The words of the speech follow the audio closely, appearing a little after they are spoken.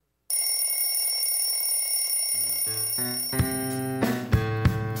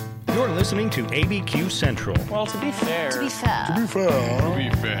You're listening to ABQ Central. Well, to be fair.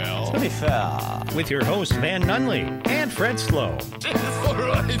 With your hosts, Van Nunley and Fred Slow.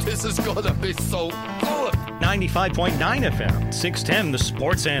 This is gonna be so good. 95.9 FM, 610 The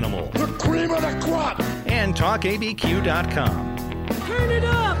Sports Animal. The cream of the crop. And TalkABQ.com. Turn it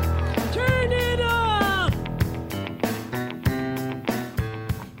up! Turn it up!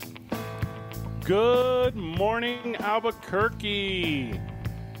 Good morning, Albuquerque.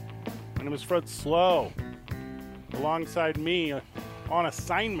 My name is Fred Slow. Alongside me on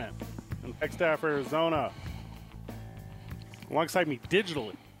assignment in Flagstaff, Arizona. Alongside me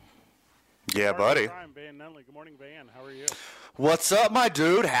digitally. Yeah, buddy. I'm Van Nunley. Good morning, Van. How are you? What's up, my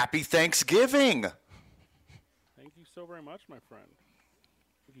dude? Happy Thanksgiving. Thank you so very much, my friend.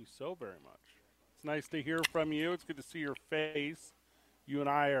 Thank you so very much. It's nice to hear from you. It's good to see your face. You and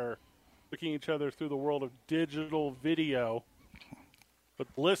I are looking at each other through the world of digital video. But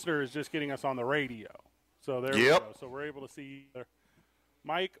the listener is just getting us on the radio. So there we go. So we're able to see you there.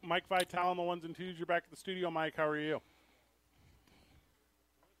 Mike Vitale on the ones and twos. You're back at the studio. Mike, how are you?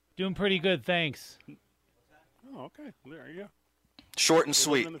 Doing pretty good, thanks. Oh, okay. There you go. Short and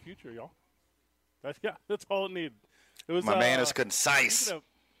sweet. In the future, y'all. That's all it needed. It was my man is concise.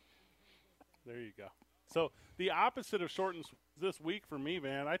 There you go. So the opposite of short and sweet this week for me,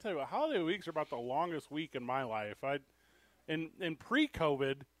 man. I tell you what, holiday weeks are about the longest week in my life. In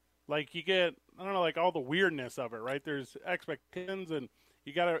pre-COVID, like you get, I don't know, like all the weirdness of it, right? There's expectations, and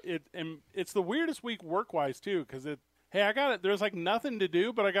you gotta and it's the weirdest week work-wise too, because there's like nothing to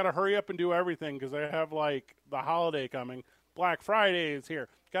do, but I gotta hurry up and do everything because I have like the holiday coming. Black Friday is here.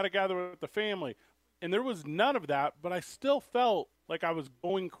 Gotta gather with the family, and there was none of that, but I still felt like I was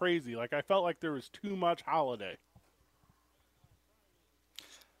going crazy. Like I felt like there was too much holiday.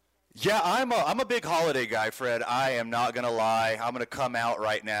 Yeah, I'm a big holiday guy, Fred. I am not going to lie. I'm going to come out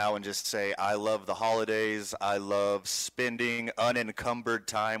right now and just say I love the holidays. I love spending unencumbered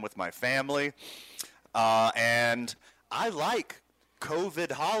time with my family. And I like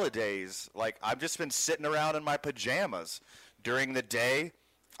COVID holidays. Like, I've just been sitting around in my pajamas. During the day,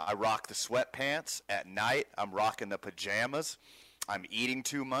 I rock the sweatpants. At night, I'm rocking the pajamas. I'm eating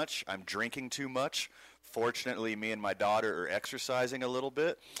too much. I'm drinking too much. Fortunately, me and my daughter are exercising a little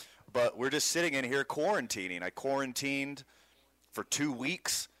bit. But we're just sitting in here quarantining. I quarantined for 2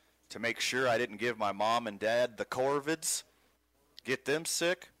 weeks to make sure I didn't give my mom and dad the corvids, get them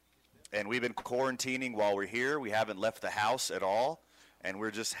sick. And we've been quarantining while we're here. We haven't left the house at all. And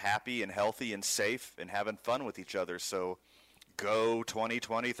we're just happy and healthy and safe and having fun with each other. So go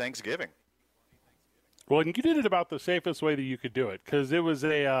 2020 Thanksgiving. Well, and you did it about the safest way that you could do it, because it was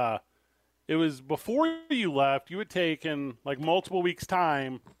it was before you left, you had taken like multiple weeks'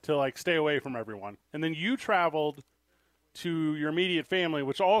 time to like stay away from everyone. And then you traveled to your immediate family,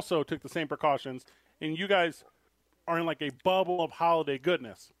 which also took the same precautions. And you guys are in like a bubble of holiday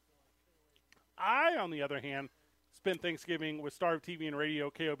goodness. I, on the other hand, spent Thanksgiving with Star TV and Radio,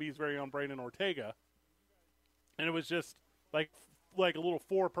 KOB's very own Brandon Ortega. And it was just like a little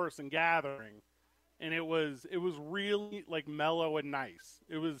 4-person gathering. And it was really like mellow and nice.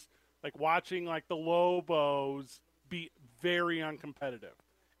 It was like watching like the Lobos be very uncompetitive.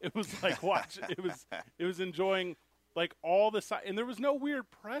 It was like watching. it was enjoying like all the and there was no weird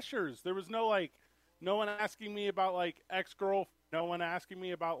pressures. There was no one asking me about like ex-girlfriend. No one asking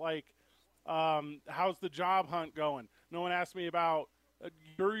me about like how's the job hunt going. No one asked me about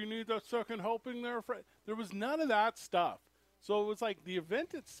do you need that second helping there. There was none of that stuff. So it was like the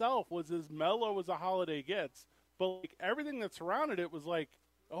event itself was as mellow as a holiday gets, but like everything that surrounded it was like,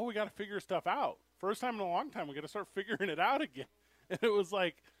 oh, we got to figure stuff out. First time in a long time, we got to start figuring it out again. And it was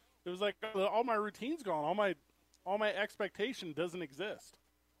like all my routine's gone. All my expectation doesn't exist.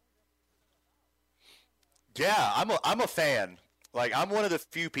 Yeah, I'm a fan. Like, I'm one of the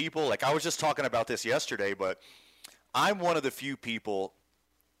few people, like I was just talking about this yesterday, but I'm one of the few people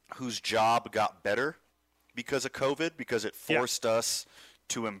whose job got better because of COVID, because it forced us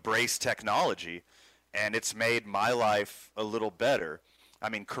to embrace technology, and it's made my life a little better. I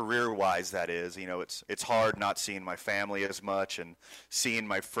mean, career-wise, that is. You know, it's hard not seeing my family as much and seeing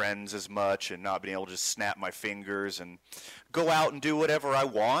my friends as much and not being able to just snap my fingers and go out and do whatever I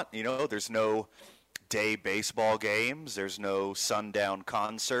want. You know, there's no day baseball games. There's no sundown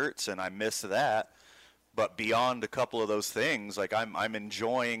concerts, and I miss that. But beyond a couple of those things, like I'm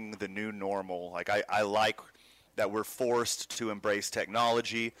enjoying the new normal. Like I like that we're forced to embrace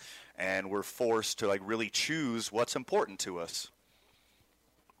technology and we're forced to like really choose what's important to us.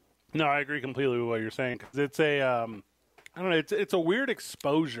 No, I agree completely with what you're saying, because it's a, I don't know, it's a weird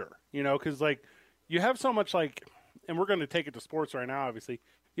exposure, you know, because like you have so much like, and we're going to take it to sports right now, obviously,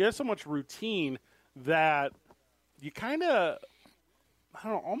 you have so much routine that you kind of, I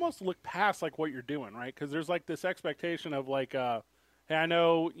don't know, almost look past like what you're doing, right? Because there's like this expectation of like, hey, I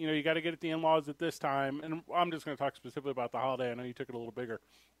know, you got to get at the in-laws at this time, and I'm just going to talk specifically about the holiday. I know you took it a little bigger,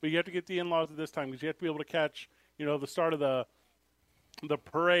 but you have to get the in-laws at this time because you have to be able to catch, the start of the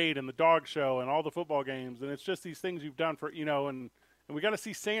parade and the dog show and all the football games, and it's just these things you've done for, and we got to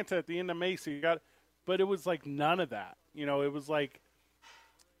see Santa at the end of May, so but it was like none of that. It was like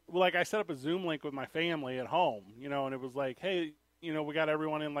I set up a Zoom link with my family at home, and it was like, hey, we got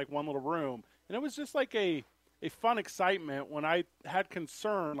everyone in like one little room, and it was just like a fun excitement when I had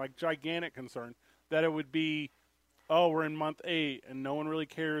concern, like gigantic concern, that it would be, oh, we're in month 8 and no one really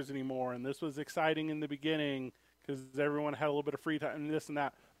cares anymore, and this was exciting in the beginning because everyone had a little bit of free time and this and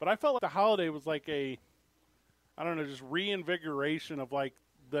that. But I felt like the holiday was like just reinvigoration of like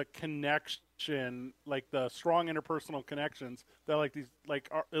the connection, like the strong interpersonal connections that like these, like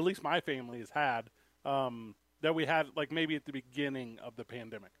at least my family has had, that we had like maybe at the beginning of the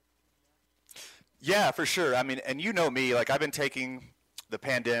pandemic. Yeah, for sure. I mean, and me, like I've been taking the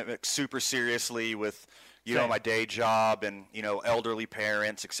pandemic super seriously with, my day job and, elderly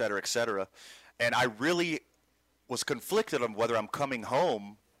parents, et cetera, et cetera. And I really was conflicted on whether I'm coming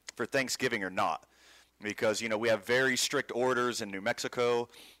home for Thanksgiving or not, because, we have very strict orders in New Mexico,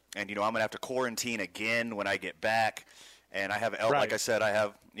 and, I'm going to have to quarantine again when I get back. And I have, like I said, I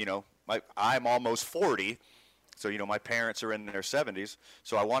have, I'm almost 40. So, my parents are in their 70s.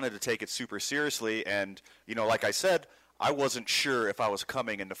 So I wanted to take it super seriously. And, like I said, I wasn't sure if I was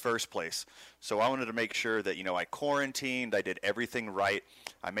coming in the first place. So I wanted to make sure that, I quarantined, I did everything right.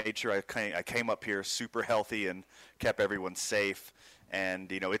 I made sure I came up here super healthy and kept everyone safe.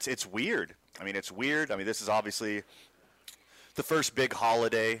 And, it's weird. I mean, it's weird. I mean, this is obviously the first big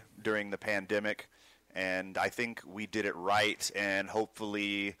holiday during the pandemic. And I think we did it right. And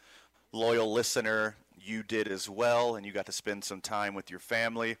hopefully, loyal listener, you did as well, and you got to spend some time with your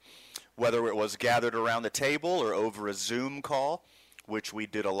family, whether it was gathered around the table or over a Zoom call, which we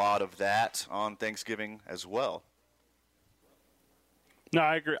did a lot of that on Thanksgiving as well. No,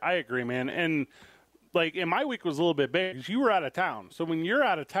 I agree, man. And like, and my week was a little bit big because you were out of town. So when you're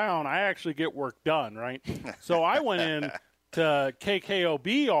out of town, I actually get work done, right? So I went in to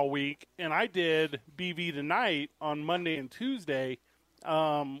KKOB all week, and I did BV Tonight on Monday and Tuesday,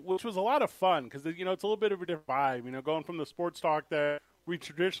 which was a lot of fun because, it's a little bit of a different vibe, going from the sports talk that we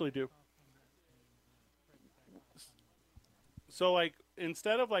traditionally do. So, like,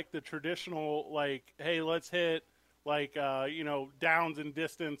 instead of, like, the traditional, like, hey, let's hit, like, downs and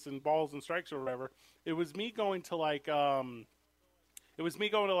distance and balls and strikes or whatever, it was me going to, like, hey,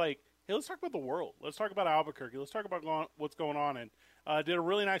 let's talk about the world. Let's talk about Albuquerque. Let's talk about what's going on. And did a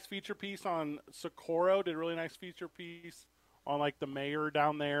really nice feature piece on Socorro, did a really nice feature piece on like the mayor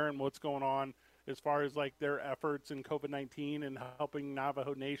down there and what's going on as far as like their efforts in COVID-19 and helping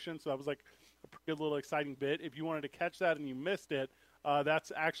Navajo Nation. So that was like a pretty good little exciting bit. If you wanted to catch that and you missed it,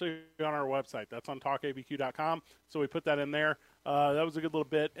 that's actually on our website. That's on talkabq.com. So we put that in there. That was a good little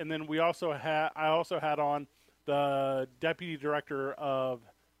bit. And then I also had on the deputy director of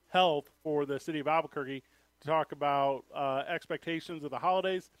health for the city of Albuquerque to talk about expectations of the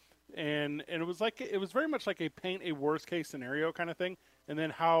holidays. And it was very much like a paint a worst case scenario kind of thing, and then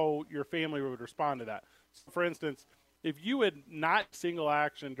how your family would respond to that. So for instance, if you had not single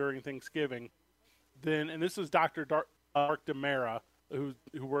action during Thanksgiving, then, and this is Dr. Mark DeMera, who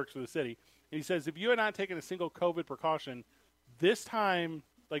works for the city, and he says if you had not taken a single COVID precaution this time,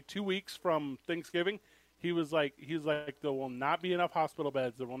 like 2 weeks from Thanksgiving, he was like there will not be enough hospital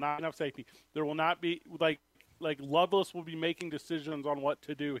beds, there will not be enough safety, there will not be like Loveless will be making decisions on what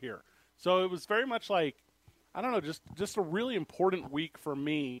to do here. So it was very much like, I don't know, just a really important week for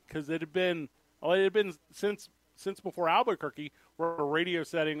me because it had been since before Albuquerque, we're a radio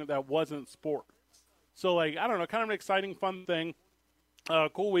setting that wasn't sports. So like, I don't know, kind of an exciting, fun thing,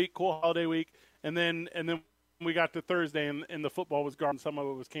 cool week, cool holiday week, and then we got to Thursday and the football was gone, some of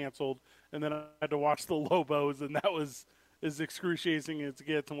it was canceled, and then I had to watch the Lobos, and that was as excruciating as it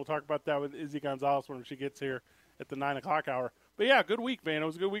gets, and we'll talk about that with Izzy Gonzalez when she gets here at the 9 o'clock hour. But yeah, good week, man. It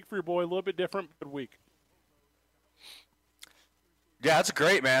was a good week for your boy. A little bit different, but good week. Yeah, that's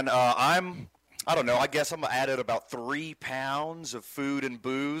great, man. I don't know. I guess I'm added about 3 pounds of food and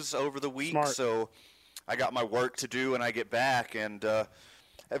booze over the week. Smart. So I got my work to do when I get back. And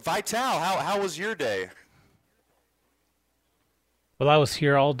Vital, how was your day? Well, I was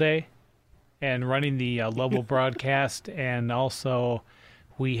here all day and running the local broadcast, and also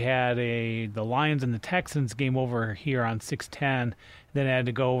we had the Lions and the Texans game over here on 610. Then I had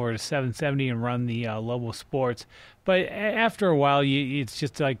to go over to 770 and run the Lobo Sports. But after a while, it's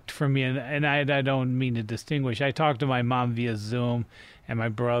just like for me, and I don't mean to distinguish. I talk to my mom via Zoom, and my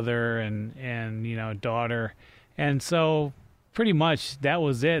brother and daughter, and so pretty much that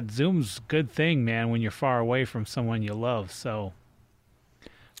was it. Zoom's a good thing, man, when you're far away from someone you love. So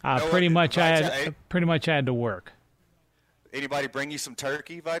pretty much I had to work. Anybody bring you some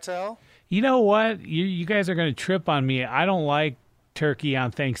turkey, Vital? You know what? You guys are going to trip on me. I don't like turkey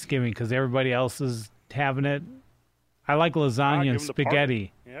on Thanksgiving because everybody else is having it. I like lasagna and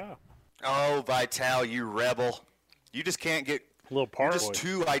spaghetti. Yeah. Oh, Vital, you rebel! You just can't get. Little You're just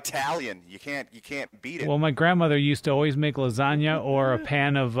too Italian. You can't beat it. Well, my grandmother used to always make lasagna or a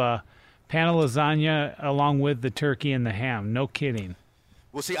pan of lasagna along with the turkey and the ham. No kidding.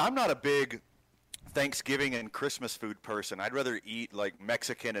 Well, see, I'm not a big Thanksgiving and Christmas food person. I'd rather eat like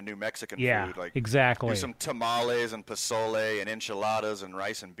Mexican and New Mexican food. Like exactly. Do some tamales and pozole and enchiladas and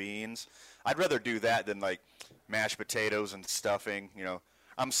rice and beans. I'd rather do that than like mashed potatoes and stuffing.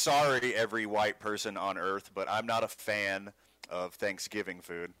 I'm sorry, every white person on earth, but I'm not a fan of Thanksgiving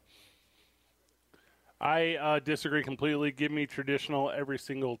food. I disagree completely. Give me traditional every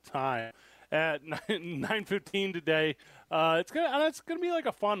single time. At 9:15 today, it's gonna be like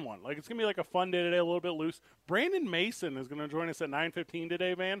a fun one. Like it's gonna be like a fun day today, a little bit loose. Brandon Mason is gonna join us at 9:15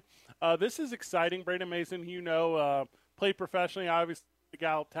 today, man. This is exciting. Brandon Mason, played professionally, obviously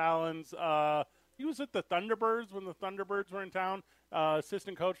Gallup Talons. He was at the Thunderbirds when the Thunderbirds were in town.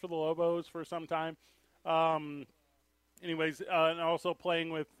 Assistant coach for the Lobos for some time. And also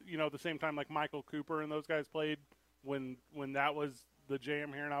playing with, the same time like Michael Cooper and those guys played when that was the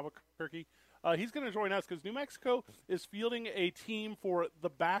jam here in Albuquerque. He's going to join us because New Mexico is fielding a team for the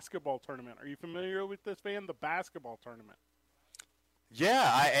basketball tournament. Are you familiar with this, Van? The basketball tournament.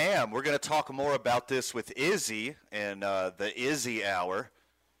 Yeah, I am. We're going to talk more about this with Izzy in the Izzy Hour.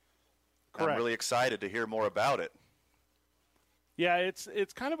 Correct. I'm really excited to hear more about it. Yeah, it's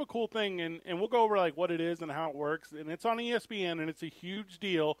kind of a cool thing, and we'll go over like what it is and how it works. And it's on ESPN, and it's a huge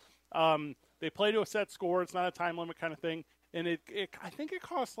deal. They play to a set score. It's not a time limit kind of thing. And I think it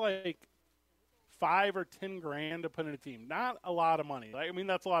costs like $5 or $10,000 to put in a team. Not a lot of money.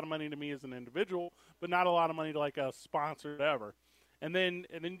 That's a lot of money to me as an individual, but not a lot of money to like a sponsor ever. And then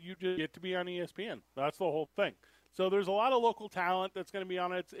you just get to be on ESPN. That's the whole thing. So there's a lot of local talent that's going to be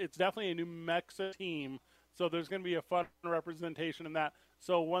on it. It's definitely a New Mexico team. So there's going to be a fun representation in that.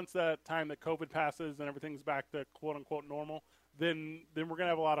 So once that time that COVID passes and everything's back to quote unquote normal, then we're going to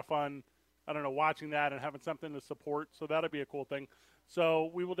have a lot of fun. I don't know, watching that and having something to support. So that'll be a cool thing.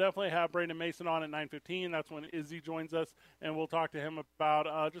 So we will definitely have Brandon Mason on at 9:15. That's when Izzy joins us, and we'll talk to him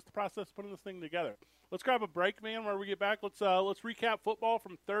about just the process of putting this thing together. Let's grab a break, man. When we get back, let's recap football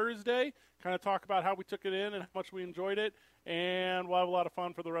from Thursday, kind of talk about how we took it in and how much we enjoyed it, and we'll have a lot of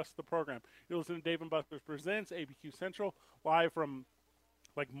fun for the rest of the program. You're listening to Dave & Buster's Presents, ABQ Central, live from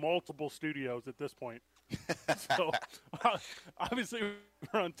like multiple studios at this point. So, obviously,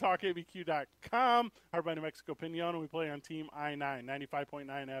 we're on talkabq.com. Powered by New Mexico Pinon, and we play on Team I-9, 95.9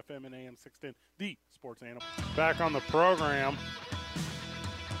 FM and AM 610, the sports animal. Back on the program.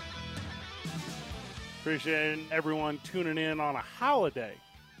 Appreciate everyone tuning in on a holiday.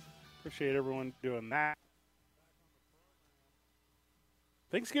 Appreciate everyone doing that.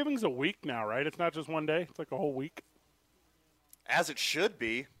 Thanksgiving's a week now, right? It's not just one day. It's like a whole week. As it should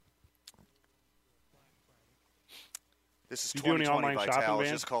be. This is you 2020 doing online Vital. Shopping, Van?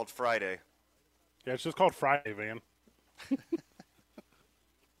 It's just called Friday. Yeah, it's just called Friday, Van.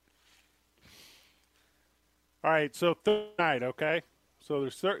 All right, so tonight, okay? So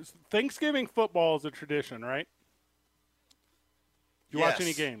there's Thanksgiving football is a tradition, right? You watch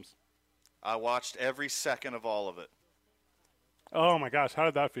any games? I watched every second of all of it. Oh, my gosh. How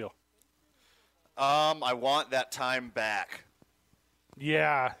did that feel? I want that time back.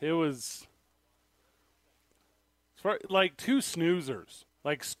 Yeah, it was like two snoozers.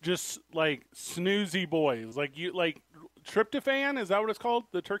 Like just like snoozy boys. Like tryptophan, is that what it's called?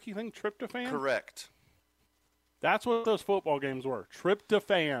 The turkey thing, tryptophan? Correct. That's what those football games were.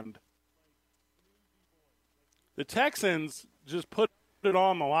 Tryptophan. The Texans just put it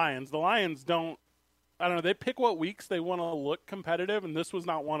on the Lions. The Lions don't, I don't know, they pick what weeks they want to look competitive, and this was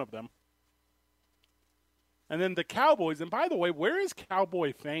not one of them. And then the Cowboys, and by the way, where is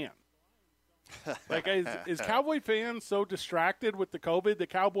Cowboy Fan? Like, is Cowboy Fan so distracted with the COVID, the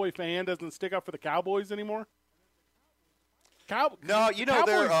Cowboy Fan doesn't stick up for the Cowboys anymore? No,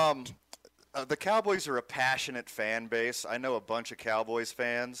 they're the Cowboys are a passionate fan base. I know a bunch of Cowboys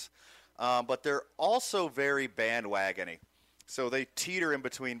fans, but they're also very bandwagony. So they teeter in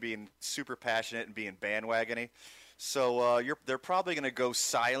between being super passionate and being bandwagony. So they're probably going to go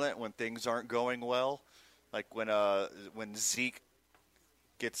silent when things aren't going well, like when Zeke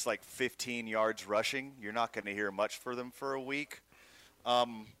gets like 15 yards rushing. You're not going to hear much for them for a week.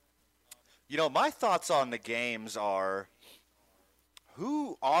 My thoughts on the games are,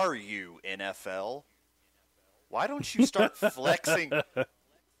 who are you, NFL? Why don't you start flexing?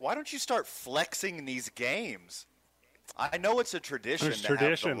 Why don't you start flexing these games? I know it's a tradition to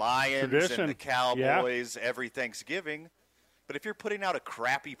have the Lions and the Cowboys every Thanksgiving, but if you're putting out a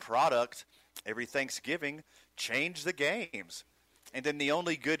crappy product every Thanksgiving, change the games. And then the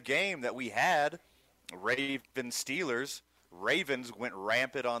only good game that we had, Ravens-Steelers, Ravens went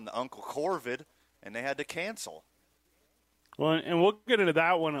rampant on the Uncle Corvid, and they had to cancel. Well, and we'll get into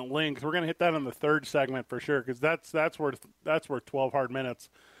that one at length. We're going to hit that in the third segment for sure, because that's worth 12 hard minutes.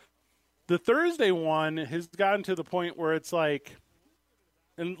 The Thursday one has gotten to the point where it's like,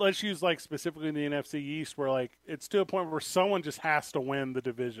 and let's use like specifically in the NFC East, where like it's to a point where someone just has to win the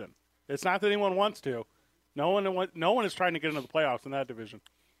division. It's not that anyone wants to. No one is trying to get into the playoffs in that division.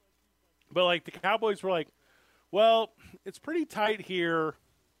 But like the Cowboys were like, well, it's pretty tight here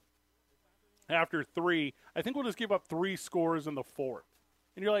after 3. I think we'll just give up 3 scores in the 4th.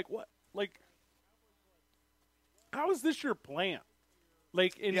 And you're like, what? Like, how is this your plan?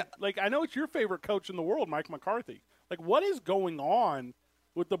 Like, I know it's your favorite coach in the world, Mike McCarthy. Like, what is going on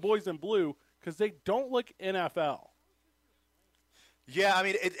with the boys in blue? Because they don't look NFL. Yeah, I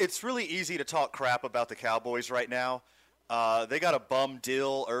mean, it's really easy to talk crap about the Cowboys right now. They got a bum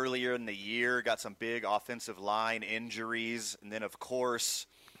deal earlier in the year, got some big offensive line injuries, and then, of course,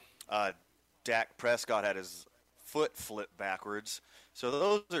 Dak Prescott had his foot flipped backwards. So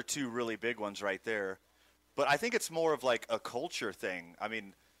those are 2 really big ones right there. But I think it's more of like a culture thing. I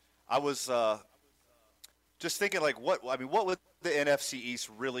mean, I was just thinking like, what would the NFC East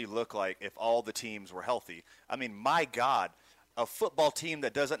really look like if all the teams were healthy? I mean, my God, a football team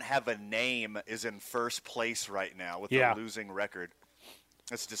that doesn't have a name is in first place right now with a losing record.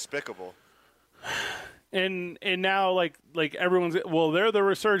 It's despicable. And now like everyone's, well, they're the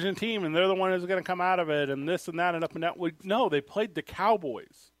resurgent team and they're the one who's going to come out of it and this and that and up and down. No, they played the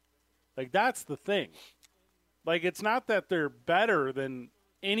Cowboys. Like, that's the thing. Like, it's not that they're better than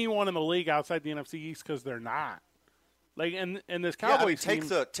anyone in the league outside the NFC East, because they're not. Like, and this Cowboys team,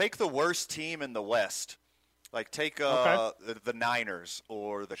 take the worst team in the West. Like, take the Niners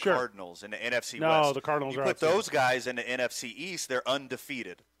or the Cardinals in the NFC West. No, the Cardinals you are put those guys in the NFC East, they're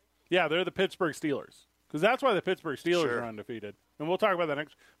undefeated. Yeah, they're the Pittsburgh Steelers. Because that's why the Pittsburgh Steelers are undefeated. And we'll talk about that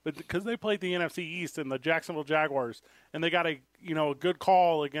next. But because they played the NFC East and the Jacksonville Jaguars, and they got a good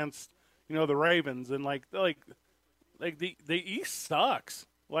call against the Ravens, and like the East sucks.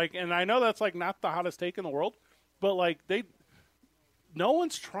 Like, and I know that's like not the hottest take in the world, but like no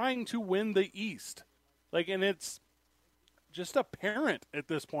one's trying to win the East. Like, and it's just apparent at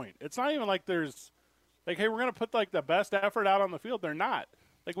this point. It's not even like there's like, hey, we're gonna put like the best effort out on the field. They're not.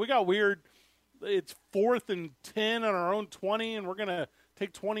 Like, we got weird. It's 4th and 10 on our own 20, and we're gonna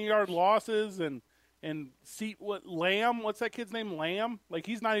take 20-yard losses and see what's that kid's name? Lamb? Like,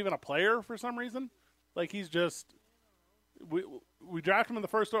 he's not even a player for some reason. Like, he's just we drafted him in the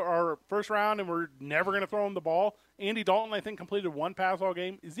first round, and we're never going to throw him the ball. Andy Dalton, I think, completed 1 pass all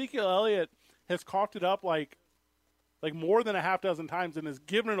game. Ezekiel Elliott has coughed it up like more than a half dozen times and has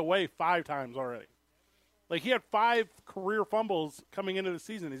given it away 5 times already. Like, he had 5 career fumbles coming into the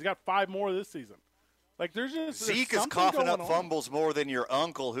season. He's got 5 more this season. Like, there's Zeke is coughing up fumbles more than your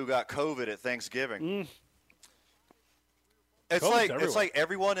uncle who got COVID at Thanksgiving. It's like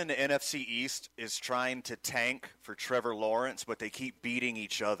everyone in the NFC East is trying to tank for Trevor Lawrence, but they keep beating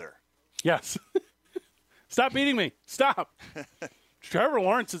each other. Yes. Stop beating me. Stop. Trevor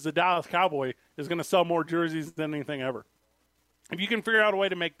Lawrence is a Dallas Cowboy, is going to sell more jerseys than anything ever. If you can figure out a way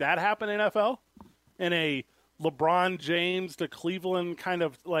to make that happen in NFL, in a LeBron James to Cleveland kind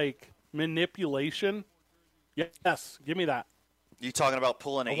of like manipulation, yes, give me that. You talking about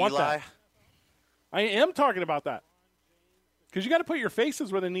pulling an Eli? That. I am talking about that. Because you got to put your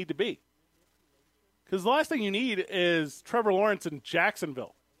faces where they need to be. Because the last thing you need is Trevor Lawrence in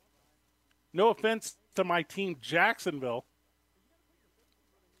Jacksonville. No offense to my team, Jacksonville.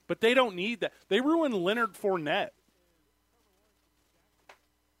 But they don't need that. They ruined Leonard Fournette.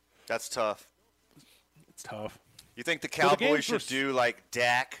 That's tough. It's tough. You think the Cowboys should do like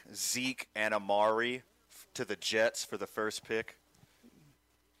Dak, Zeke, and Amari to the Jets for the first pick?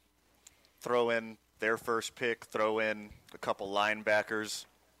 Throw in their first pick, throw in a couple linebackers.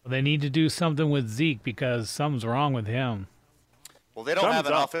 Well, they need to do something with Zeke because something's wrong with him. Well, they don't have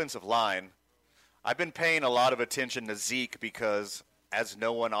an offensive line. I've been paying a lot of attention to Zeke because, as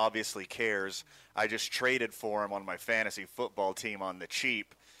no one obviously cares, I just traded for him on my fantasy football team on the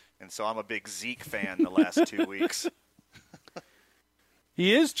cheap, and so I'm a big Zeke fan the last 2 weeks.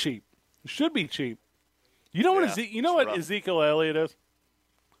 He is cheap. Should be cheap. You know what Ezekiel Elliott is?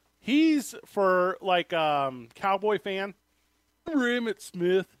 He's for like Cowboy fan. Remember Emmitt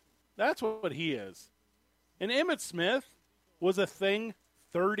Smith? That's what he is. And Emmitt Smith was a thing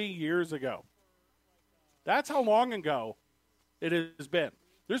 30 years ago. That's how long ago it has been.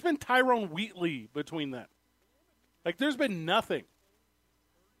 There's been Tyrone Wheatley between them. Like, there's been nothing.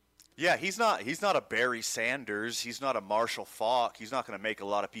 Yeah, he's not a Barry Sanders. He's not a Marshall Faulk. He's not going to make a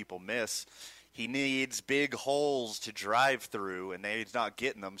lot of people miss. He needs big holes to drive through, and he's not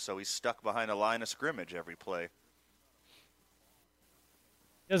getting them, so he's stuck behind a line of scrimmage every play.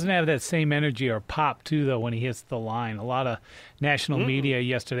 Doesn't have that same energy or pop, too, though, when he hits the line. A lot of national media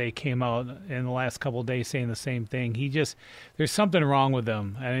yesterday came out in the last couple of days saying the same thing. There's something wrong with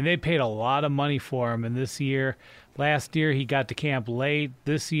him. I mean, they paid a lot of money for him, and last year he got to camp late.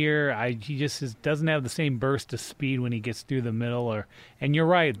 This year, he just doesn't have the same burst of speed when he gets through the middle. And you're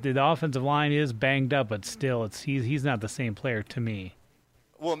right, the offensive line is banged up, but still, he's not the same player to me.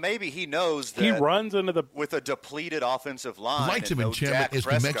 Well, maybe he knows that he runs into with a depleted offensive line. Vitamin Champ is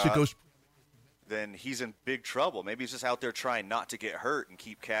New Mexico's. Then he's in big trouble. Maybe he's just out there trying not to get hurt and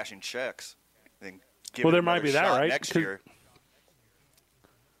keep cashing checks. There might be that, right? Next year.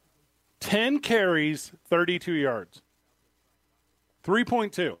 10 carries, 32 yards.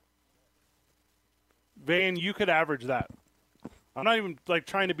 3.2. Van, you could average that. I'm not even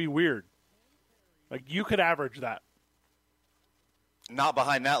trying to be weird. You could average that. Not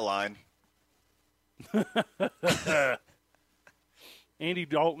behind that line. Andy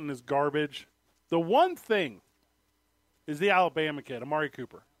Dalton is garbage. The one thing is the Alabama kid, Amari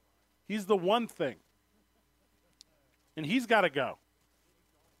Cooper. He's the one thing. And he's got to go.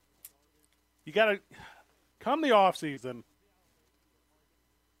 You got to come the offseason.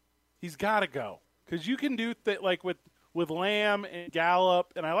 He's got to go. Because you can do with Lamb and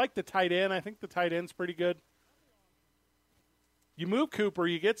Gallup, and I like the tight end. I think the tight end's pretty good. You move Cooper,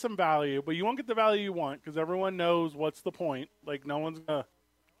 you get some value, but you won't get the value you want because everyone knows what's the point. No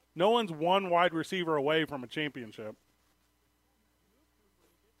one's one wide receiver away from a championship.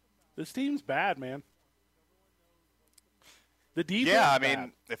 This team's bad, man. The defense. Yeah, I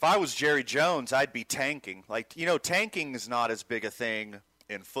mean, if I was Jerry Jones, I'd be tanking. Tanking is not as big a thing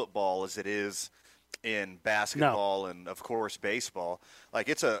in football as it is in basketball and, of course, baseball.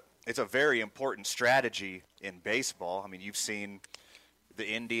 It's a very important strategy in baseball. I mean, you've seen the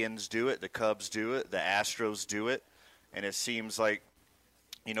Indians do it, the Cubs do it, the Astros do it, and it seems like,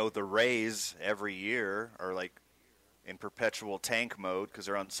 the Rays every year are in perpetual tank mode because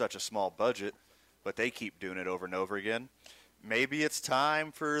they're on such a small budget, but they keep doing it over and over again. Maybe it's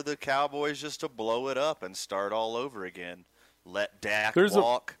time for the Cowboys just to blow it up and start all over again. Let Dak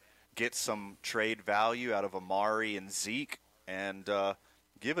walk, get some trade value out of Amari and Zeke, and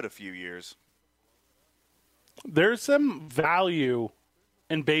give it a few years. There's some value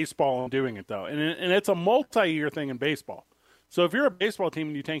in baseball in doing it, though. And it's a multi-year thing in baseball. So if you're a baseball team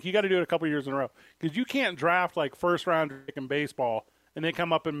and you tank, you got to do it a couple years in a row. Because you can't draft first-round pick in baseball and then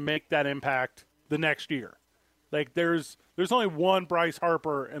come up and make that impact the next year. There's only one Bryce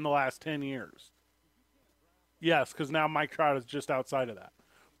Harper in the last 10 years. Yes, because now Mike Trout is just outside of that.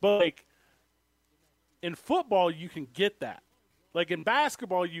 But, in football, you can get that. In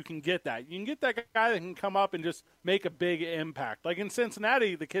basketball, you can get that. You can get that guy that can come up and just make a big impact. In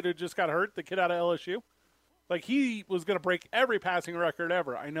Cincinnati, the kid who just got hurt, the kid out of LSU, he was going to break every passing record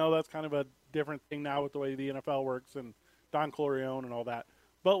ever. I know that's kind of a different thing now with the way the NFL works and Don Corione and all that.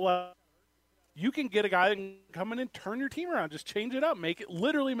 But you can get a guy that can come in and turn your team around, just change it up, make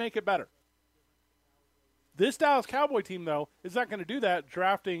it better. This Dallas Cowboy team, though, is not going to do that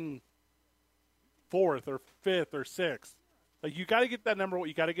drafting 4th or 5th or 6th. You got to get that number one.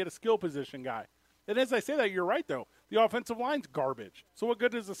 You got to get a skill position guy. And as I say that, you're right, though. The offensive line's garbage. So what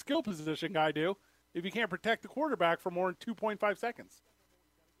good does a skill position guy do if you can't protect the quarterback for more than 2.5 seconds?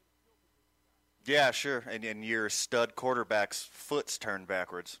 Yeah, sure. And your stud quarterback's foot's turned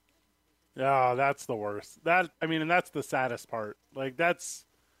backwards. Oh, that's the worst. And that's the saddest part. That's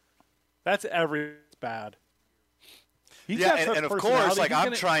every bad. And of course,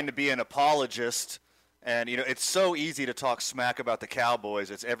 I'm trying to be an apologist. And, it's so easy to talk smack about the Cowboys.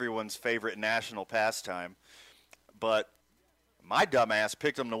 It's everyone's favorite national pastime. But my dumbass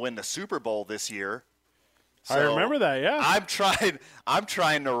picked them to win the Super Bowl this year. So I remember that, yeah. I'm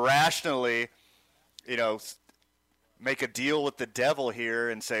trying to rationally, make a deal with the devil here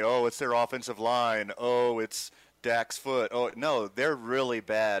and say, oh, it's their offensive line. Oh, it's Dak's foot. Oh, no, they're really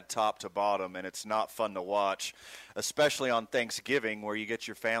bad top to bottom, and it's not fun to watch, especially on Thanksgiving where you get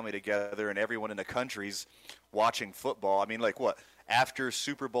your family together and everyone in the country's watching football. I mean, like what? After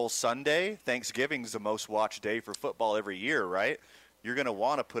Super Bowl Sunday, Thanksgiving's the most watched day for football every year, right? You're going to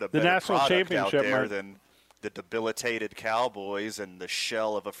want to put a better national product out championship, there than the debilitated Cowboys and the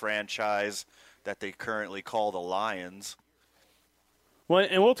shell of a franchise that they currently call the Lions. Well,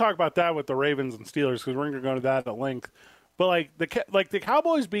 and we'll talk about that with the Ravens and Steelers because we're going to go into that at length. But the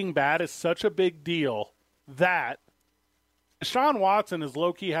Cowboys being bad is such a big deal that Deshaun Watson is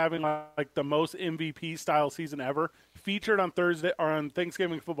low-key having like the most MVP style season ever. Featured on Thursday or on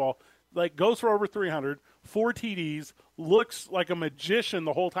Thanksgiving football, like goes for over 300, 4 TDs, looks like a magician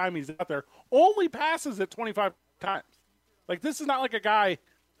the whole time he's out there. Only passes it 25 times. Like this is not like a guy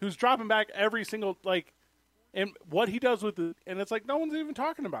who's dropping back every single and what he does with it, and it's like no one's even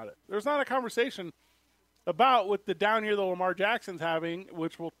talking about it. There's not a conversation about with the down year that Lamar Jackson's having,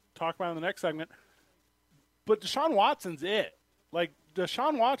 which we'll talk about in the next segment. But Deshaun Watson's it. Like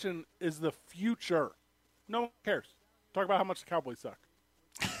Deshaun Watson is the future. No one cares. Talk about how much the Cowboys suck.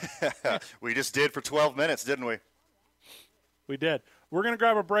 We just did for 12 minutes, didn't we? We did. We're going to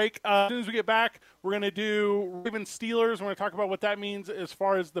grab a break. As soon as we get back, we're going to do Ravens Steelers. We're going to talk about what that means as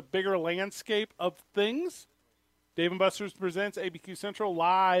far as the bigger landscape of things. Dave & Buster's presents ABQ Central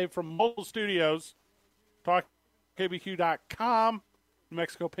live from mobile studios. TalkKBQ.com, New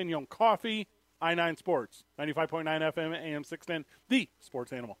Mexico Pinon Coffee, I-9 Sports, 95.9 FM, AM 610, the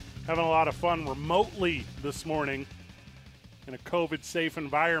sports animal. Having a lot of fun remotely this morning in a COVID-safe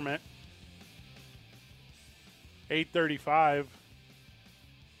environment. 8:35.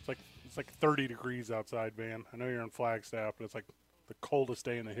 It's like 30 degrees outside, Van. I know you're in Flagstaff, but it's like the coldest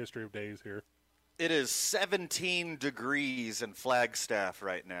day in the history of days here. It is 17 degrees in Flagstaff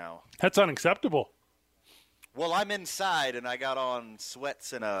right now. That's unacceptable. Well, I'm inside, and I got on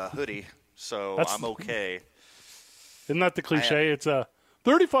sweats and a hoodie, so I'm okay. Isn't that the cliche? It's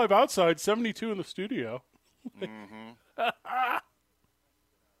 35 outside, 72 in the studio. Mm-hmm.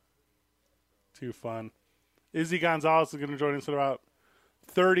 Too fun. Izzy Gonzalez is going to join us in about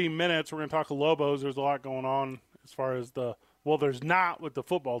 30 minutes. We're going to talk Lobos. There's a lot going on as far as there's not with the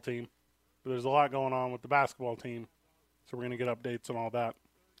football team, but there's a lot going on with the basketball team. So we're going to get updates on all that.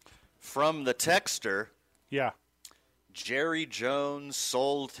 From the texter. Yeah. Jerry Jones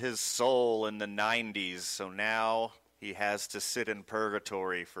sold his soul in the 90s, so now he has to sit in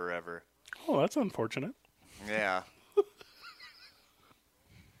purgatory forever. Oh, that's unfortunate. Yeah.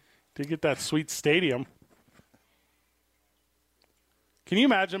 To get that sweet stadium. Can you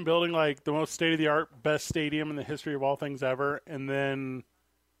imagine building like the most state-of-the-art, best stadium in the history of all things ever, and then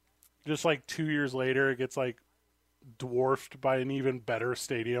just like 2 years later it gets like dwarfed by an even better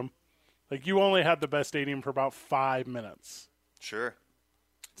stadium? Like you only had the best stadium for about 5 minutes. Sure.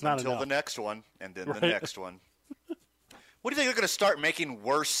 It's not until enough. The next one, and then right. the next one. What do you think they're going to start making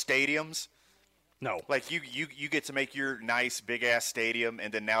worse stadiums? No. Like you get to make your nice big-ass stadium,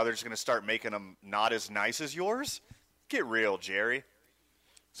 and then now they're just going to start making them not as nice as yours? Get real, Jerry.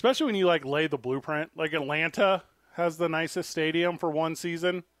 Especially when you like lay the blueprint. Like Atlanta has the nicest stadium for one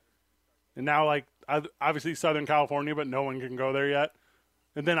season. And now like obviously Southern California, but no one can go there yet.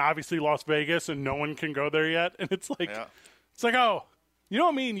 And then obviously Las Vegas and no one can go there yet. And it's like, It's like, oh, you know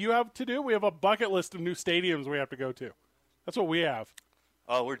what I mean? You have to do? We have a bucket list of new stadiums we have to go to. That's what we have.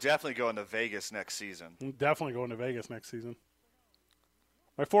 Oh, we're definitely going to Vegas next season. I'm definitely going to Vegas next season.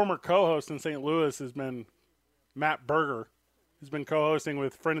 My former co-host in St. Louis has been Matt Berger. He's been co-hosting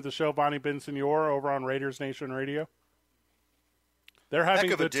with friend of the show, Bonnie Bensignor, over on Raiders Nation Radio. They're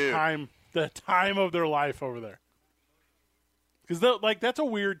having the time of their life over there. Because that's a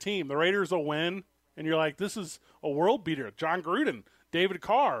weird team. The Raiders will win, and you're like, this is a world beater. John Gruden, David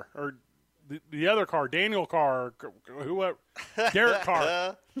Carr, or the other Carr, Daniel Carr, whoever, Derek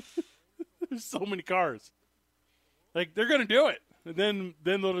Carr. There's so many cars. Like, they're going to do it. And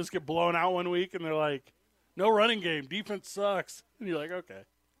then they'll just get blown out one week, and they're like, no running game. Defense sucks. And you're like, okay.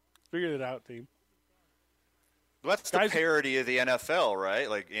 Figure it out, team. Well, that's the parody of the NFL, right?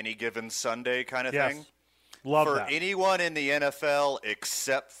 Like any given Sunday kind of thing. Love for that. anyone in the NFL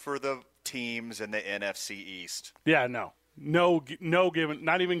except for the teams in the NFC East. Yeah, no given,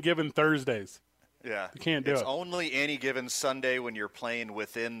 not even given Thursdays. Yeah. You can't do it. It's only any given Sunday when you're playing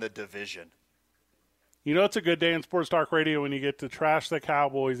within the division. You know, it's a good day in Sports Talk Radio when you get to trash the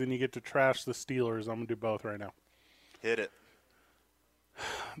Cowboys and you get to trash the Steelers. I'm going to do both right now. Hit it.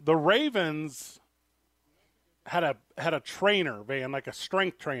 The Ravens had a trainer, Van, like a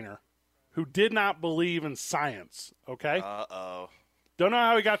strength trainer, who did not believe in science, okay? Uh-oh. Don't know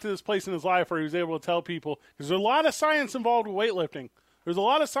how he got to this place in his life where he was able to tell people, because there's a lot of science involved with weightlifting. There's a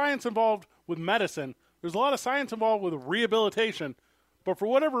lot of science involved with medicine. There's a lot of science involved with rehabilitation. But for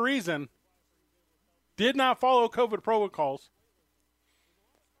whatever reason, did not follow COVID protocols,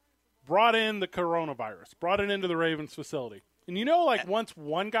 brought in the coronavirus, brought it into the Ravens facility. And once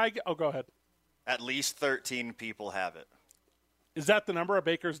one guy – go ahead. At least 13 people have it. Is that the number, a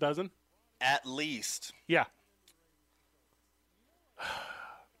baker's dozen? At least. Yeah.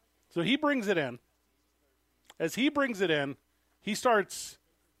 So he brings it in. As he brings it in, he starts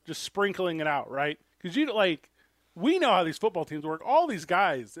just sprinkling it out, right? Because we know how these football teams work. All these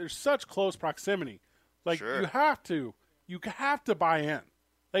guys, there's such close proximity. Sure. you have to buy in.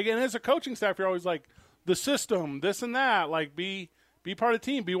 And as a coaching staff, you're always like, the system, this and that. Be part of the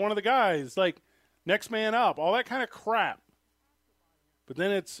team, be one of the guys. Next man up, all that kind of crap. But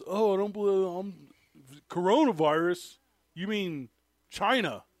then it's, I don't believe coronavirus. You mean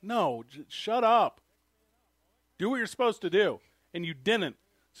China? No, shut up. Do what you're supposed to do. And you didn't.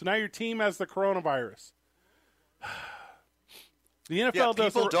 So now your team has the coronavirus. The NFL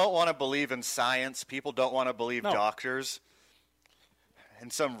people don't want to believe in science. People don't want to believe doctors.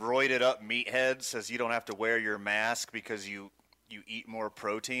 And some roided up meathead says you don't have to wear your mask because you eat more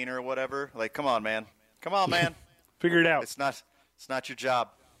protein or whatever. Come on, man. Come on, man. Figure it out. It's not your job.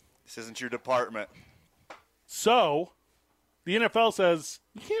 This isn't your department. So, the NFL says,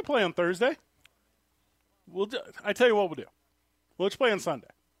 you can't play on Thursday. I tell you what we'll do. Let's play on Sunday.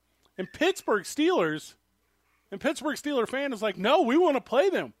 And Pittsburgh Steeler fan is like, no, we want to play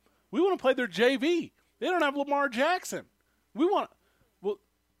them. We want to play their JV. They don't have Lamar Jackson. And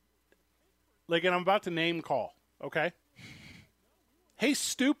I'm about to name call, okay? Hey,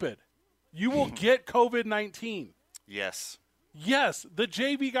 stupid. You will get COVID-19. Yes. Yes, the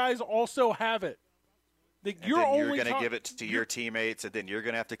JV guys also have it. You're going to give it to your teammates, and then you're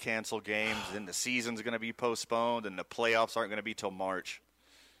going to have to cancel games, and the season's going to be postponed, and the playoffs aren't going to be till March.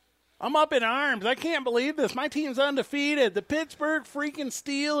 I'm up in arms. I can't believe this. My team's undefeated. The Pittsburgh freaking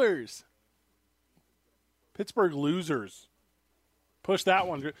Steelers. Pittsburgh losers. Push that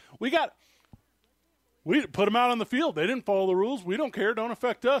one. We put them out on the field. They didn't follow the rules. We don't care. Don't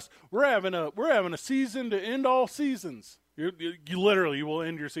affect us. We're having a season to end all seasons. You literally will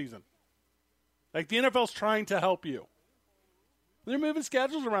end your season. The NFL's trying to help you. They're moving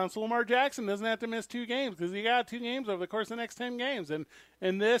schedules around so Lamar Jackson doesn't have to miss 2 games because he got 2 games over the course of the next 10 games. And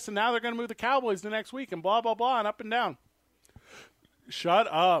now they're going to move the Cowboys the next week and blah, blah, blah, and up and down. Shut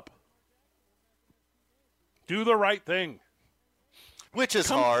up. Do the right thing. Which is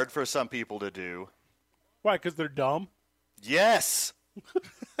hard for some people to do. Why? Because they're dumb? Yes.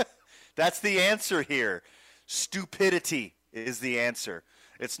 That's the answer here. Stupidity is the answer.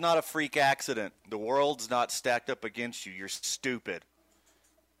 It's not a freak accident. The world's not stacked up against you. You're stupid.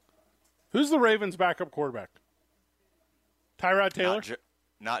 Who's the Ravens' backup quarterback? Tyrod Taylor?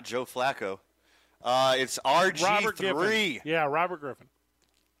 Not Joe Flacco. It's RG3. Yeah, Robert Griffin.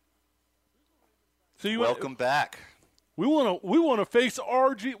 So welcome back. We want to face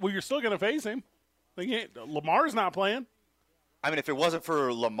RG. Well, you're still going to face him. Lamar's not playing. I mean, if it wasn't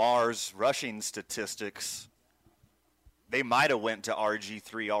for Lamar's rushing statistics, they might have went to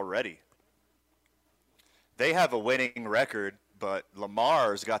RG3 already. They have a winning record, but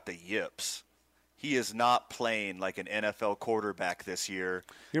Lamar's got the yips. He is not playing like an NFL quarterback this year.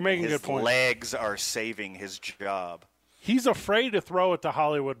 You're making a good point. His legs are saving his job. He's afraid to throw it to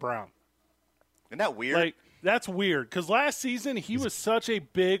Hollywood Brown. Isn't that weird? That's weird because last season he was such a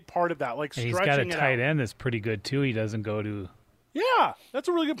big part of that. Stretching he's got a tight end that's pretty good too. He doesn't go to. Yeah, that's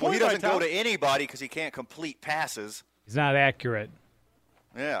a really good point. Well, he doesn't go to anybody because he can't complete passes. He's not accurate.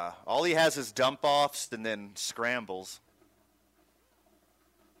 Yeah, all he has is dump offs and then scrambles.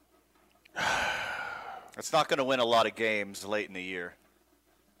 It's not going to win a lot of games late in the year.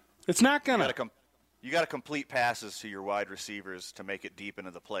 It's not going to. You got to complete passes to your wide receivers to make it deep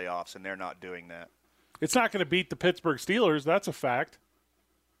into the playoffs, and they're not doing that. It's not going to beat the Pittsburgh Steelers. That's a fact.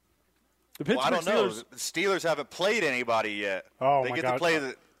 I don't know. The Steelers haven't played anybody yet. Oh, they my get God. to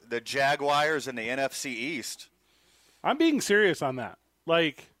play the Jaguars in the NFC East. I'm being serious on that.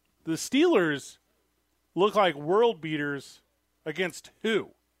 The Steelers look like world beaters against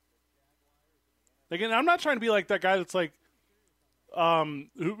who? Again, I'm not trying to be like that guy that's like,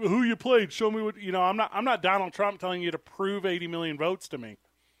 who you played? Show me what I'm not Donald Trump telling you to prove 80 million votes to me.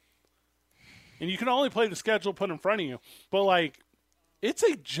 And you can only play the schedule put in front of you. But it's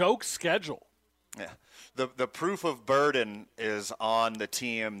a joke schedule. Yeah. The proof of burden is on the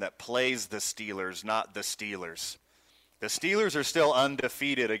team that plays the Steelers, not the Steelers. The Steelers are still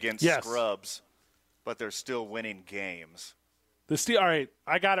undefeated against Yes. scrubs, but they're still winning games. All right,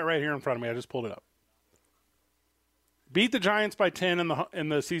 I got it right here in front of me. I just pulled it up. Beat the Giants by 10 in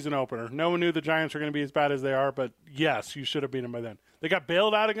the season opener. No one knew the Giants were going to be as bad as they are, but yes, you should have beat them by then. They got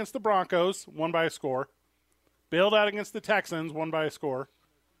bailed out against the Broncos, won by a score. Bailed out against the Texans, won by a score.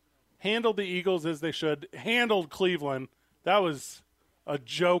 Handled the Eagles as they should. Handled Cleveland. That was a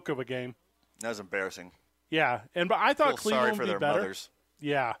joke of a game. That was embarrassing. Yeah, but I thought Feel Cleveland sorry would for be their better. mothers.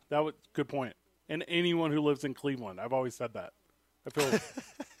 Yeah, that was good point. And anyone who lives in Cleveland, I've always said that.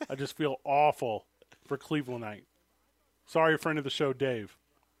 I just feel awful for Clevelandite. Sorry, friend of the show, Dave.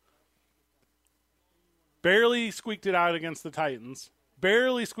 Barely squeaked it out against the Titans.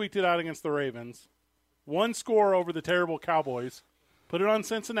 Barely squeaked it out against the Ravens. One score over the terrible Cowboys. Put it on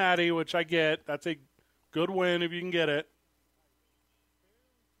Cincinnati, which I get. That's a good win if you can get it.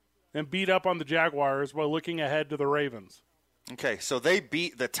 And beat up on the Jaguars while looking ahead to the Ravens. Okay, so they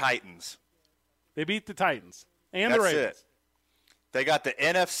beat the Titans. They beat the Titans and That's the Ravens. it. They got the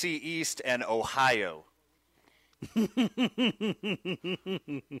NFC East and Ohio.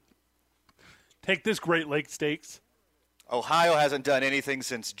 Take this, Great Lakes Stakes. Ohio hasn't done anything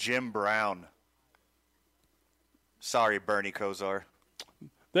since Jim Brown. Sorry, Bernie Kosar.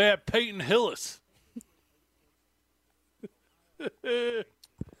 They have Peyton Hillis. We're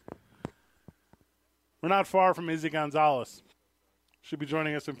not far from Izzy Gonzalez. Should be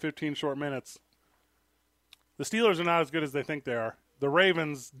joining us in 15 short minutes. The Steelers are not as good as they think they are. The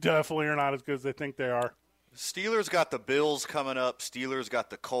Ravens definitely are not as good as they think they are. Steelers got the Bills coming up. Steelers got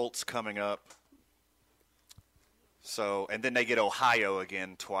the Colts coming up. So, and then they get Ohio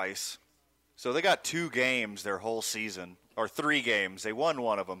again twice. So they got 2 games their whole season, or 3 games. They won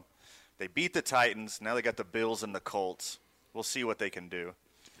one of them. They beat the Titans. Now they got the Bills and the Colts. We'll see what they can do.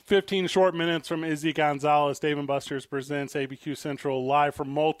 15 short minutes from Izzy Gonzalez. Dave & Buster's presents ABQ Central live from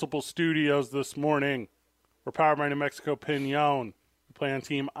multiple studios this morning. We're powered by New Mexico Pinon. We play on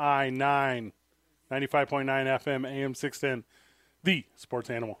Team I-9, 95.9 FM, AM 610, the sports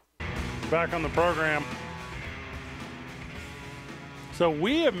animal. Back on the program. So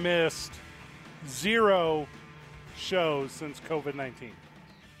we have missed 0 shows since COVID-19.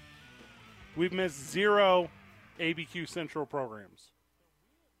 We've missed 0 ABQ Central programs.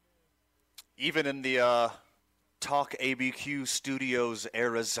 Even in the Talk ABQ Studios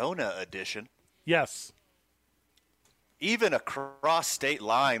Arizona edition. Yes. Even across state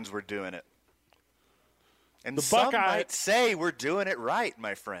lines, we're doing it. And The some Buckeye- might say we're doing it right,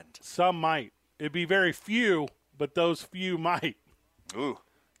 my friend. Some might. It'd be very few, but those few might. Ooh.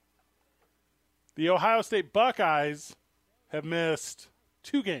 The Ohio State Buckeyes have missed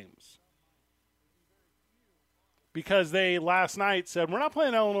 2 games because they last night said, we're not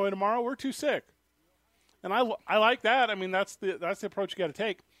playing Illinois tomorrow. We're too sick. And I like that. I mean, that's the approach you got to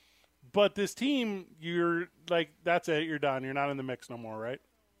take. But this team, you're like, that's it. You're done. You're not in the mix no more, right?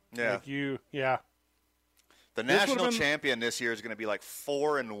 Yeah. Like the The This national would've been- champion this year is going to be like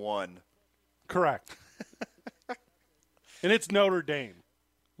 4-1. Correct. And it's Notre Dame.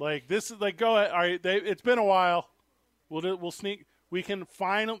 Like, this is like, go ahead. All right, it's been a while. We'll sneak. We can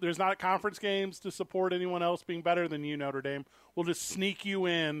find. There's not conference games to support anyone else being better than you, Notre Dame. We'll just sneak you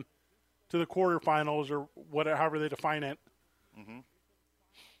in to the quarterfinals or whatever, however they define it. Mm-hmm.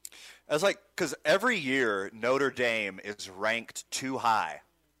 I was like, because every year Notre Dame is ranked too high.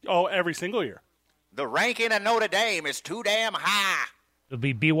 Oh, every single year. The ranking of Notre Dame is too damn high. It'll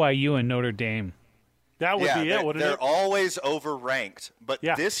be BYU and Notre Dame. That would be it, wouldn't they're it? always overranked. But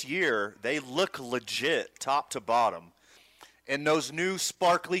Yeah. this year, they look legit top to bottom. And those new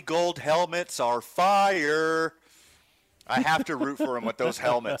sparkly gold helmets are fire. I have to root for them with those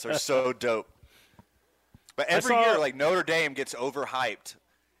helmets. They're so dope. But every year, like, Notre Dame gets overhyped.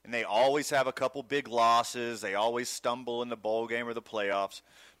 And they always have a couple big losses. They always stumble in the bowl game or the playoffs.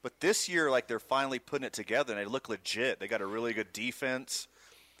 But this year, like, they're finally putting it together, and they look legit. They got a really good defense.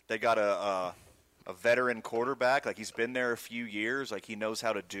 They got a veteran quarterback. Like, he's been there a few years. Like, he knows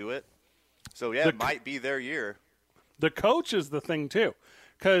how to do it. So, yeah, it might be their year. The coach is the thing, too.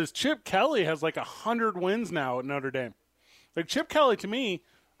 Because Chip Kelly has like 100 wins now at Notre Dame. Like, Chip Kelly, to me,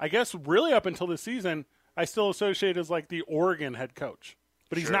 I guess really up until this season, I still associate as like the Oregon head coach.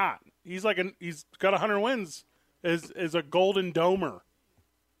 But he's Sure. not. He's like he's got 100 wins as a Golden Domer.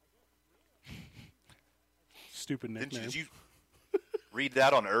 Stupid nickname. Did you read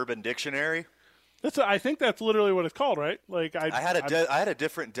that on Urban Dictionary? I think that's literally what it's called, right? Like I had a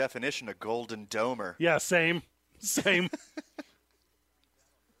different definition of Golden Domer. Yeah, same.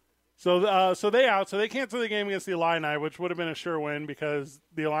 So they out. So they cancel the game against the Illini, which would have been a sure win because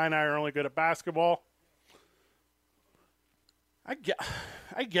the Illini are only good at basketball.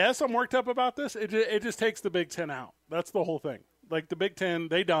 I guess I'm worked up about this. It just takes the Big Ten out. That's the whole thing. Like the Big Ten,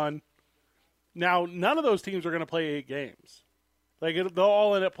 they done. Now, none of those teams are going to play 8 games. Like they'll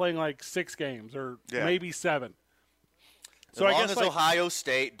all end up playing like 6 games or maybe 7. So as long I guess as Ohio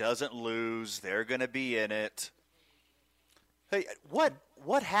State doesn't lose, they're going to be in it. Hey,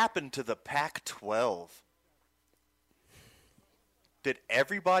 what happened to the Pac-12? Did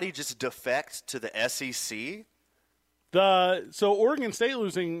everybody just defect to the SEC? So Oregon State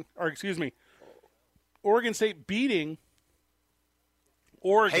Oregon State beating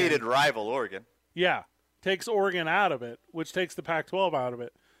Oregon. Hated rival Oregon. Yeah, takes Oregon out of it, which takes the Pac-12 out of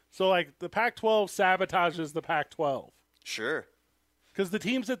it. So, like, the Pac-12 sabotages the Pac-12. Sure. Because the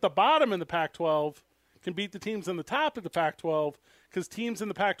teams at the bottom in the Pac-12 can beat the teams in the top of the Pac-12 because teams in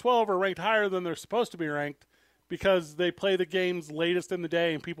the Pac-12 are ranked higher than they're supposed to be ranked because they play the games latest in the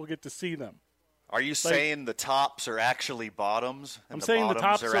day and people get to see them. Are you saying the tops are actually bottoms and I'm the saying bottoms the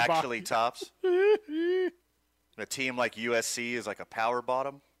tops are are actually tops? A team like USC is like a power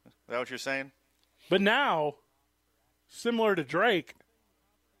bottom? Is that what you're saying? But now, similar to Drake,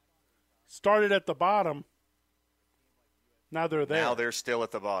 started at the bottom. Now they're there. Now they're still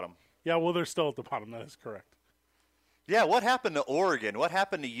at the bottom. Yeah, well, they're still at the bottom. That is correct. Yeah, what happened to Oregon? What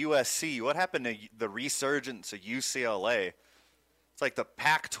happened to USC? What happened to the resurgence of UCLA? It's like the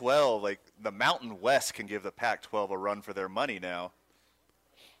Pac-12, like the Mountain West can give the Pac-12 a run for their money now.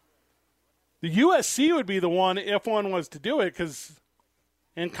 The USC would be the one if one was to do it because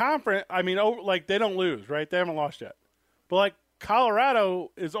in conference, I mean, like they don't lose, right? They haven't lost yet. But like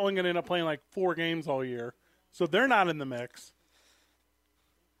Colorado is only going to end up playing like 4 games all year, so they're not in the mix.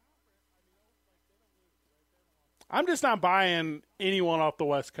 I'm just not buying anyone off the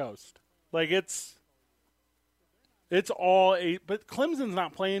West Coast. Like it's all 8, but Clemson's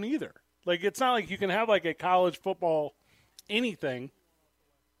not playing either. Like it's not like you can have like a college football anything.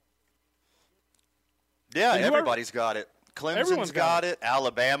 Yeah, everybody's got it. Clemson's got it.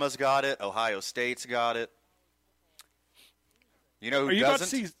 Alabama's got it. Ohio State's got it. You know who doesn't? Are you doesn't?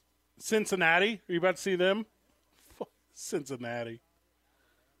 about to see Cincinnati? Are you about to see them? Cincinnati.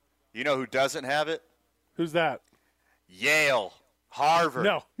 You know who doesn't have it? Who's that? Yale, Harvard,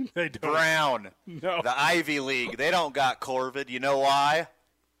 No, they don't. Brown, No. the Ivy League. They don't got Corvid. You know why?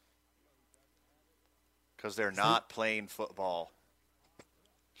 Because they're not playing football.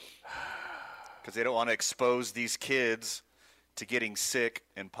 Because they don't want to expose these kids to getting sick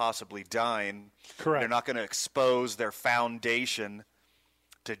and possibly dying. Correct. They're not going to expose their foundation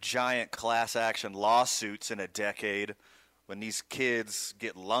to giant class action lawsuits in a decade when these kids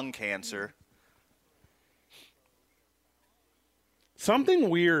get lung cancer. Something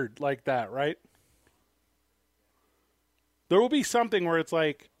weird like that, right? There will be something where it's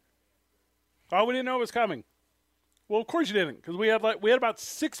like, oh, we didn't know it was coming. Well, of course you didn't, because we had about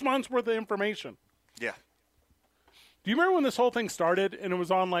 6 months worth of information. Yeah. Do you remember when this whole thing started and it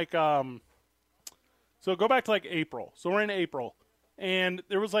was on like so go back to like April. So we're in April. And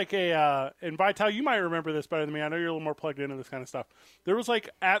there was like and Vital, you might remember this better than me. I know you're a little more plugged into this kind of stuff. There was like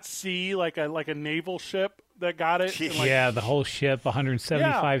at sea like a naval ship that got it. And like, yeah, the whole ship,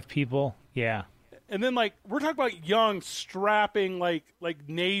 175 people. Yeah. And then like we're talking about young, strapping like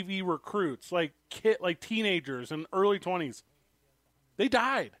Navy recruits, like teenagers in early 20s. They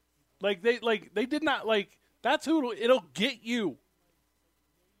died. They did not like. That's who it'll get you.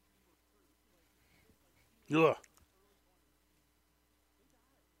 Ugh.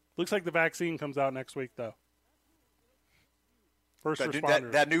 Looks like the vaccine comes out next week, though. First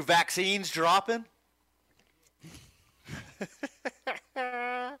responders. That new vaccine's dropping?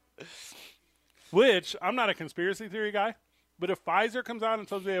 Which, I'm not a conspiracy theory guy, but if Pfizer comes out and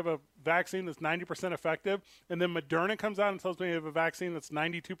tells me they have a vaccine that's 90% effective, and then Moderna comes out and tells me they have a vaccine that's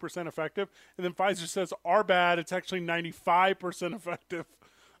 92% effective, and then Pfizer says, our bad, it's actually 95% effective.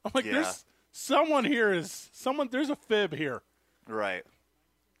 I'm like, there's someone here there's a fib here. Right.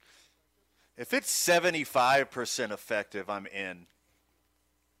 If it's 75% effective, I'm in.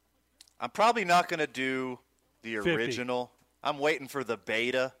 I'm probably not going to do the 50. original. I'm waiting for the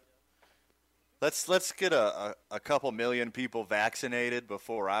beta. Let's get a couple million people vaccinated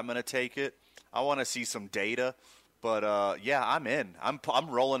before I'm going to take it. I want to see some data. But, yeah, I'm in. I'm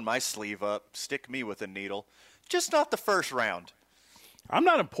rolling my sleeve up. Stick me with a needle. Just not the first round. I'm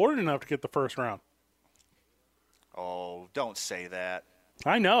not important enough to get the first round. Oh, don't say that.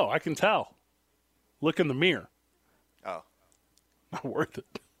 I know. I can tell. Look in the mirror. Oh. Not worth it.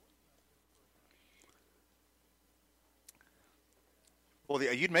 Well,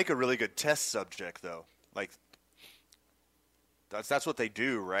 you'd make a really good test subject, though. Like, that's what they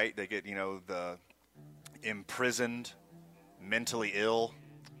do, right? They get, the imprisoned mentally ill.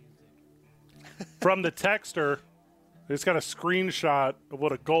 From the texter, it's got a screenshot of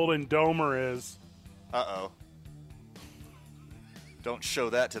what a golden domer is. Uh-oh. Don't show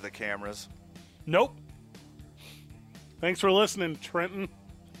that to the cameras. Nope. Thanks for listening, Trenton.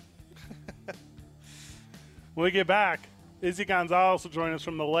 When we get back, Izzy Gonzalez will join us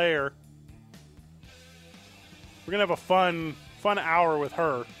from the Lair. We're going to have a fun hour with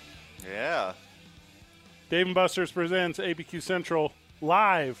her. Yeah. Dave & Buster's presents ABQ Central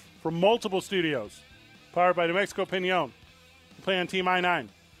live from multiple studios. Powered by New Mexico Pinon. We play on Team I-9,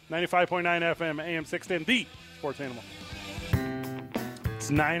 95.9 FM, AM 610, the Sports Animal. It's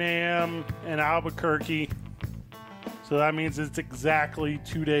 9 a.m. in Albuquerque. So that means it's exactly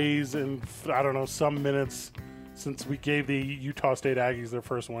 2 days and, I don't know, some minutes since we gave the Utah State Aggies their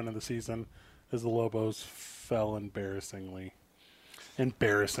first win of the season as the Lobos fell embarrassingly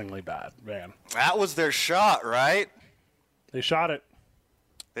bad, man. That was their shot, right? They shot it.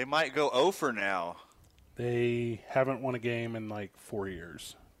 They might go 0 for now. They haven't won a game in like 4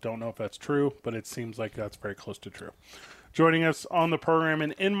 years. Don't know if that's true, but it seems like that's very close to true. Joining us on the program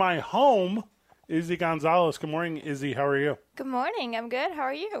and in my home, Izzy Gonzalez. Good morning, Izzy. How are you? Good morning. I'm good. How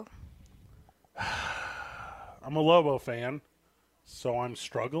are you? I'm a Lobo fan, so I'm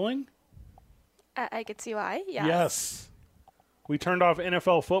struggling. I could see why. Yes. We turned off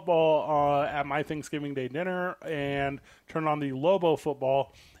NFL football at my Thanksgiving Day dinner and turned on the Lobo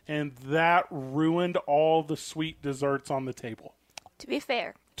football, and that ruined all the sweet desserts on the table. To be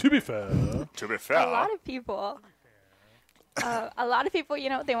fair. To be fair. A lot of people, you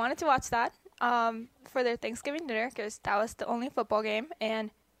know, they wanted to watch that for their Thanksgiving dinner because that was the only football game. And,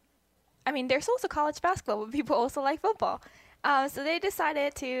 I mean, there's also college basketball, but people also like football. So they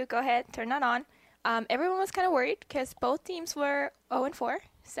decided to go ahead, turn that on. Everyone was kind of worried because both teams were 0-4.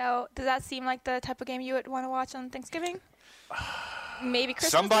 So does that seem like the type of game you would want to watch on Thanksgiving? Maybe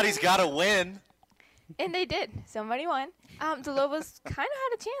Christmas. Somebody's got to win. And they did. Somebody won. The Lobos kind of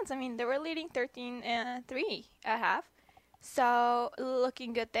had a chance. I mean, they were leading 13-3 at half. So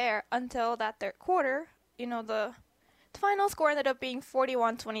looking good there until that third quarter. You know, the final score ended up being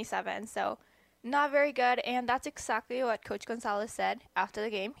 41-27. So not very good, and that's exactly what Coach Gonzalez said after the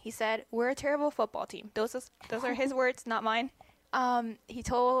game. He said, "We're a terrible football team." Those are his words, not mine. He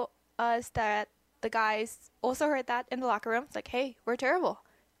told us that the guys also heard that in the locker room. It's like, hey, we're terrible.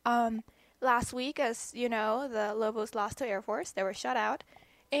 Last week, as you know, the Lobos lost to Air Force. They were shut out,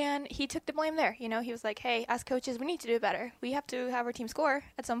 and he took the blame there. You know, he was like, hey, as coaches, we need to do better. We have to have our team score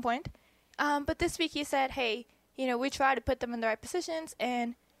at some point. But this week he said, hey, you know, we tried to put them in the right positions,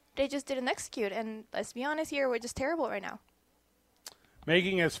 and they just didn't execute. And let's be honest here, we're just terrible right now.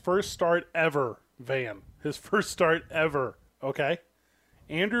 Making his first start ever, Van. His first start ever, okay?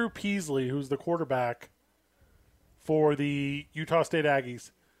 Andrew Peasley, who's the quarterback for the Utah State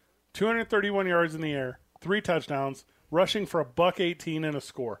Aggies, 231 yards in the air, 3 touchdowns, rushing for $118 and a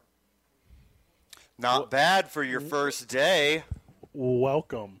score. Not bad for your first day.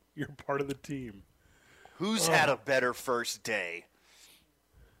 Welcome. You're part of the team. Who's had a better first day?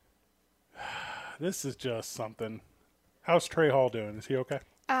 This is just something. How's Trey Hall doing? Is he okay?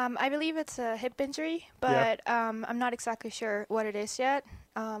 I believe it's a hip injury, but I'm not exactly sure what it is yet.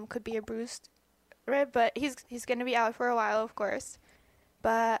 Could be a bruised rib, but he's going to be out for a while, of course.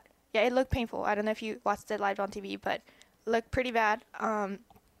 But, yeah, it looked painful. I don't know if you watched it live on TV, but it looked pretty bad.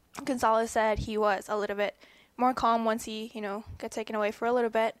 Gonzalez said he was a little bit more calm once he, you know, got taken away for a little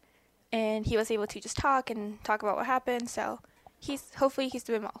bit, and he was able to just talk about what happened. So hopefully he's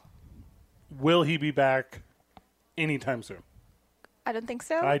doing well. Will he be back anytime soon? I don't think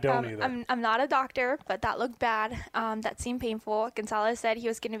so. I don't either. I'm not a doctor, but that looked bad. That seemed painful. Gonzalez said he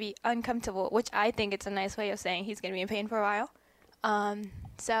was going to be uncomfortable, which I think it's a nice way of saying he's going to be in pain for a while.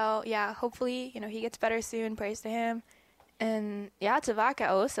 So, yeah, hopefully, you know, he gets better soon. Praise to him. And, yeah, Tavaka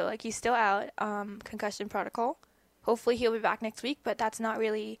also, like, he's still out, concussion protocol. Hopefully he'll be back next week, but that's not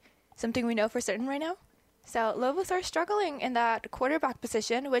really something we know for certain right now. So Lobos are struggling in that quarterback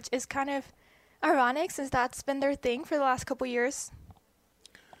position, which is kind of ironic since that's been their thing for the last couple years.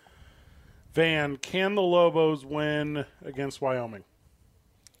 Van, can the Lobos win against Wyoming?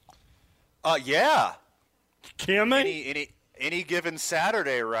 Yeah. Can they? Any given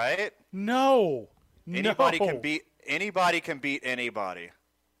Saturday, right? No. Anybody can beat anybody.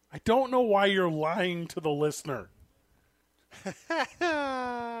 I don't know why you're lying to the listener.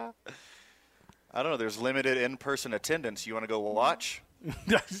 I don't know. There's limited in-person attendance. You want to go watch?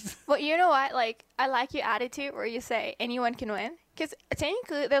 Well, you know what? Like, I like your attitude where you say anyone can win. Because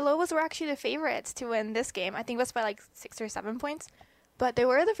technically, the Lobos were actually the favorites to win this game. I think it was by like 6 or 7 points. But they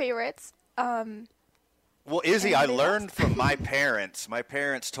were the favorites. Well, Well, Izzy, I they learned lost. from my parents. My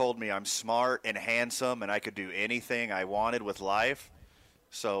parents told me I'm smart and handsome and I could do anything I wanted with life.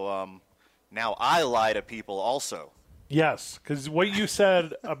 So now I lie to people also. Yes, because what you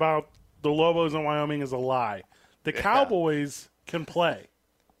said about the Lobos in Wyoming is a lie. The Cowboys can play.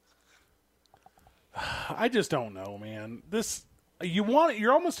 I just don't know, man.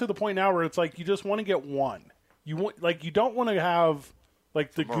 You're almost to the point now where it's like you just want to get one. You don't want to have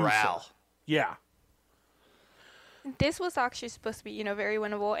like the Morale. goose. Yeah. This was actually supposed to be, very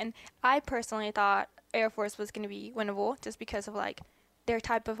winnable, and I personally thought Air Force was going to be winnable just because of like their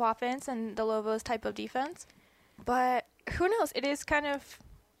type of offense and the Lobos' type of defense. But who knows? It is kind of,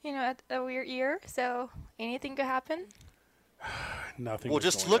 a weird year, so anything could happen. Nothing. Well, is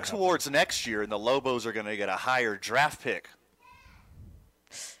just going look to happen. towards next year, and the Lobos are going to get a higher draft pick.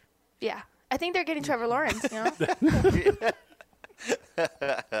 Yeah, I think they're getting Trevor Lawrence. That's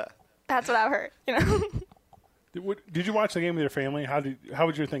what I've heard. Did you watch the game with your family? How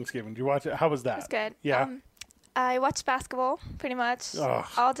was your Thanksgiving? Did you watch it? How was that? It's good. Yeah. I watched basketball pretty much Ugh.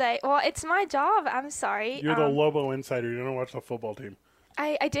 all day. Well, it's my job. I'm sorry. You're the Lobo insider. You don't watch the football team.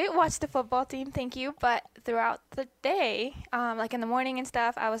 I did watch the football team, thank you, but throughout the day, like in the morning and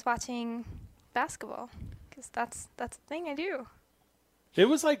stuff, I was watching basketball because that's the thing I do. It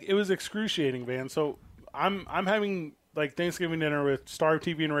was excruciating, Van. So I'm having like Thanksgiving dinner with Star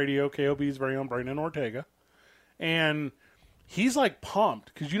TV and Radio, KOB's very own Brandon Ortega, and he's like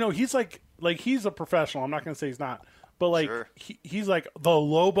pumped because he's like he's a professional. I'm not going to say he's not, but like Sure. he's like the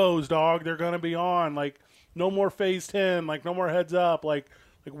Lobos, dog. They're going to be on like. No more phase 10, like no more heads up. Like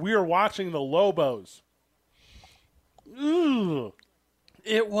we are watching the Lobos. Ugh.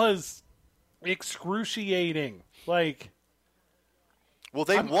 It was excruciating. Like, Well,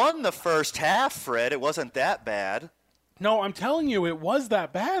 they won the first half, Fred. It wasn't that bad. no, I'm telling you, it was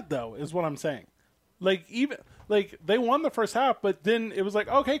that bad though, is what I'm saying. Like they won the first half, but then it was like,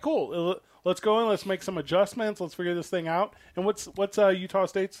 okay, cool. Let's go in. Let's make some adjustments. Let's figure this thing out. And what's Utah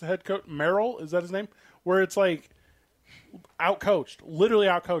State's head coach Merrill? Is that his name? Where it's like literally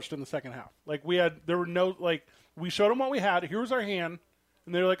outcoached in the second half. Like we showed them what we had. Here was our hand,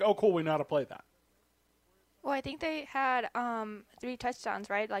 and they're like, "Oh, cool, we know how to play that." Well, I think they had 3 touchdowns,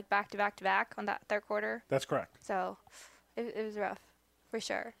 right? Like back to back to back on that third quarter. That's correct. So it was rough, for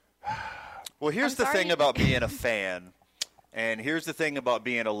sure. Well, here's I'm the sorry. thing about being a fan, and here's the thing about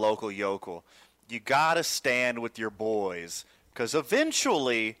being a local yokel. You got to stand with your boys, because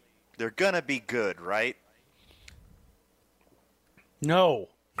eventually they're going to be good, right? No.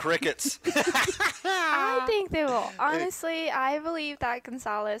 Crickets. I think they will. Honestly, I believe that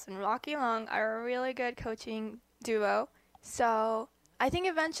Gonzalez and Rocky Long are a really good coaching duo. So I think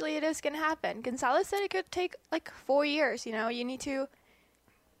eventually it is going to happen. Gonzalez said it could take like 4 years. You need to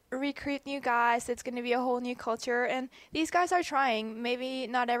recruit new guys. It's going to be a whole new culture. And these guys are trying. Maybe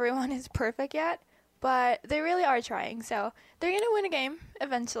not everyone is perfect yet, but they really are trying. So they're going to win a game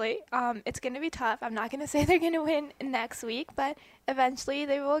eventually. It's going to be tough. I'm not going to say they're going to win next week, but eventually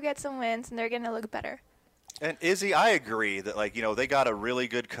they will get some wins and they're going to look better. And Izzy, I agree that they got a really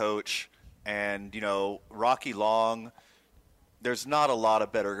good coach, and Rocky Long. There's not a lot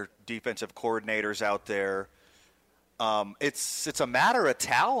of better defensive coordinators out there. It's a matter of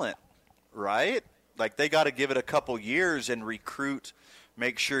talent, right? Like they got to give it a couple years and recruit.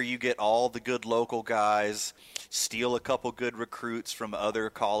 Make sure you get all the good local guys, steal a couple good recruits from other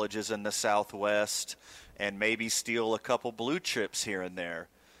colleges in the Southwest, and maybe steal a couple blue chips here and there.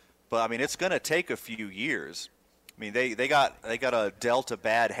 But I mean, it's going to take a few years. I mean, they got dealt a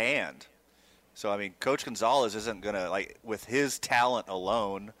bad hand. So I mean, Coach Gonzalez isn't going to with his talent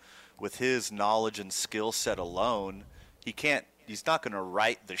alone, with his knowledge and skill set alone, he's not going to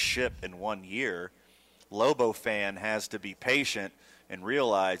right the ship in 1 year. Lobo fan has to be patient and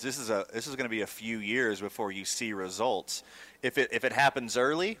realize this is going to be a few years before you see results. If it happens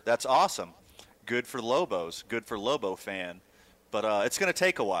early, that's awesome. Good for Lobos, good for Lobo fan. But it's going to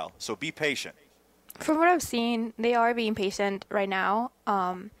take a while, so be patient. From what I've seen, they are being patient right now.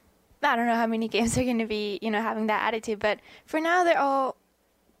 I don't know how many games they're going to be, having that attitude, but for now they're all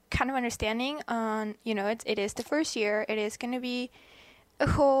kind of understanding on, it is the first year. It is going to be a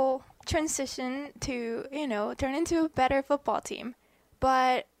whole transition to, turn into a better football team.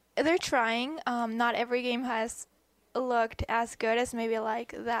 But they're trying. Not every game has looked as good as maybe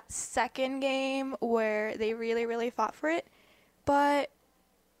like that second game where they really, really fought for it. But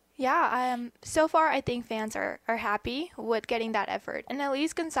yeah, so far I think fans are happy with getting that effort. And at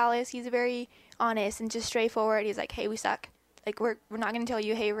least Gonzalez, he's very honest and just straightforward. He's like, hey, we suck. Like, we're not going to tell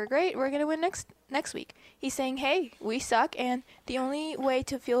you, hey, we're great, we're going to win next week. He's saying, hey, we suck, and the only way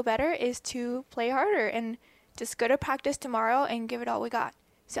to feel better is to play harder and just go to practice tomorrow and give it all we got.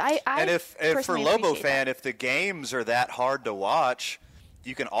 So and if for Lobo fan, if the games are that hard to watch,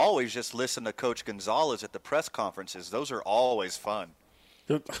 you can always just listen to Coach Gonzalez at the press conferences. Those are always fun.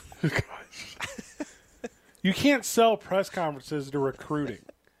 You can't sell press conferences to recruiting.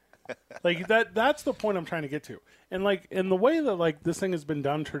 Like that's the point I'm trying to get to. And like in the way that like this thing has been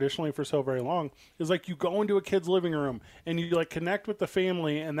done traditionally for so very long is like you go into a kid's living room and you like connect with the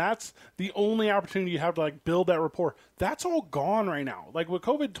family, and that's the only opportunity you have to like build that rapport. That's all gone right now. Like with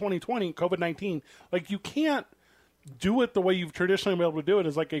COVID-19, like you can't do it the way you've traditionally been able to do it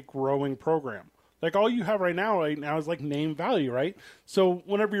as like a growing program. Like all you have right now is like name value, right? So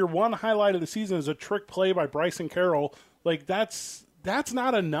whenever your one highlight of the season is a trick play by Bryson Carroll, like that's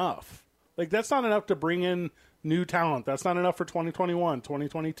not enough. Like that's not enough to bring in new talent. That's not enough for 2021,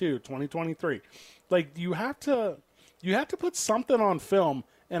 2022, 2023. Like you have to put something on film,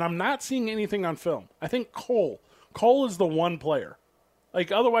 and I'm not seeing anything on film. I think Cole is the one player.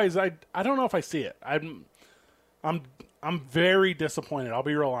 Like otherwise I don't know if I see it. I'm very disappointed. I'll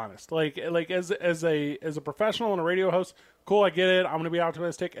be real honest. Like as a professional and a radio host, cool, I get it. I'm going to be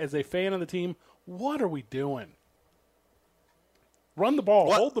optimistic. As a fan of the team, what are we doing? Run the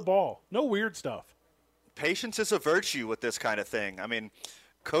ball, hold the ball. No weird stuff. Patience is a virtue with this kind of thing. I mean,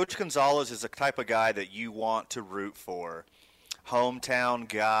 Coach Gonzalez is the type of guy that you want to root for. Hometown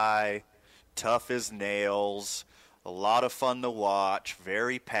guy, tough as nails, a lot of fun to watch,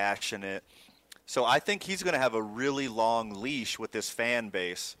 very passionate. So I think he's going to have a really long leash with this fan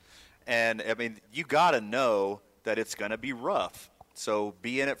base. And, I mean, you got to know that it's going to be rough. So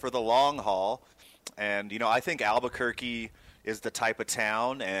be in it for the long haul. And, you know, I think Albuquerque is the type of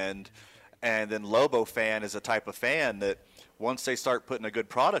town, and then Lobo fan is the type of fan that once they start putting a good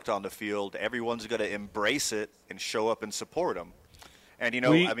product on the field, everyone's going to embrace it and show up and support them. And, you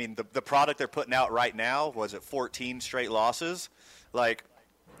know, I mean, the product they're putting out right now, was it 14 straight losses? Like,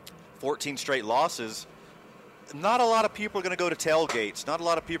 14 straight losses, not a lot of people are going to go to tailgates. Not a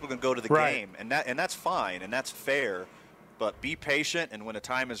lot of people are going to go to the game. And that's fine, and that's fair. But be patient, and when the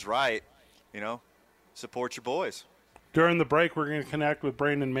time is right, you know, support your boys. During the break, we're going to connect with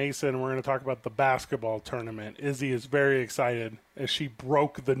Brandon Mason, and we're going to talk about the basketball tournament. Izzy is very excited as she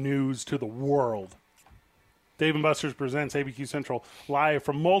broke the news to the world. Dave & Buster's presents ABQ Central live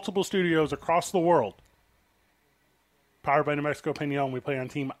from multiple studios across the world. Powered by New Mexico Peñon. We play on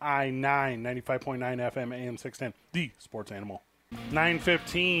Team I-9, 95.9 FM, AM 610, the sports animal.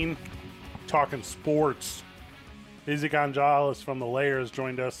 9:15, talking sports. Izzy Gonzalez from the Layers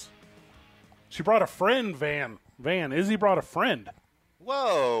joined us. She brought a friend, Van. Izzy brought a friend.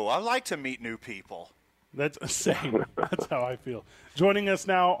 Whoa, I like to meet new people. That's same. That's how I feel. Joining us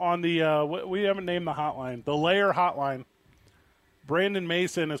now on the, we haven't named the hotline, the Layer Hotline. Brandon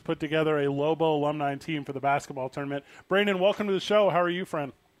Mason has put together a Lobo alumni team for the basketball tournament. Brandon, welcome to the show. How are you,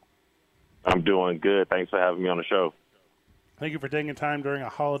 friend? I'm doing good. Thanks for having me on the show. Thank you for taking time during a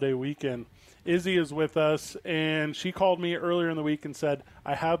holiday weekend. Izzy is with us, and she called me earlier in the week and said,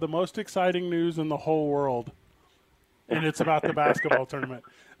 I have the most exciting news in the whole world, and it's about the basketball tournament.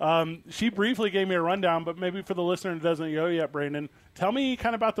 She briefly gave me a rundown, but maybe for the listener that doesn't know yet, Brandon, tell me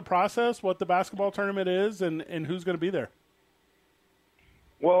kind of about the process, what the basketball tournament is, and who's going to be there.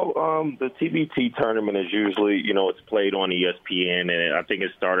 Well, the TBT tournament is usually, you know, it's played on ESPN, and I think it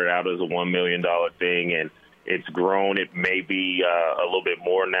started out as a $1 million thing, and it's grown. It may be a little bit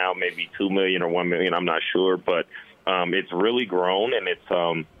more now, maybe $2 million or $1 million. I'm not sure, but it's really grown, and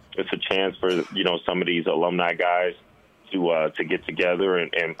it's a chance for, you know, some of these alumni guys to get together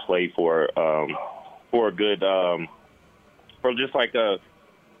and play for a good for just like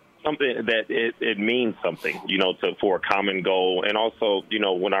something that it means something, you know, for a common goal. And also, you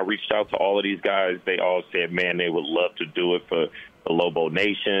know, when I reached out to all of these guys, they all said, man, they would love to do it for the Lobo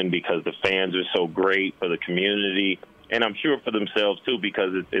Nation because the fans are so great, for the community, and I'm sure for themselves too,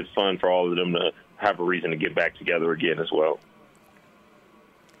 because it's fun for all of them to have a reason to get back together again as well.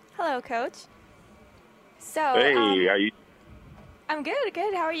 Hello, Coach. So, hey, how you? I'm good.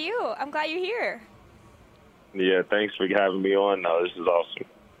 How are you? I'm glad you're here. Yeah, thanks for having me on. No, this is awesome.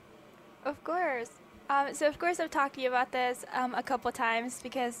 Of course. So, of course, I've talked to you about this a couple times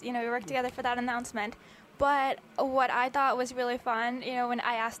because, you know, we worked together for that announcement. But what I thought was really fun, you know, when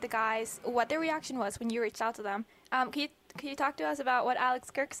I asked the guys what their reaction was when you reached out to them, can you talk to us about what Alex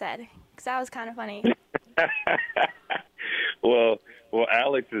Kirk said? Because that was kind of funny. Well,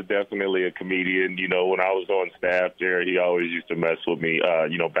 Alex is definitely a comedian. You know, when I was on staff there, he always used to mess with me,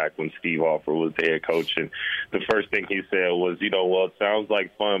 back when Steve Alford was the head coach. And the first thing he said was, well, it sounds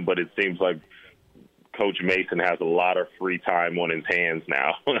like fun, but it seems like Coach Mason has a lot of free time on his hands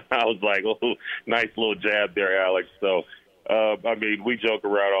now. I was like, oh, nice little jab there, Alex. So, we joke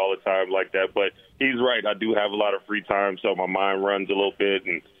around all the time like that. But he's right. I do have a lot of free time, so my mind runs a little bit.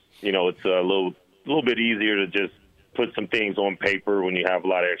 And, it's a little bit easier to just put some things on paper when you have a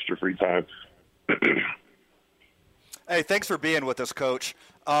lot of extra free time. Hey, thanks for being with us, Coach.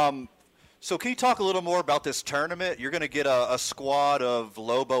 So can you talk a little more about this tournament? You're going to get a squad of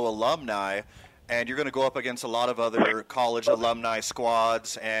Lobo alumni, and you're going to go up against a lot of other college alumni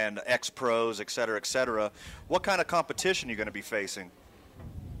squads and ex-pros, et cetera, et cetera. What kind of competition are you going to be facing?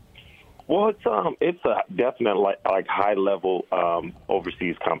 Well, it's a definite like high level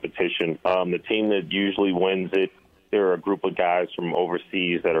overseas competition. The team that usually wins it, they're a group of guys from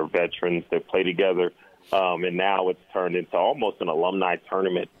overseas that are veterans that play together, and now it's turned into almost an alumni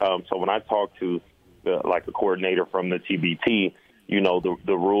tournament. So when I talked to a coordinator from the TBT,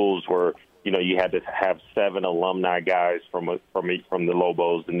 the rules were, you had to have 7 alumni guys from the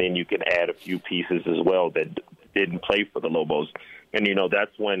Lobos, and then you can add a few pieces as well that didn't play for the Lobos. And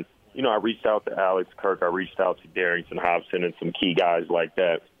that's when I reached out to Alex Kirk, I reached out to Darrington Hobson, and some key guys like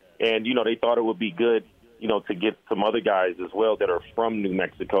that, and they thought it would be good, to get some other guys as well that are from New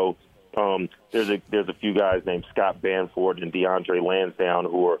Mexico. There's a few guys named Scott Banford and DeAndre Lansdowne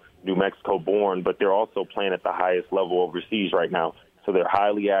who are New Mexico born, but they're also playing at the highest level overseas right now. So they're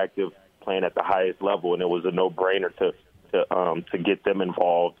highly active, playing at the highest level, and it was a no-brainer to get them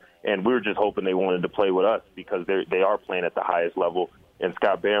involved. And we were just hoping they wanted to play with us because they are playing at the highest level. And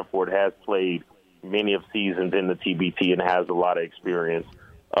Scott Banford has played many of seasons in the TBT and has a lot of experience.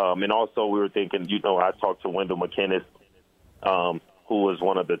 And also we were thinking, I talked to Wendell McKinnis, who was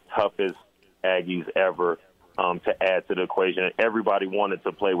one of the toughest Aggies ever, to add to the equation. And everybody wanted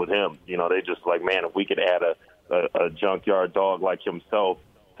to play with him. They just like, man, if we could add a junkyard dog like himself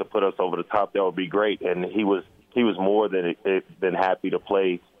to put us over the top, that would be great. And he was more than happy to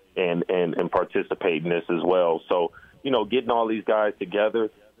play and participate in this as well. So, getting all these guys together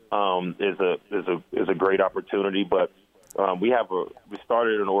is a great opportunity. But we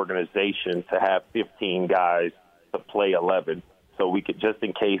started an organization to have 15 guys to play 11. So we could, just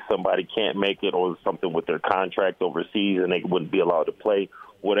in case somebody can't make it or something with their contract overseas and they wouldn't be allowed to play,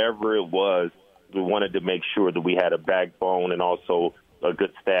 whatever it was, we wanted to make sure that we had a backbone and also a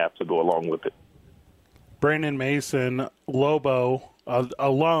good staff to go along with it. Brandon Mason, Lobo,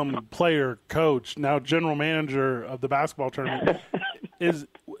 alum, player, coach, now general manager of the basketball tournament.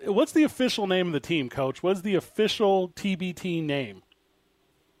 What's the official name of the team, Coach? What's the official TBT name?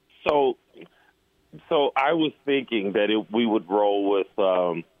 So I was thinking that we would roll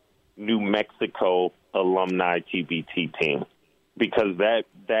with New Mexico Alumni TBT Team because that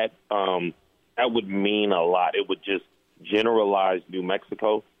would mean a lot. It would just generalize New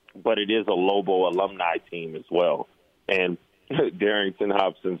Mexico, but it is a Lobo alumni team as well. And Darrington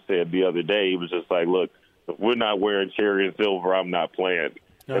Hobson said the other day, he was just like, look, if we're not wearing cherry and silver, I'm not playing.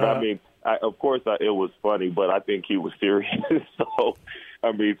 And of course, it was funny, but I think he was serious. So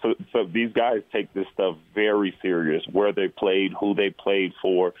these guys take this stuff very serious, where they played, who they played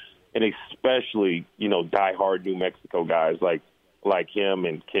for, and especially, diehard New Mexico guys like him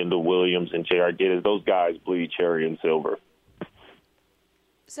and Kendall Williams and J.R. Gittes. Those guys bleed cherry and silver.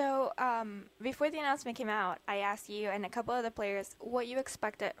 So before the announcement came out, I asked you and a couple other players what you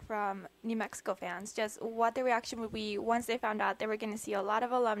expected from New Mexico fans, just what the reaction would be once they found out they were going to see a lot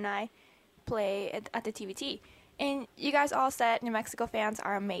of alumni play at the TBT. And you guys all said New Mexico fans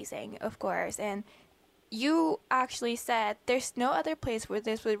are amazing, of course. And you actually said there's no other place where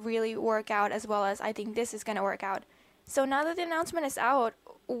this would really work out as well as I think this is going to work out. So now that the announcement is out,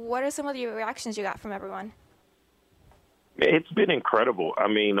 what are some of the reactions you got from everyone? It's been incredible. I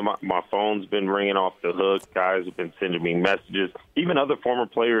mean, my phone's been ringing off the hook. Guys have been sending me messages. Even other former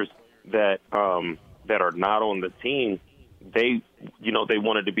players that are not on the team, they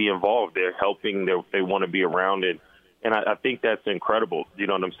wanted to be involved. They're helping. They want to be around it. And I think that's incredible. You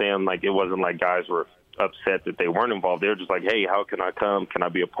know what I'm saying? Like, it wasn't like guys were upset that they weren't involved. They were just like, hey, how can I come? Can I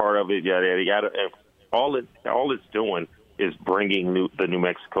be a part of it? Yada, yada, yada. And all it's doing is bringing the New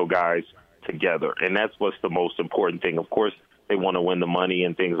Mexico guys together. And that's what's the most important thing. Of course, they want to win the money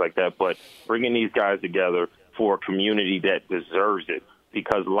and things like that, but bringing these guys together for a community that deserves it,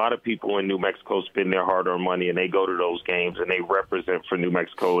 because a lot of people in New Mexico spend their hard-earned money and they go to those games and they represent for New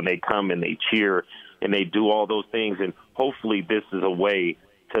Mexico and they come and they cheer and they do all those things. And hopefully this is a way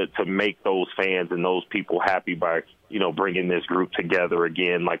to make those fans and those people happy by, bringing this group together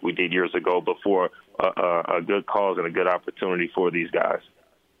again like we did years ago before a good cause and a good opportunity for these guys.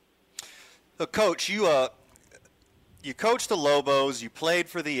 So, Coach, you coached the Lobos, you played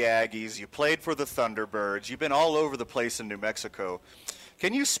for the Aggies, you played for the Thunderbirds. You've been all over the place in New Mexico.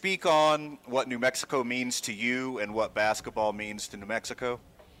 Can you speak on what New Mexico means to you and what basketball means to New Mexico?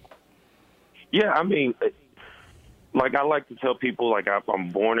 Yeah, I mean, like I like to tell people, like I'm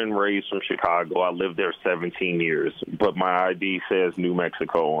born and raised from Chicago. I lived there 17 years, but my ID says New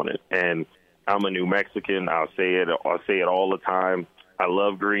Mexico on it. And I'm a New Mexican. I'll say it all the time. I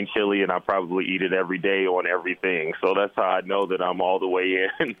love green chili, and I probably eat it every day on everything. So that's how I know that I'm all the way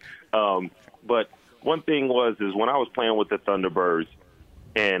in. But one thing is when I was playing with the Thunderbirds,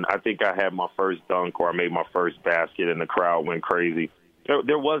 and I think I had my first dunk or I made my first basket, and the crowd went crazy.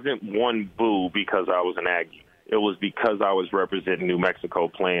 There wasn't one boo because I was an Aggie. It was because I was representing New Mexico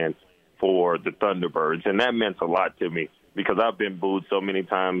playing for the Thunderbirds, and that meant a lot to me because I've been booed so many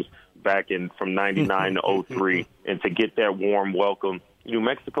times back from 99 to 03, and to get that warm welcome. New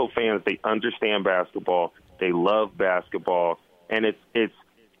Mexico fans, they understand basketball. They love basketball, and it's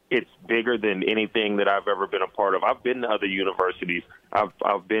bigger than anything that I've ever been a part of. I've been to other universities.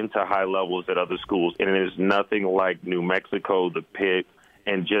 I've been to high levels at other schools, and there's nothing like New Mexico, the Pit,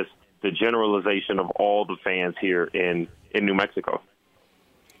 and just the generalization of all the fans here in New Mexico.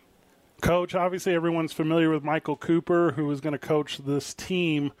 Coach, obviously everyone's familiar with Michael Cooper, who is going to coach this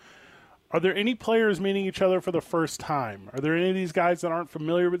team. Are there any players meeting each other for the first time? Are there any of these guys that aren't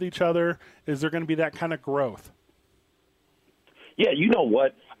familiar with each other? Is there going to be that kind of growth? Yeah, you know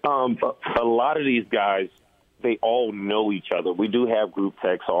what? A lot of these guys, they all know each other. We do have group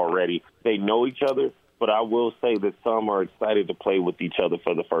texts already. They know each other, but I will say that some are excited to play with each other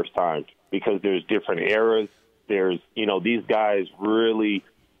for the first time because there's different eras. There's, these guys really,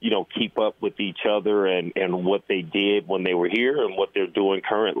 keep up with each other and what they did when they were here and what they're doing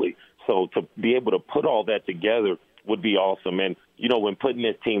currently. So to be able to put all that together would be awesome. And, when putting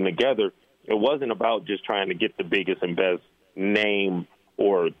this team together, it wasn't about just trying to get the biggest and best name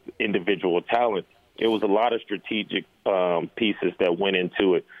or individual talent. It was a lot of strategic pieces that went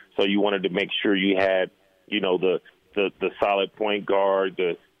into it. So you wanted to make sure you had, the solid point guard,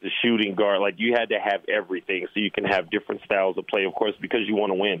 the shooting guard. Like, you had to have everything so you can have different styles of play, of course, because you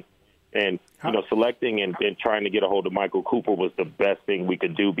want to win. And, selecting and trying to get a hold of Michael Cooper was the best thing we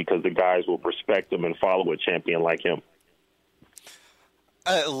could do because the guys will respect him and follow a champion like him.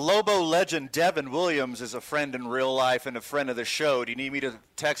 Lobo legend Devin Williams is a friend in real life and a friend of the show. Do you need me to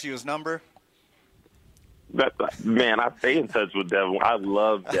text you his number? Man, I stay in touch with Devin. I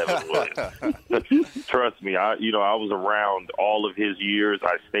love Devin Williams. Trust me, I was around all of his years.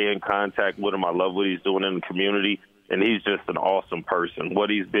 I stay in contact with him. I love what he's doing in the community, and he's just an awesome person. What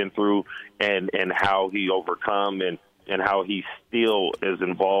he's been through and how he overcome and how he still is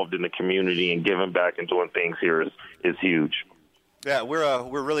involved in the community and giving back and doing things here is huge. Yeah,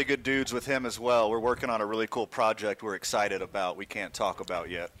 we're really good dudes with him as well. We're working on a really cool project we're excited about. We can't talk about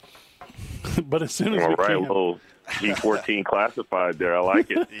yet. But as soon as we can. Well, G14 classified there. I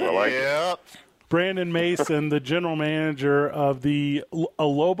like it. I like it. Brandon Mason, the general manager of the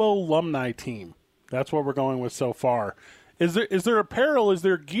Lobo alumni team. That's what we're going with so far. Is there apparel? Is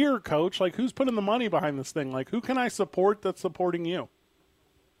there gear, Coach? Like, who's putting the money behind this thing? Like, who can I support that's supporting you?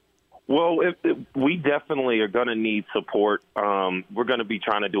 Well, we definitely are going to need support. We're going to be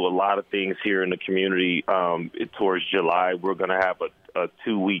trying to do a lot of things here in the community towards July. We're going to have a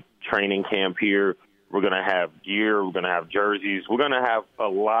 2-week training camp here. We're going to have gear. We're going to have jerseys. We're going to have a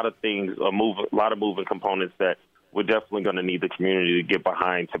lot of things, a lot of moving components that we're definitely going to need the community to get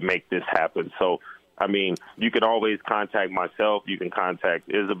behind to make this happen. So, I mean, you can always contact myself. You can contact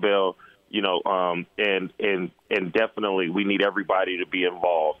Isabel. And definitely we need everybody to be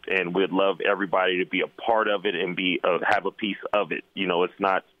involved, and we'd love everybody to be a part of it and have a piece of it. It's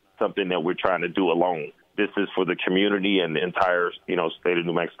not something that we're trying to do alone. This is for the community and the entire, state of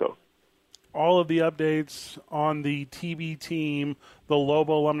New Mexico. All of the updates on the TB team, the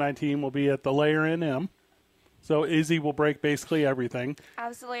Lobo alumni team, will be at the Layer NM. So Izzy will break basically everything.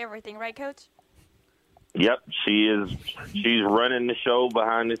 Absolutely everything, right, Coach? Yep, she's running the show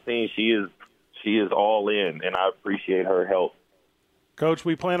behind the scenes. She is all in, and I appreciate her help. Coach,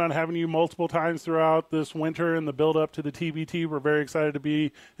 we plan on having you multiple times throughout this winter and the build-up to the TBT. We're very excited to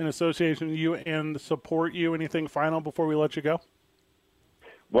be in association with you and support you. Anything final before we let you go?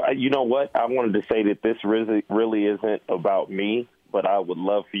 Well, you know what? I wanted to say that this really isn't about me, but I would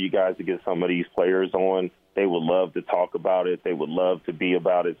love for you guys to get some of these players on They would love to talk about it. They would love to be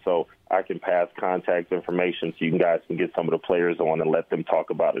about it. So I can pass contact information so you guys can get some of the players on and let them talk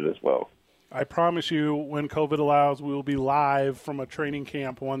about it as well. I promise you, when COVID allows, we will be live from a training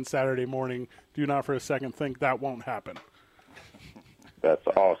camp one Saturday morning. Do not for a second think that won't happen. That's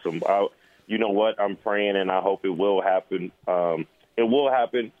awesome. You know what? I'm praying, and I hope it will happen. It will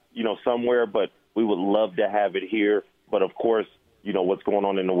happen, somewhere, but we would love to have it here. But, of course, what's going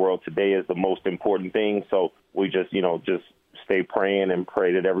on in the world today is the most important thing. So we just stay praying and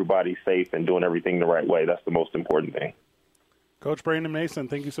pray that everybody's safe and doing everything the right way. That's the most important thing. Coach Brandon Mason,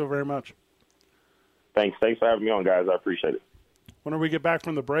 thank you so very much. Thanks for having me on, guys. I appreciate it. When we get back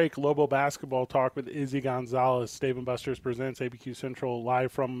from the break, Lobo basketball talk with Izzy Gonzalez. Dave & Buster's presents ABQ Central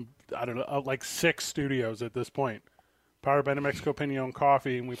live from, 6 studios at this point. Powered by New Mexico Pinon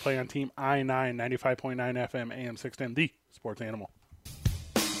Coffee, and we play on Team I-9, 95.9 FM, AM 610, the sports animal.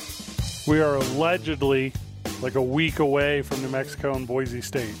 We are allegedly like a week away from New Mexico and Boise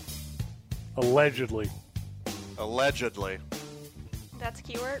State. Allegedly. That's a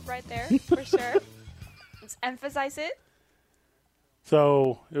keyword right there, for sure. Let's emphasize it.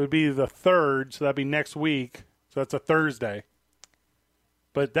 So it would be the 3rd, so that'd be next week. So that's a Thursday.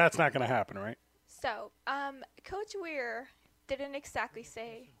 But that's not going to happen, right? So, Coach Weir didn't exactly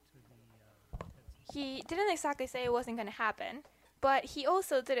say it wasn't going to happen, but he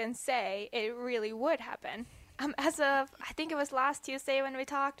also didn't say it really would happen. As of, I think it was last Tuesday when we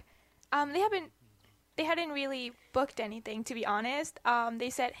talked, they hadn't really booked anything, to be honest.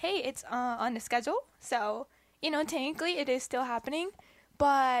 They said, hey, it's on the schedule, so, technically it is still happening.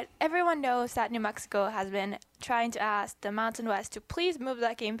 But everyone knows that New Mexico has been trying to ask the Mountain West to please move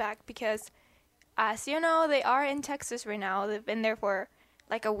that game back because, as you know, they are in Texas right now. They've been there for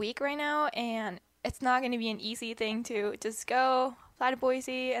like a week right now, and it's not going to be an easy thing to just go fly to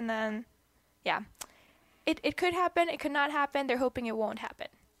Boise and then, yeah. It could happen. It could not happen. They're hoping it won't happen.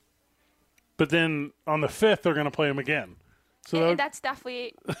 But then on the 5th, they're going to play them again. So and that's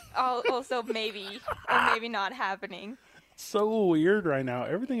definitely also maybe or maybe not happening. So weird right now.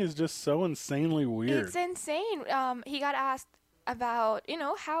 Everything is just so insanely weird. It's insane. He got asked about,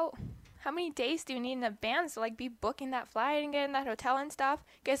 how many days do you need in advance to be booking that flight and getting that hotel and stuff?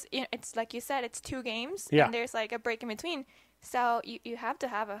 Because it's like you said, it's 2 games, and there's a break in between. So you have to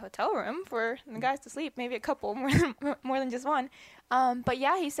have a hotel room for the guys to sleep, maybe a couple more than just one. But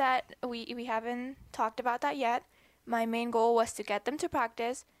yeah, he said we haven't talked about that yet. My main goal was to get them to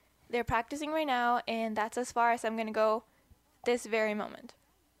practice. They're practicing right now, and that's as far as I'm going to go this very moment.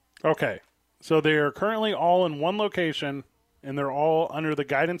 Okay. So they are currently all in one location, and they're all under the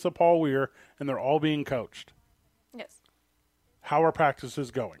guidance of Paul Weir, and they're all being coached. Yes. How are practices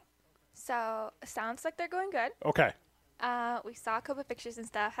going? So, sounds like they're going good. Okay. We saw a couple of pictures and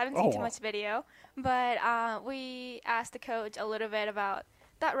stuff. Haven't seen too much video. But we asked the coach a little bit about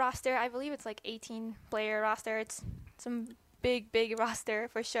that roster. I believe it's 18-player roster. It's some big roster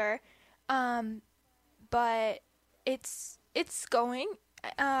for sure. But it's going.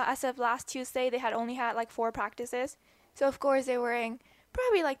 As of last Tuesday, they had only had 4 practices. So, of course, they were in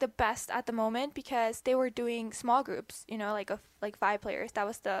probably the best at the moment because they were doing small groups, of 5 players. That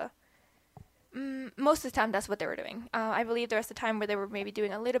was most of the time that's what they were doing. I believe there was a time where they were maybe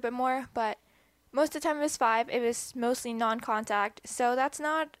doing a little bit more, but most of the time it was 5. It was mostly non-contact. So that's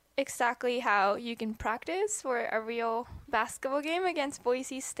not exactly how you can practice for a real basketball game against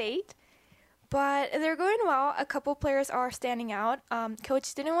Boise State. But they're going well. A couple players are standing out.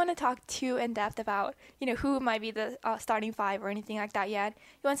 Coach didn't want to talk too in-depth about, who might be the starting 5 or anything like that yet.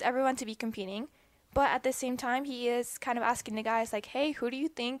 He wants everyone to be competing. But at the same time, he is kind of asking the guys, hey, who do you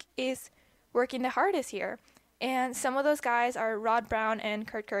think is working the hardest here? And some of those guys are Rod Brown and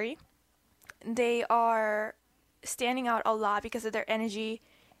Kurt Curry. They are standing out a lot because of their energy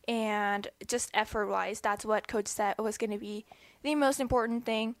and just effort-wise. That's what Coach said was going to be the most important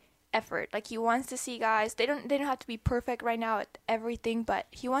thing. Effort. He wants to see guys, they don't have to be perfect right now at everything, but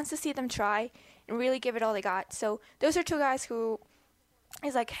he wants to see them try and really give it all they got. So those are 2 guys who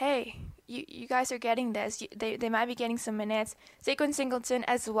is hey, you guys are getting this. They might be getting some minutes. Zaquan Singleton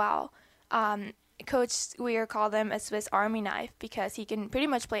as well. Coach Weir called him a Swiss Army knife because he can pretty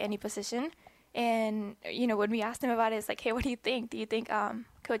much play any position. And, when we asked him about it, it's hey, what do you think? Do you think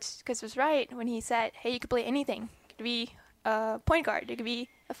Coach was right when he said, hey, you could play anything? It could be a point guard. It could be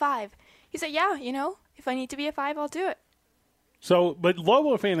a 5. He said, yeah, if I need to be a 5, I'll do it. So, but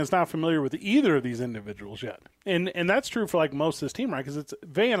Lobo fan is not familiar with either of these individuals yet. And that's true for most of this team, right? Because it's,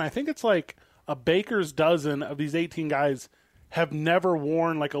 Van, I think it's a baker's dozen of these 18 guys have never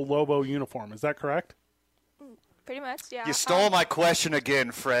worn a Lobo uniform. Is that correct? Pretty much, yeah. You stole my question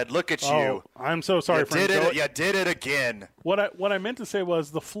again, Fred. Look at you. I'm so sorry, Fred. You did it again. What I meant to say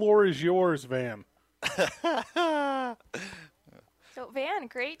was the floor is yours, Van. So, Van,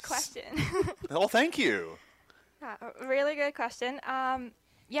 great question. Well, thank you. Really good question.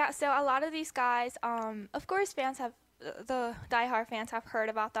 Yeah, so a lot of these guys, of course, the diehard fans have heard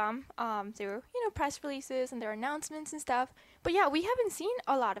about them through, press releases and their announcements and stuff. But yeah, we haven't seen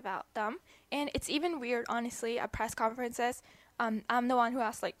a lot about them. And it's even weird, honestly, at press conferences. I'm the one who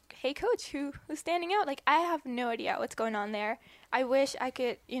asked, like, hey, coach, who's standing out? Like, I have no idea what's going on there. I wish I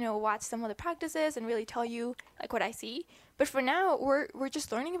could, watch some of the practices and really tell you, like, what I see. But for now, we're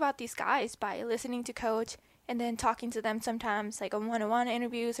just learning about these guys by listening to coach and then talking to them sometimes, like, on one-on-one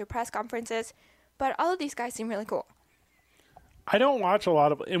interviews or press conferences. But all of these guys seem really cool. I don't watch a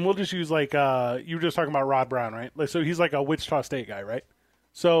lot of, and we'll just use, like, you were just talking about Rod Brown, right? Like, so he's like a Wichita State guy, right?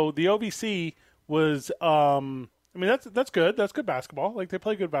 So the OVC was, that's good. That's good basketball. Like, they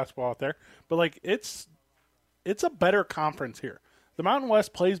play good basketball out there. But, like, it's a better conference here. The Mountain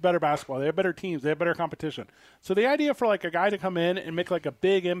West plays better basketball. They have better teams. They have better competition. So the idea for, like, a guy to come in and make, like, a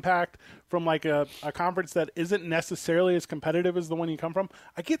big impact from, like, a conference that isn't necessarily as competitive as the one you come from,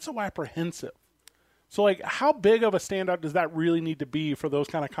 I get so apprehensive. So, like, how big of a standout does that really need to be for those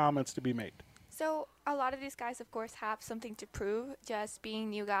kind of comments to be made? So a lot of these guys, of course, have something to prove, just being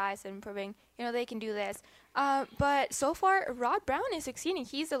new guys and proving, they can do this. But so far, Rod Brown is succeeding.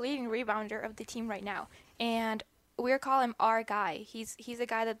 He's the leading rebounder of the team right now. And we're calling him our guy. He's a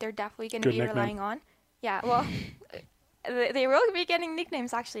guy that they're definitely going to be relying on. Yeah, well, they will be getting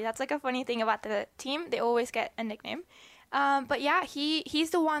nicknames, actually. That's like a funny thing about the team. They always get a nickname. But yeah,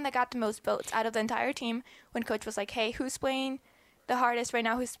 he's the one that got the most votes out of the entire team when coach was like, hey, who's playing the hardest right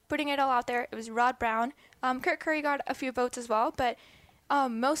now, who's putting it all out there? It was Rod Brown. Kurt Curry got a few votes as well, but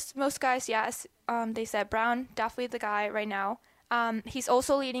most guys, yes, they said Brown, definitely the guy right now. He's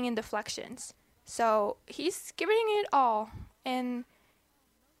also leading in deflections. So he's giving it all. And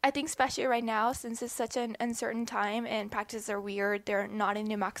I think especially right now, since it's such an uncertain time and practices are weird, they're not in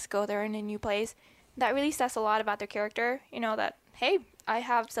New Mexico, they're in a new place, that really says a lot about their character, that, hey, I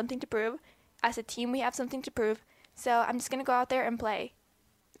have something to prove. As a team, we have something to prove. So I'm just going to go out there and play.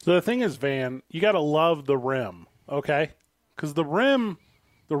 So the thing is, Van, you got to love the rim, okay? Because the rim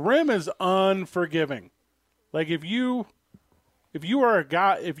is unforgiving. Like, if you are a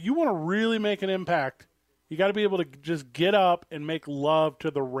guy, if you want to really make an impact, you got to be able to just get up and make love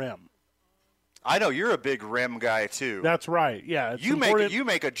to the rim. I know you're a big rim guy too. That's right. Yeah, you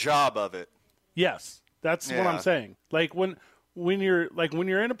make a job of it. Yes, that's what I'm saying. Like when you're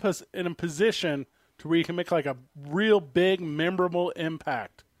in a position to where you can make like a real big, memorable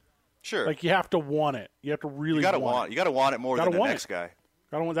impact. Sure. Like you have to want it. You have to really want it. You got to want it more than the next guy.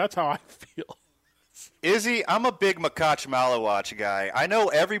 That's how I feel. Izzy, I'm a big Makach Malawach guy. I know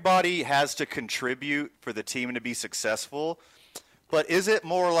everybody has to contribute for the team to be successful, but is it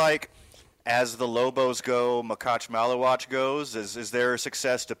more like as the Lobos go, Makach Malawach goes? Is their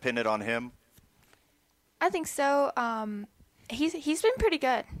success dependent on him? I think so. He's been pretty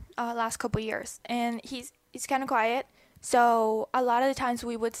good last couple years, and he's kind of quiet. So a lot of the times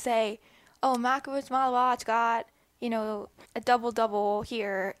we would say, "Oh, Makach Malawach got a double-double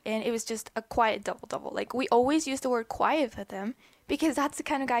here," and it was just a quiet double-double. Like, we always use the word quiet with him because that's the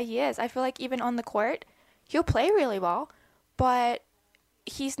kind of guy he is. I feel like even on the court, he'll play really well, but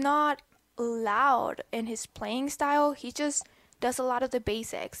he's not loud in his playing style. He just does a lot of the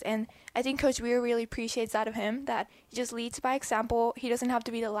basics, and I think Coach Weir really appreciates that of him, that he just leads by example. He doesn't have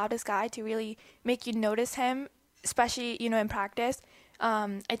to be the loudest guy to really make you notice him, especially, in practice.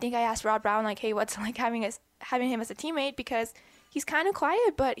 I think I asked Rod Brown, like, hey, what's it like having him as a teammate, because he's kind of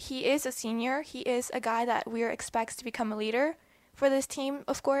quiet, but he is a senior. He is a guy that Weir expects to become a leader for this team,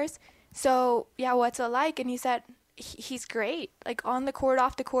 of course. So, yeah, what's it like? And he said he's great. Like, on the court,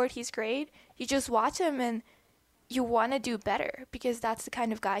 off the court, he's great. You just watch him and you want to do better because that's the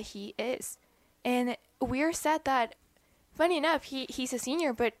kind of guy he is. And Weir said that, funny enough, he's a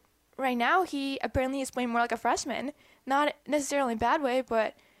senior, but right now he apparently is playing more like a freshman. Not necessarily in a bad way,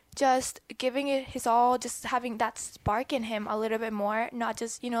 but just giving it his all, just having that spark in him a little bit more. Not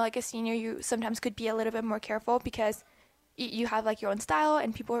just, like a senior, you sometimes could be a little bit more careful because you have like your own style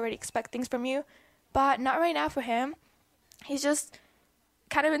and people already expect things from you. But not right now for him. He's just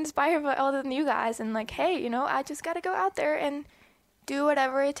kind of inspired by all the new guys and like, hey, I just got to go out there and do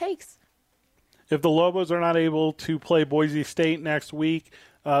whatever it takes. If the Lobos are not able to play Boise State next week,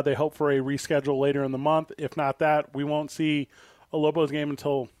 they hope for a reschedule later in the month. If not that, we won't see a Lobos game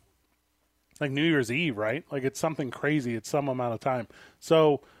until like New Year's Eve, right? Like, it's something crazy. It's some amount of time.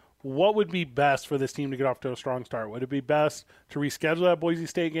 So what would be best for this team to get off to a strong start? Would it be best to reschedule that Boise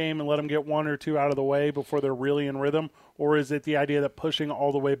State game and let them get one or two out of the way before they're really in rhythm? Or is it the idea that pushing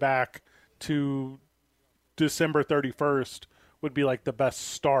all the way back to December 31st would be like the best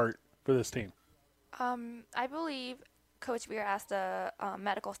start for this team? I believe Coach Beer asked the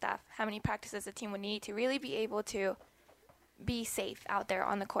medical staff how many practices the team would need to really be able to be safe out there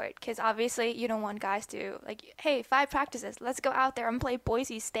on the court, because obviously you don't want guys to like, hey, 5 practices, let's go out there and play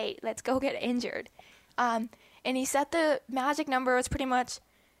Boise State, let's go get injured. And he said the magic number was pretty much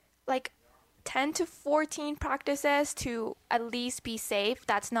like 10 to 14 practices to at least be safe.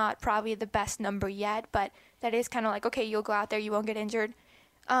 That's not probably the best number yet, but that is kind of like, okay, you'll go out there, you won't get injured.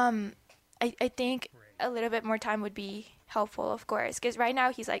 I think a little bit more time would be helpful, of course, because right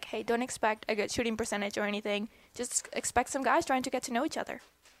now he's like, hey, don't expect a good shooting percentage or anything. Just expect some guys trying to get to know each other.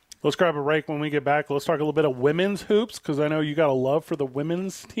 Let's grab a break. When we get back, let's talk a little bit of women's hoops, because I know you got a love for the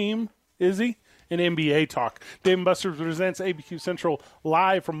women's team, Izzy, and NBA talk. Dave & Buster's presents ABQ Central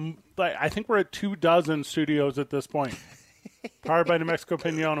live from, I think we're at 24 studios at this point. Powered by New Mexico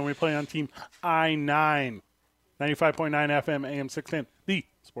Pinon, and we play on Team I-9, 95.9 FM, AM 610, the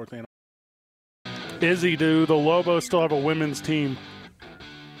Sports Animal. Izzy, do the Lobos still have a women's team?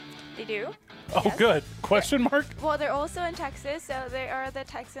 They do. Oh, yes. Good. Question mark? Well, they're also in Texas, so they are the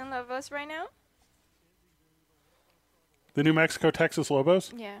Texan Lobos right now. The New Mexico Texas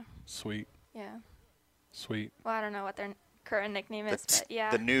Lobos? Yeah. Sweet. Yeah. Sweet. Well, I don't know what their current nickname is, but yeah.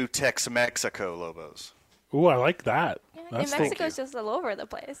 The new Tex-Mexico Lobos. Ooh, I like that. Yeah, New Mexico's just all over the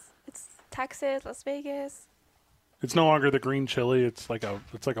place. It's Texas, Las Vegas. It's no longer the green chili. It's like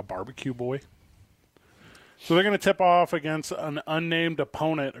a barbecue boy. So they're going to tip off against an unnamed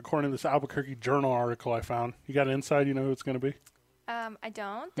opponent, according to this Albuquerque Journal article I found. You got inside? You know who it's going to be? I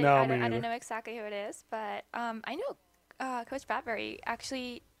don't. I don't know exactly who it is, but I know Coach Bradbury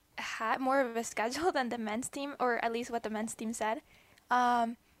actually had more of a schedule than the men's team, or at least what the men's team said.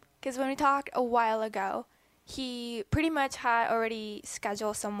 Because when we talked a while ago, he pretty much had already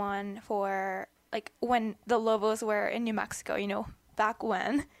scheduled someone for, like, when the Lobos were in New Mexico, back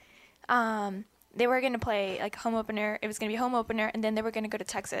when. They were going to play, like, home opener. It was going to be home opener, and then they were going to go to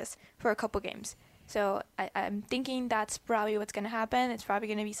Texas for a couple games. So I'm thinking that's probably what's going to happen. It's probably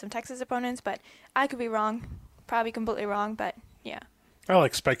going to be some Texas opponents, but I could be wrong. Probably completely wrong, but yeah. I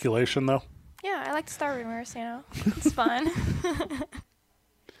like speculation, though. Yeah, I like to start rumors, It's fun.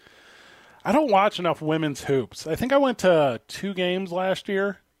 I don't watch enough women's hoops. I think I went to 2 games last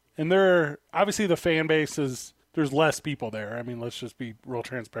year, and obviously the fan base is – there's less people there. I mean, let's just be real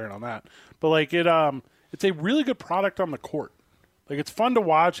transparent on that. But, like, it's a really good product on the court. Like, it's fun to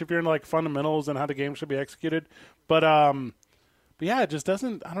watch if you're into, like, fundamentals and how the game should be executed. But yeah, it just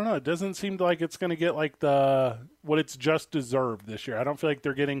doesn't – I don't know. It doesn't seem like it's going to get, like, what it's just deserved this year. I don't feel like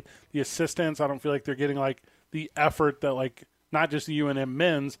they're getting the assistance. I don't feel like they're getting, like, the effort that, like, not just the UNM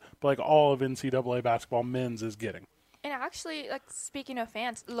men's, but, like, all of NCAA basketball men's is getting. And actually, like, speaking of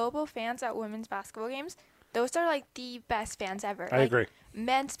fans, Lobo fans at women's basketball games – those are, like, the best fans ever. I agree.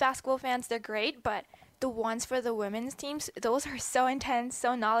 Men's basketball fans, they're great, but the ones for the women's teams, those are so intense,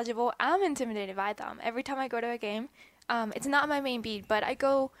 so knowledgeable. I'm intimidated by them. Every time I go to a game, it's not my main beat, but I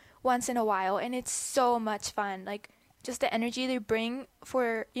go once in a while, and it's so much fun. Like, just the energy they bring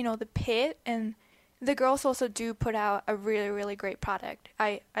for, the pit, and the girls also do put out a really, really great product.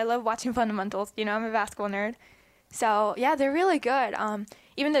 I love watching fundamentals. I'm a basketball nerd. So, yeah, they're really good.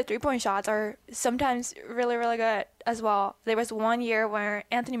 Even the three-point shots are sometimes really, really good as well. There was one year where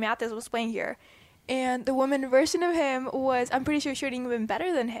Anthony Mathis was playing here, and the women version of him was, I'm pretty sure, shooting even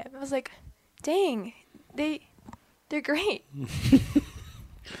better than him. I was like, dang, they're great.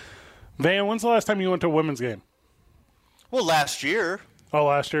 Van, when's the last time you went to a women's game? Well, last year. Oh,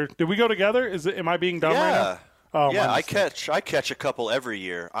 last year. Did we go together? Am I being dumb right now? Oh, yeah, I catch a couple every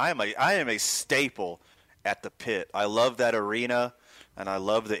year. I am a staple at the pit. I love that arena, and I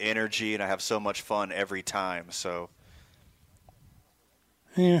love the energy, and I have so much fun every time. So,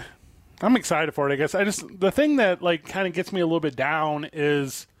 yeah, I'm excited for it. I guess the thing that, like, kind of gets me a little bit down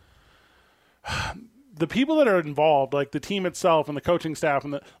is the people that are involved, like the team itself and the coaching staff,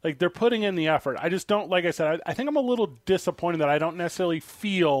 and they're putting in the effort. I just don't, like I said, I think I'm a little disappointed that I don't necessarily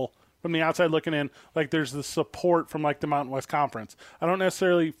feel from the outside looking in like there's the support from, like, the Mountain West Conference. I don't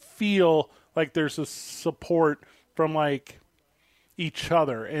necessarily feel like there's a support from, like, each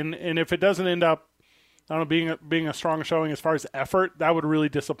other. And if it doesn't end up, I don't know, being a strong showing as far as effort, that would really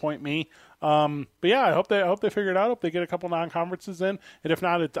disappoint me. But yeah, I hope they figure it out. I hope they get a couple non-conferences in. And if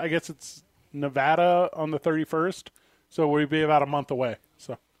not, I guess it's Nevada on the 31st. So we'll be about a month away.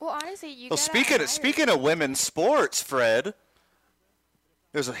 So. Well, honestly, speaking of women's sports, Fred,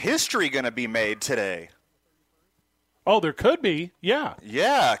 There's a history going to be made today. Oh, there could be. Yeah.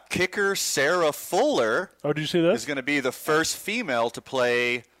 Yeah, kicker Sarah Fuller. Oh, did you see this? Is going to be the first female to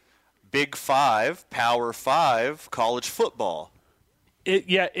play Big 5, Power 5 college football.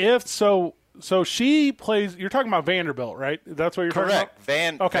 So she plays. You're talking about Vanderbilt, right? That's what you're Correct.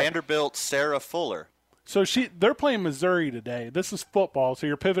 talking about. Vanderbilt Sarah Fuller. So they're playing Missouri today. This is football, so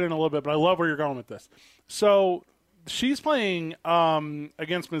you're pivoting a little bit, but I love where you're going with this. So she's playing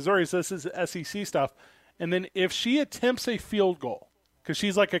against Missouri. So this is SEC stuff. And then if she attempts a field goal, because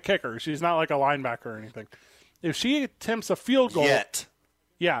she's like a kicker, she's not like a linebacker or anything. If she attempts a field goal,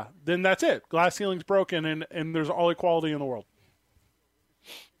 yeah, then that's it. Glass ceiling's broken, and there's all equality in the world.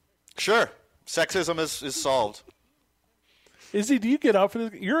 Sure. Sexism is solved. Izzy, do you get up for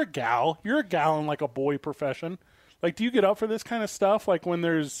this? You're a gal. You're a gal in like a boy profession. Like, do you get up for this kind of stuff? Like when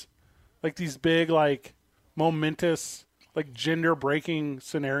there's like these big, like momentous, like gender breaking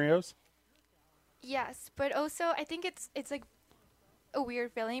scenarios? Yes, but also I think it's like a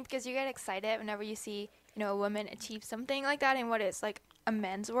weird feeling because you get excited whenever you see, a woman achieve something like that in what is like a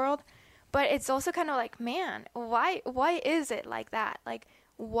men's world. But it's also kind of like, man, why is it like that? Like,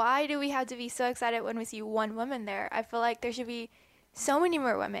 why do we have to be so excited when we see one woman there? I feel like there should be so many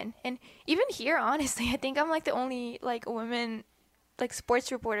more women. And even here, honestly, I think I'm like the only like woman like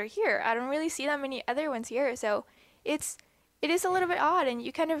sports reporter here. I don't really see that many other ones here. So it is a little bit odd, and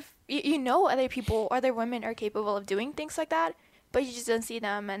you kind of other women are capable of doing things like that, but you just don't see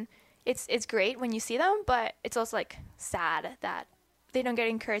them. And it's great when you see them, but it's also like sad that they don't get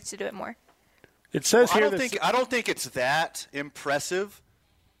encouraged to do it more. It says here I don't think it's that impressive,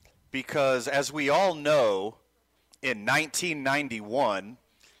 because as we all know, in 1991,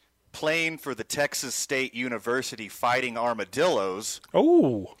 playing for the Texas State University Fighting Armadillos,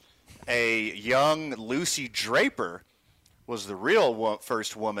 a young Lucy Draper was the real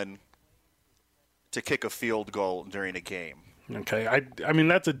first woman to kick a field goal during a game. Okay, I mean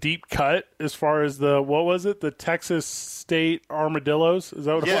that's a deep cut as far as the Texas State Armadillos? Is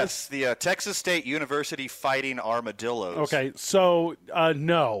that what it was? Yes, the Texas State University Fighting Armadillos. Okay, so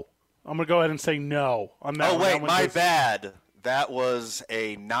no. I'm going to go ahead and say no on that. Oh, wait, my bad. That was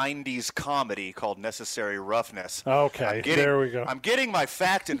a 90s comedy called Necessary Roughness. Okay, there we go. I'm getting my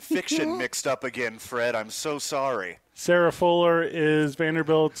fact and fiction mixed up again, Fred. I'm so sorry. Sarah Fuller is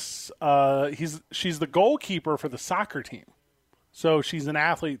Vanderbilt's she's the goalkeeper for the soccer team. So she's an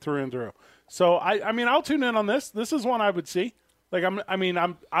athlete through and through. So I mean I'll tune in on this. This is one I would see. Like I'm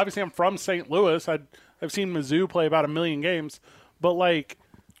from St. Louis. I've seen Mizzou play about 1 million games, but like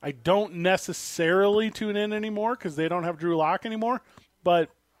I don't necessarily tune in anymore because they don't have Drew Lock anymore.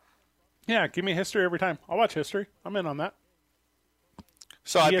 But, yeah, give me history every time. I'll watch history. I'm in on that.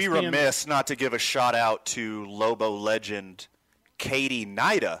 So ESPN. I'd be remiss not to give a shout-out to Lobo legend Katie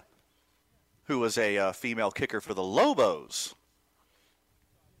Nida, who was a female kicker for the Lobos.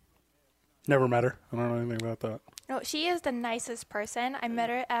 Never met her. I don't know anything about that. No, she is the nicest person. I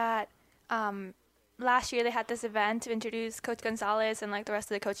met her at last year. They had this event to introduce Coach Gonzalez and like the rest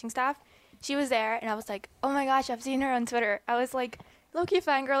of the coaching staff. She was there, and I was like, oh my gosh, I've seen her on Twitter. I was like low-key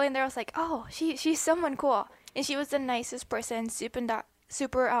fangirling there. I was like, oh, she's someone cool, and she was the nicest person, super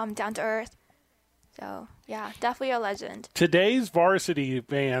down to earth. So yeah, definitely a legend. Today's varsity,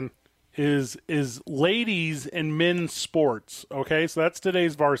 Van, is ladies and men's sports. Okay, so that's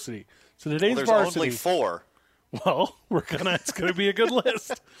today's varsity. So today's there's varsity. Only 4. Well, it's gonna be a good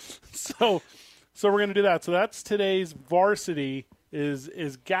list. So we're gonna do that. So that's today's varsity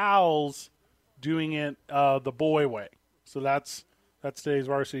is gals doing it the boy way. So that's today's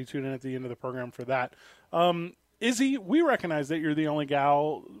varsity. Tune in at the end of the program for that. Izzy, we recognize that you're the only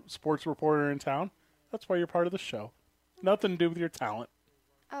gal sports reporter in town. That's why you're part of the show. Nothing to do with your talent.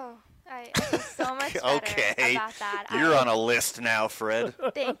 Oh, I feel so much better Okay, about that. You're on a list now, Fred.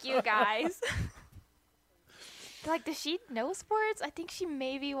 Thank you, guys. Like, does she know sports? I think she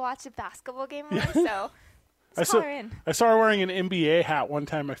maybe watched a basketball game once, so let's call her in. I saw her wearing an NBA hat one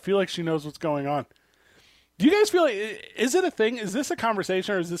time. I feel like she knows what's going on. Do you guys feel like, is it a thing? Is this a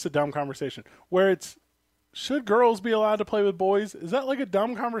conversation or is this a dumb conversation? Where it's, should girls be allowed to play with boys? Is that like a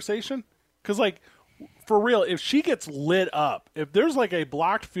dumb conversation? Because, like, for real, if she gets lit up, if there's like a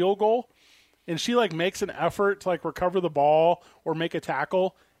blocked field goal and she like makes an effort to like recover the ball or make a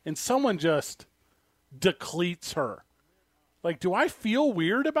tackle and someone just decleats her, like, do I feel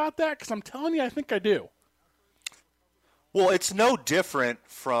weird about that? Because I'm telling you, I think I do. Well, it's no different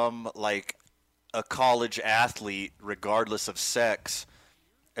from like a college athlete, regardless of sex,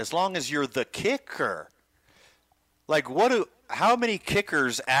 as long as you're the kicker. Like, how many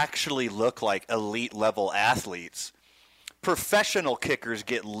kickers actually look like elite level athletes? Professional kickers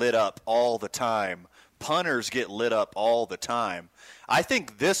get lit up all the time. Punters get lit up all the time. I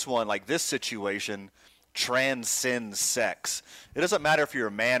think this one, like this situation, transcends sex. It doesn't matter if you're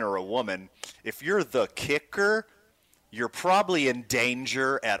a man or a woman. If you're the kicker, you're probably in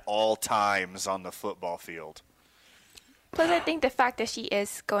danger at all times on the football field. Plus, I think the fact that she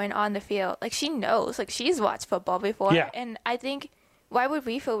is going on the field, like she knows, like she's watched football before. Yeah. And I think, why would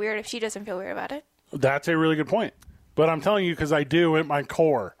we feel weird if she doesn't feel weird about it? That's a really good point. But I'm telling you because I do at my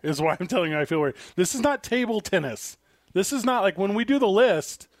core is why I'm telling you I feel weird. This is not table tennis. This is not like when we do the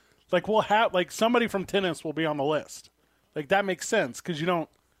list, like we'll have, like somebody from tennis will be on the list. Like that makes sense because you don't,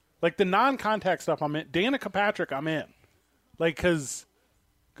 like the non-contact stuff I'm in. Danica Patrick, I'm in. Like because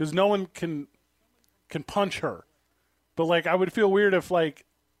no one can punch her. But, like, I would feel weird if, like,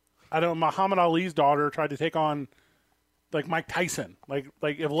 I don't know, Muhammad Ali's daughter tried to take on, like, Mike Tyson. Like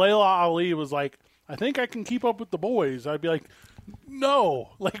if Layla Ali was like, I think I can keep up with the boys, I'd be like, no.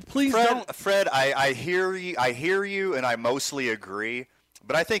 Like, please don't. Fred, I hear you, and I mostly agree.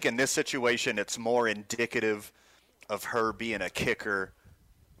 But I think in this situation, it's more indicative of her being a kicker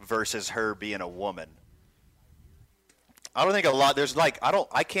versus her being a woman. I don't think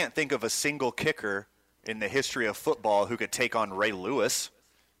I can't think of a single kicker in the history of football who could take on Ray Lewis.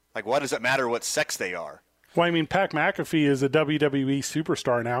 Like, why does it matter what sex they are? Well, I mean, Pat McAfee is a WWE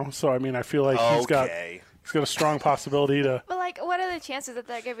superstar now, so I mean, I feel like he's got a strong possibility to. But like, what are the chances that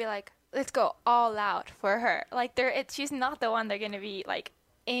they're gonna be like, let's go all out for her? Like, she's not the one they're gonna be like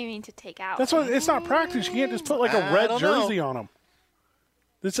aiming to take out. That's what. It's not practice. You can't just put like a red jersey on them.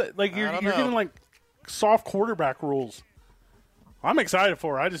 It's like you're getting like soft quarterback rules. I'm excited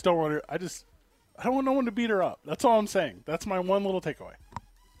for her. I just don't want her. I don't want no one to beat her up. That's all I'm saying. That's my one little takeaway.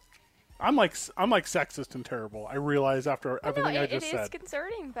 I'm like sexist and terrible. I realize after everything I just said. It is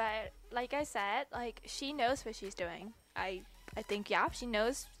concerning, but like I said, like she knows what she's doing. I think she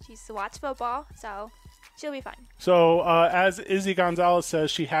knows. She's watched football, so she'll be fine. So as Izzy Gonzalez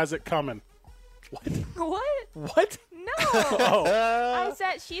says, she has it coming. What? What? No. I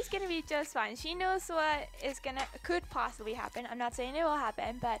said she's gonna be just fine. She knows what could possibly happen. I'm not saying it will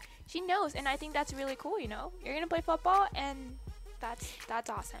happen, but she knows, and I think that's really cool. You know, you're gonna play football, and that's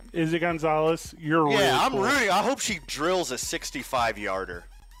awesome. Izzy Gonzalez, you're really cool. I'm rooting. I hope she drills a 65-yarder.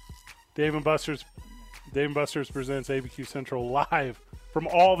 Dave and Buster's presents ABQ Central live from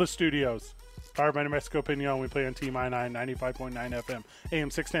all the studios. Powered by New Mexico Pinon. We play on TMI 95.9 FM,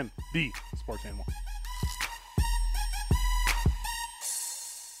 AM 610, the Sports Animal.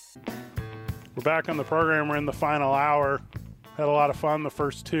 We're back on the program. We're in the final hour. Had a lot of fun the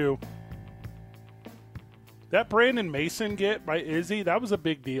first two. That Brandon Mason get by Izzy, that was a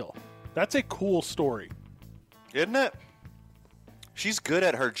big deal. That's a cool story. Isn't it? She's good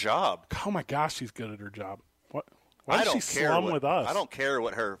at her job. Oh, my gosh, she's good at her job. What? Why does she slum with us? I don't care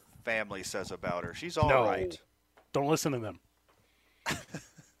what her family says about her. She's all right. Don't listen to them.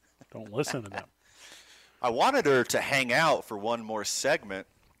 Don't listen to them. I wanted her to hang out for one more segment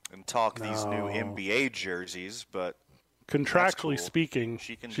and talk these new NBA jerseys, but contractually speaking,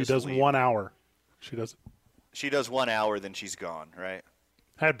 she does leave. 1 hour. She does 1 hour, then she's gone, right?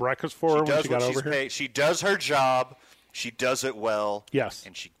 Had breakfast for her when she got over here. She does her job. She does it well. Yes.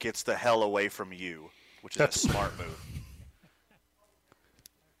 And she gets the hell away from you, which is a smart move.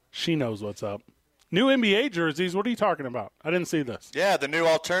 She knows what's up. New NBA jerseys, what are you talking about? I didn't see this. Yeah, the new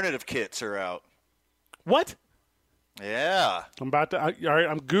alternative kits are out. What? Yeah. I'm about to. All right,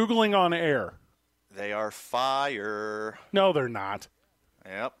 I'm Googling on air. They are fire. No, they're not.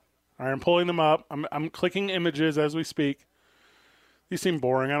 Yep. All right, I'm pulling them up. I'm clicking images as we speak. These seem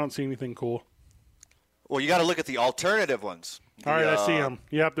boring. I don't see anything cool. Well, you got to look at the alternative ones. All right, I see them.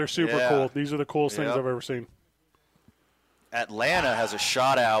 Yep, they're super cool. These are the coolest things I've ever seen. Atlanta has a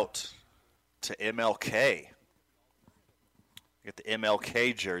shout out to MLK. Get the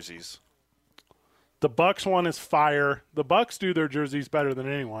MLK jerseys. The Bucks one is fire. The Bucks do their jerseys better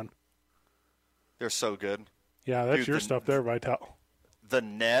than anyone. They're so good. Yeah, that's your stuff there, Vital. The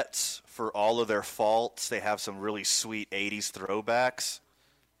Nets, for all of their faults, they have some really sweet 80s throwbacks.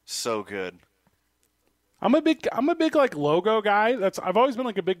 So good. I'm a big like logo guy. I've always been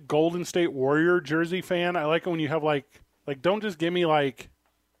like a big Golden State Warrior jersey fan. I like it when you have like don't just give me like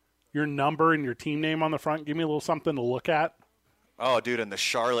your number and your team name on the front. Give me a little something to look at. Oh, dude, and the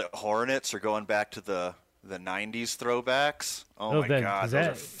Charlotte Hornets are going back to the 90s throwbacks. Oh, my God, those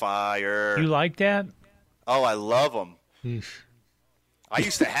are fire. You like that? Oh, I love them. I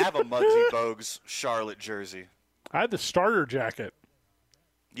used to have a Muggsy Bogues Charlotte jersey. I had the starter jacket.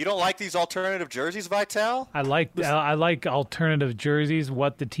 You don't like these alternative jerseys, Vital? I like alternative jerseys,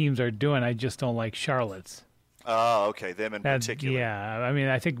 what the teams are doing. I just don't like Charlotte's. Oh, okay. Them in particular. Yeah, I mean,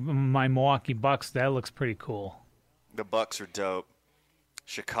 I think my Milwaukee Bucks, that looks pretty cool. The Bucks are dope.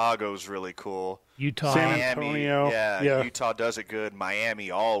 Chicago's really cool. Utah. San Miami, Antonio. yeah, Utah does it good.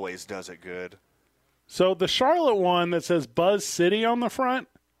 Miami always does it good. So the Charlotte one that says Buzz City on the front,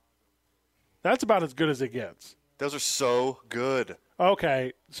 that's about as good as it gets. Those are so good.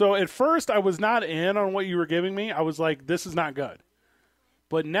 Okay. So at first I was not in on what you were giving me. I was like, this is not good.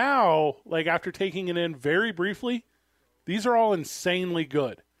 But now, like after taking it in very briefly, these are all insanely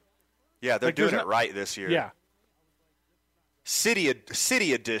good. Yeah, they're Like, doing there's it right this year. Yeah. City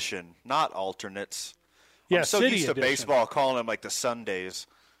edition, not alternates. Yeah, I'm so City used to edition. baseball calling them like the Sundays.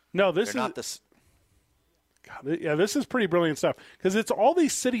 No, They're not this. God, yeah, this is pretty brilliant stuff because it's all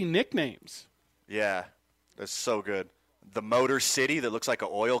these city nicknames. Yeah, that's so good. The Motor City that looks like an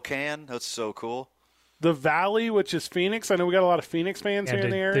oil can. That's so cool. The Valley, which is Phoenix. I know we got a lot of Phoenix fans Yeah, here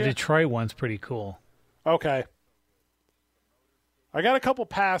in the the area. Detroit one's pretty cool. Okay. I got a couple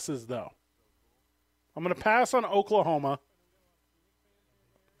passes, though. I'm going to pass on Oklahoma.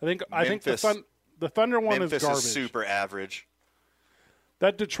 I think the Thunder one Memphis is garbage. is super average.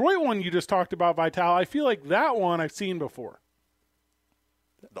 That Detroit one you just talked about, Vital, I feel like that one I've seen before.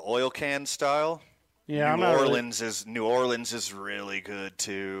 The oil can style. Yeah, New Orleans is really good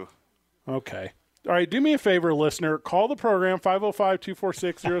too. Okay. All right, do me a favor, listener. Call the program,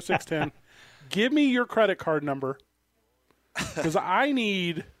 505-246-0610. Give me your credit card number because I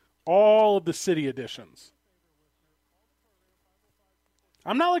need all of the city editions.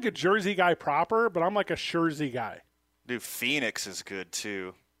 I'm not like a Jersey guy proper, but I'm like a Jersey guy. Dude, Phoenix is good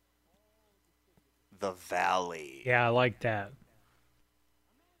too. The Valley. Yeah, I like that.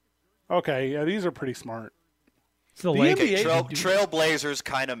 Okay, yeah, these are pretty smart. It's the NBA Lakers. Trailblazers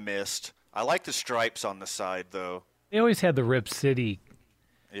kind of missed. I like the stripes on the side though. They always had the Rip City.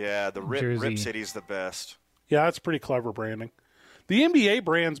 Yeah, the Rip Jersey. City's the best. Yeah, that's pretty clever branding. The NBA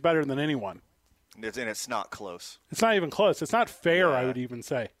brand's better than anyone. And it's not close. It's not even close. It's not fair, Yeah. I would even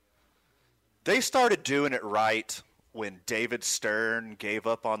say. They started doing it right when David Stern gave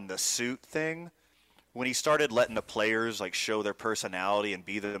up on the suit thing. When he started letting the players like show their personality and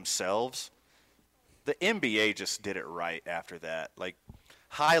be themselves. The NBA just did it right after that. Like,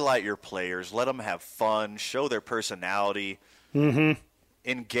 highlight your players, let them have fun, show their personality,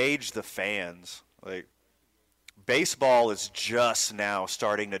 engage the fans. Like, baseball is just now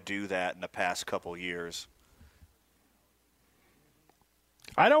starting to do that in the past couple years.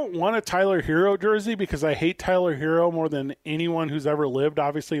 I don't want a Tyler Hero jersey because I hate Tyler Hero more than anyone who's ever lived,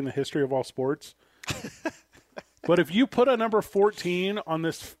 obviously, in the history of all sports. But if you put a number 14 on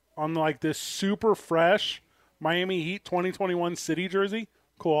this super fresh Miami Heat 2021 City jersey,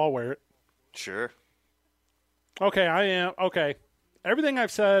 cool, I'll wear it. Sure. Okay, I am. Okay. Everything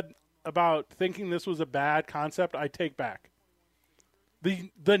I've said about thinking this was a bad concept, I take back.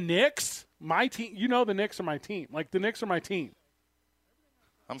 The Knicks, my team, you know the Knicks are my team. Like, the Knicks are my team.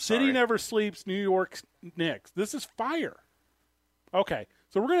 I'm sorry. City never sleeps, New York Knicks. This is fire. Okay,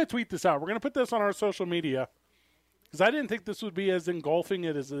 so we're going to tweet this out. We're going to put this on our social media because I didn't think this would be as engulfing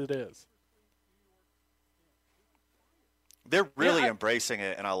it as it is. They're really embracing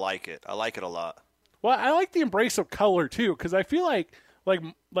it, and I like it. I like it a lot. Well, I like the embrace of color too because I feel like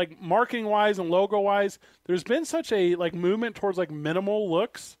marketing wise and logo wise, there's been such a like movement towards like minimal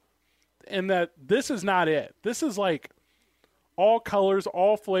looks, and that this is not it. This is like all colors,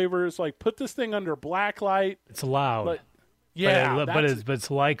 all flavors. Like put this thing under black light. It's loud. But, yeah, but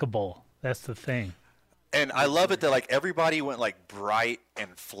it's likable. That's the thing. And I love it that like everybody went like bright and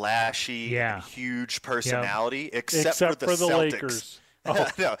flashy and huge personality, except for the Celtics. Lakers. Oh.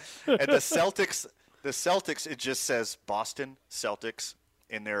 No. And the Celtics, it just says Boston Celtics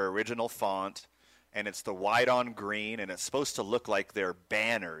in their original font, and it's the white on green, and it's supposed to look like their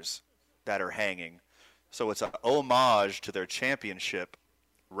banners that are hanging. So it's an homage to their championship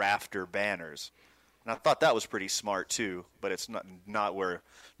rafter banners. And I thought that was pretty smart too, but it's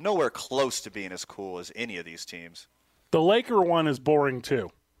nowhere close to being as cool as any of these teams. The Laker one is boring too.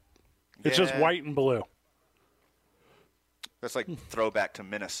 It's just white and blue. That's like throwback to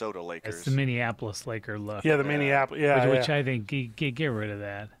Minnesota Lakers. It's the Minneapolis Laker look. Yeah, the Minneapolis. Yeah, which I think get rid of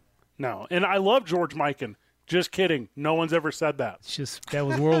that. No, and I love George Mikan. Just kidding. No one's ever said that. It's just that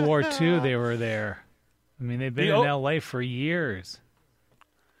was World War II. They were there. I mean, they've been in L.A. for years.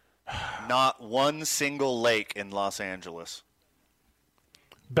 Not one single lake in Los Angeles.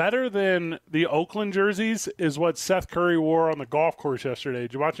 Better than the Oakland jerseys is what Seth Curry wore on the golf course yesterday.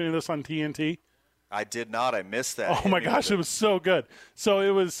 Did you watch any of this on TNT? I did not. I missed that. Oh, my gosh. It was so good. So it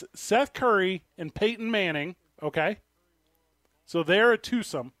was Seth Curry and Peyton Manning, okay? So they're a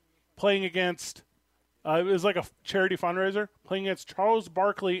twosome playing against It was like a charity fundraiser playing against Charles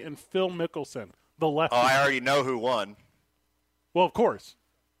Barkley and Phil Mickelson, the lefty. Oh, I already know who won. Well, of course.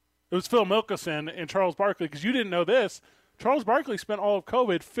 It was Phil Mickelson and Charles Barkley, because you didn't know this. Charles Barkley spent all of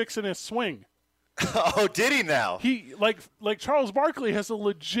COVID fixing his swing. Oh, did he now? He like Charles Barkley has a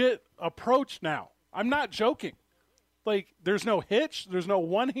legit approach now. I'm not joking. Like, there's no hitch. There's no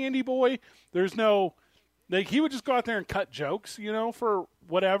one-handy boy. There's no – like, he would just go out there and cut jokes, for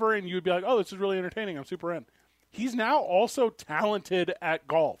whatever, and you would be like, oh, this is really entertaining. I'm super in. He's now also talented at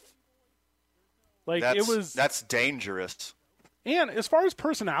golf. Like, that's dangerous. And as far as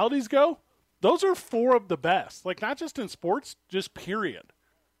personalities go, those are 4 of the best. Like, not just in sports, just period.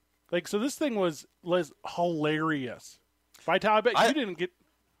 Like, so this thing was hilarious. Vital, I bet you didn't get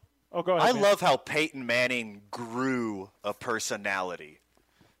 – oh, go ahead, I man. love how Peyton Manning grew a personality.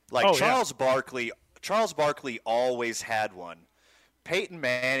 Like, Charles Barkley always had one. Peyton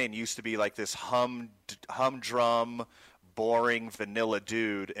Manning used to be like this humdrum, boring, vanilla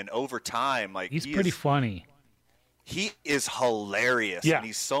dude, and over time, like he's pretty funny. He is hilarious, and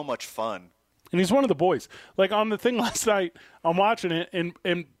he's so much fun. And he's one of the boys. Like, on the thing last night, I'm watching it,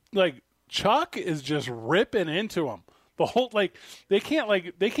 and like, Chuck is just ripping into him. The whole, like, they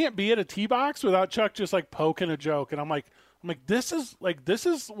can't be at a tee box without Chuck just, like, poking a joke. And I'm like, this is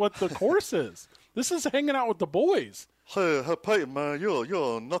what the course is. This is hanging out with the boys. Hey, Peyton, man, you're a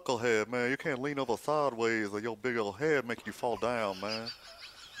knucklehead, man. You can't lean over sideways or your big old head make you fall down, man.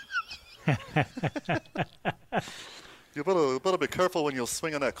 You better be careful when you're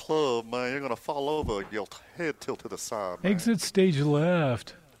swinging that club, man. You're going to fall over, your head tilt to the side, man. Exit stage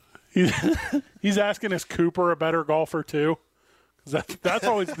left. He's asking, is Cooper a better golfer too? Because that's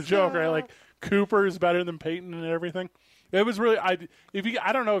always the joke, right? Like, Cooper is better than Peyton and everything. It was really I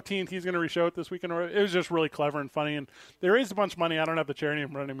don't know if TNT's going to reshow it this weekend, or it was just really clever and funny, and they raised a bunch of money. I don't have the charity in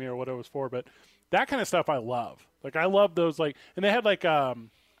front of me or what it was for, but that kind of stuff I love. Like, I love those, like, and they had like I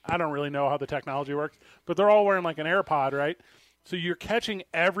don't really know how the technology works, but they're all wearing like an AirPod, right? So you're catching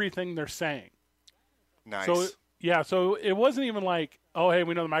everything they're saying. Nice. So it wasn't even like, oh, hey,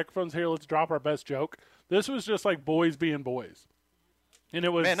 we know the microphone's here, let's drop our best joke. This was just like boys being boys. And it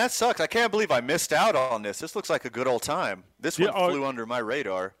was, man, that sucks. I can't believe I missed out on this. This looks like a good old time. This one flew under my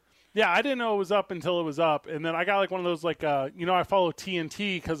radar. Yeah, I didn't know it was up until it was up. And then I got like one of those, like, I follow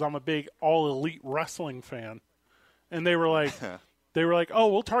TNT because I'm a big All Elite Wrestling fan. And they were like, oh,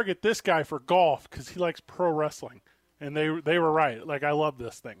 we'll target this guy for golf because he likes pro wrestling. And they were right. Like, I love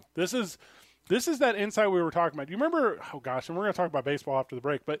this thing. This is that insight we were talking about. Do you remember, oh gosh, and we're going to talk about baseball after the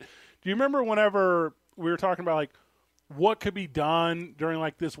break, but do you remember whenever we were talking about, like, what could be done during,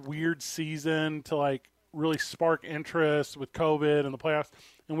 like, this weird season to, like, really spark interest with COVID and the playoffs?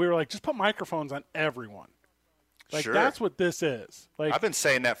 And we were like, just put microphones on everyone. Like, sure. That's what this is. Like, I've been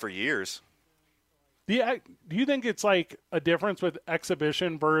saying that for years. Do you think it's, like, a difference with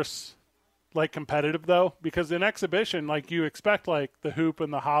exhibition versus, like, competitive, though? Because in exhibition, like, you expect, like, the hoop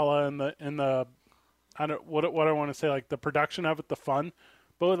and the holla and the I don't what I want to say, like, the production of it, the fun.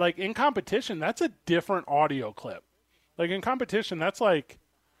 But, like, in competition, that's a different audio clip. Like, in competition, that's, like,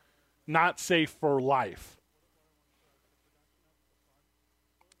 not safe for life.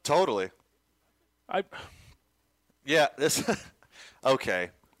 Totally. Yeah, this okay.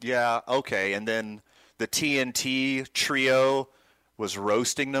 Yeah, okay. And then the TNT trio was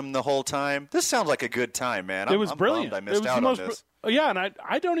roasting them the whole time. This sounds like a good time, man. It was brilliant. I missed out on this. Yeah, and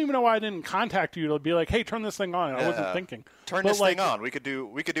I don't even know why I didn't contact you to be like, hey, turn this thing on. I wasn't thinking. Turn this thing on. We could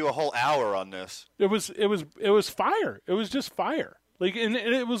do a whole hour on this. It was fire. It was just fire. Like, and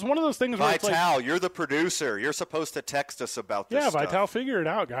it was one of those things where Vital, it's like, you're the producer. You're supposed to text us about this stuff. Vital, figure it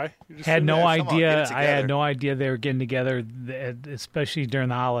out, guy. Had no idea. I had no idea they were getting together, especially during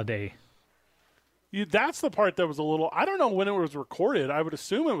the holiday. That's the part that was a little. I don't know when it was recorded. I would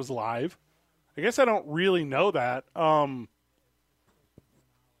assume it was live. I guess I don't really know that. But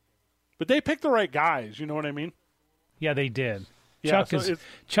they picked the right guys. You know what I mean? Yeah, they did. Yeah,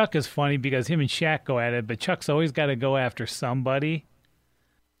 Chuck is funny because him and Shaq go at it, but Chuck's always got to go after somebody.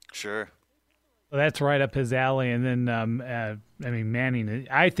 Sure. Well, that's right up his alley. And then, Manning,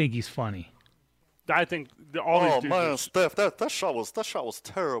 I think he's funny. I think all these dudes. Oh man, Steph, that shot was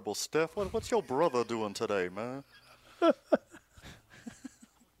terrible, Steph. What's your brother doing today, man?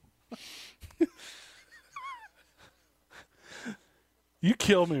 You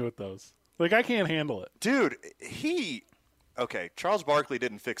kill me with those. Like, I can't handle it. Dude, okay, Charles Barkley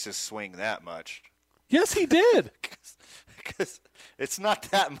didn't fix his swing that much. Yes, he did. Because it's not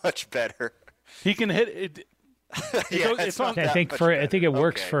that much better. He can hit it. I think it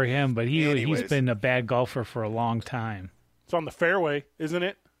works for him, but he's been a bad golfer for a long time. It's on the fairway, isn't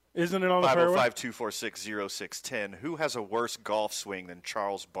it? Isn't it on the fairway? 505-246-0610. Who has a worse golf swing than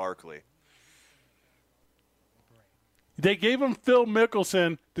Charles Barkley? They gave him Phil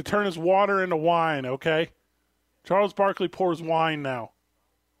Mickelson to turn his water into wine, okay? Charles Barkley pours wine now.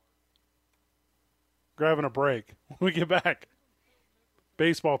 Grabbing a break. When we get back,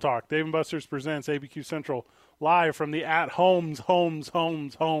 baseball talk. Dave & Buster's presents ABQ Central live from the At Homes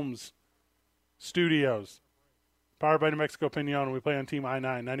studios. Powered by New Mexico Pinon. We play on Team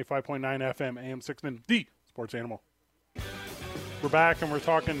I-9, 95.9 FM, AM 610, the sports animal. We're back and we're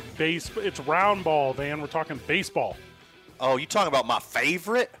talking baseball. It's round ball, Van. We're talking baseball. Oh, you talking about my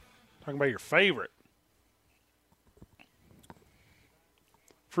favorite? Talking about your favorite.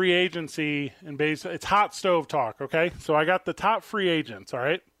 Free agency and baseball. It's hot stove talk, okay? So I got the top free agents, all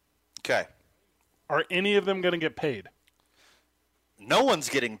right? Okay. Are any of them going to get paid? No one's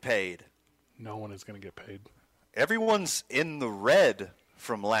getting paid. No one is going to get paid. Everyone's in the red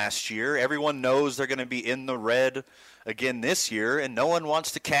from last year. Everyone knows they're going to be in the red again this year, and no one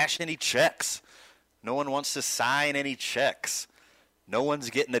wants to cash any checks. No one wants to sign any checks. No one's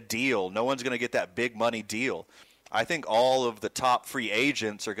getting a deal. No one's going to get that big money deal. I think all of the top free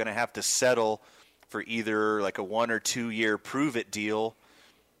agents are going to have to settle for either like a 1 or 2 year prove-it deal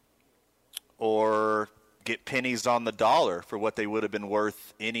or get pennies on the dollar for what they would have been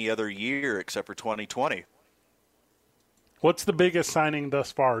worth any other year except for 2020. What's the biggest signing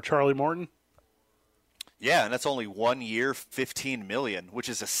thus far? Charlie Morton? Yeah, and that's only 1 year, $15 million, which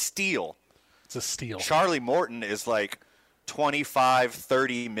is a steal. It's a steal. Charlie Morton is like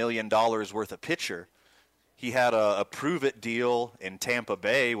 $25-30 million worth of pitcher. He had a prove-it deal in Tampa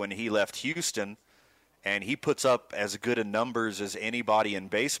Bay when he left Houston, and he puts up as good a numbers as anybody in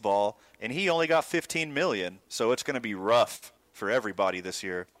baseball, and he only got $15 million, so it's going to be rough for everybody this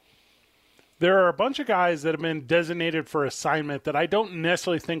year. There are a bunch of guys that have been designated for assignment that I don't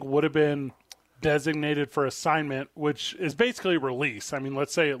necessarily think would have been designated for assignment, which is basically release. I mean,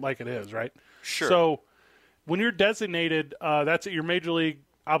 let's say it like it is, right? Sure. So when you're designated, that's your major league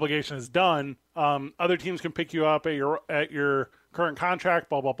obligation is done. Other teams can pick you up at your current contract,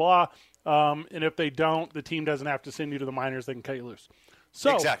 blah, blah, blah. And if they don't, the team doesn't have to send you to the minors. They can cut you loose.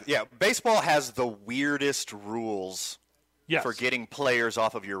 So exactly. Yeah. Baseball has the weirdest rules for getting players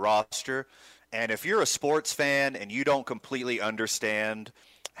off of your roster. And if you're a sports fan and you don't completely understand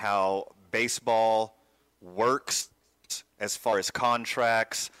how baseball works as far as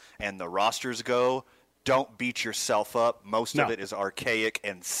contracts and the rosters go, don't beat yourself up. Most of it is archaic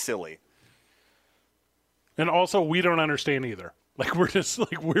and silly. And also, we don't understand either. Like, we're just,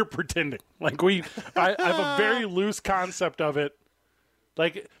 like, we're pretending. Like, I have a very loose concept of it.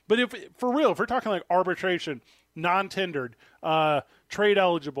 Like, but if we're talking like arbitration, non-tendered, trade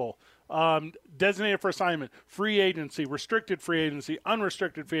eligible, designated for assignment, free agency, restricted free agency,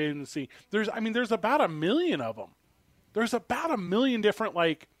 unrestricted free agency, there's about 1 million of them. There's about 1 million different,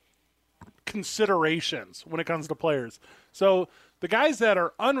 like, considerations when it comes to players. So the guys that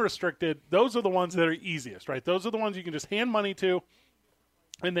are unrestricted, those are the ones that are easiest, right? Those are the ones you can just hand money to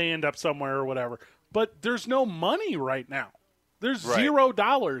and they end up somewhere or whatever. But there's no money right now. There's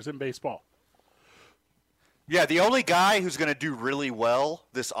 $0 in baseball. Yeah, the only guy who's going to do really well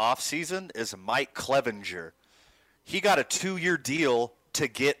this offseason is Mike Clevenger. He got a 2-year deal to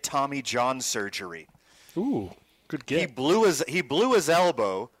get Tommy John surgery. Ooh, good get. He blew his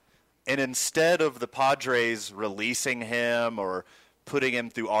elbow, and instead of the Padres releasing him or putting him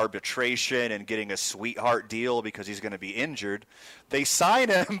through arbitration and getting a sweetheart deal because he's going to be injured, they sign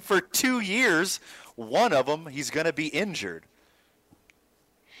him for 2 years. One of them, he's going to be injured.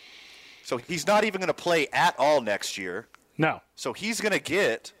 So he's not even going to play at all next year. No. So he's going to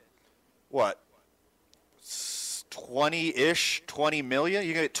get, what, 20-ish, $20 million?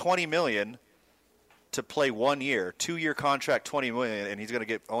 You're going to get $20 million to play 1 year. 2-year contract, $20 million, and he's going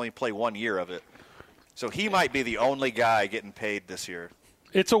to only play 1 year of it. So he might be the only guy getting paid this year.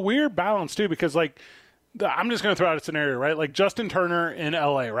 It's a weird balance, too, because, like, I'm just going to throw out a scenario, right? Like Justin Turner in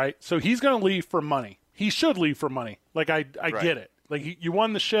L.A., right? So he's going to leave for money. He should leave for money. Like, I get it. Like, you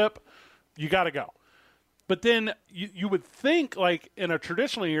won the ship. You got to go. But then you would think, like, in a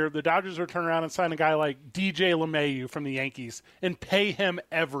traditional year, the Dodgers would turn around and sign a guy like DJ LeMahieu from the Yankees and pay him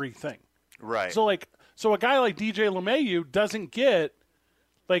everything. Right. So a guy like DJ LeMahieu doesn't get,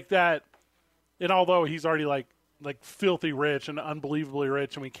 like, that. And although he's already, like filthy rich and unbelievably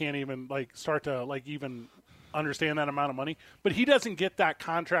rich, and we can't even, like, start to, like, even understand that amount of money, but he doesn't get that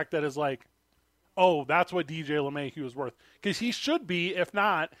contract that is like, oh, that's what DJ LeMahieu is worth. Because he should be, if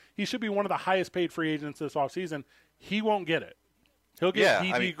not, he should be one of the highest paid free agents this offseason. He won't get it. He'll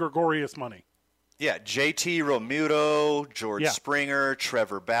get Gregorius money. Yeah, JT Realmuto, George Springer,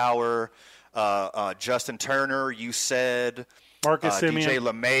 Trevor Bauer, Justin Turner, you said. Marcus Semien. DJ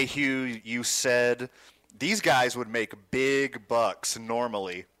LeMahieu, you said. These guys would make big bucks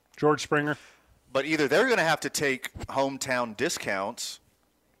normally. George Springer. But either they're going to have to take hometown discounts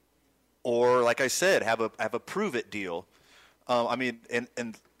or, like I said, have a prove-it deal.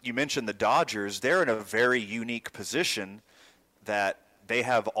 And you mentioned the Dodgers. They're in a very unique position that they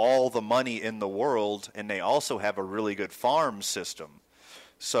have all the money in the world, and they also have a really good farm system.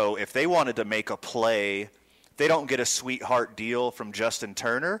 So if they wanted to make a play, they don't get a sweetheart deal from Justin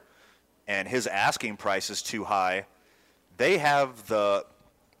Turner, and his asking price is too high. They have the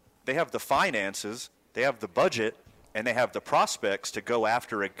finances, they have the budget, and they have the prospects to go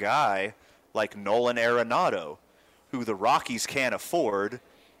after a guy like Nolan Arenado, who the Rockies can't afford.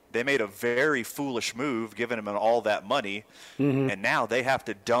 They made a very foolish move, giving him all that money, and now they have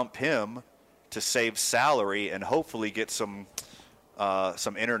to dump him to save salary and hopefully get some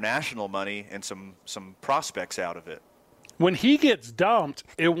international money and some prospects out of it. When he gets dumped,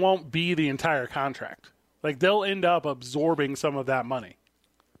 it won't be the entire contract. Like, they'll end up absorbing some of that money.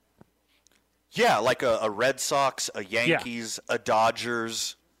 Yeah, like a Red Sox, a Yankees, a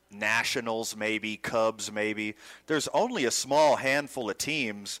Dodgers, Nationals maybe, Cubs maybe. There's only a small handful of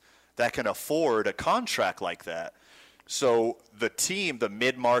teams that can afford a contract like that. So the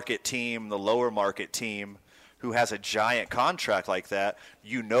mid-market team, the lower market team who has a giant contract like that,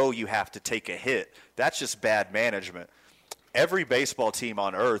 you have to take a hit. That's just bad management. Every baseball team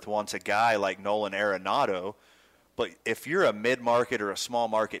on earth wants a guy like Nolan Arenado, but if you're a mid-market or a small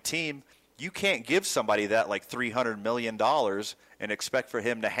market team, you can't give somebody that like $300 million and expect for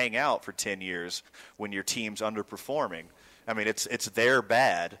him to hang out for 10 years when your team's underperforming. I mean, it's their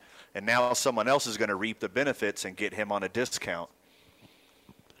bad, and now someone else is going to reap the benefits and get him on a discount.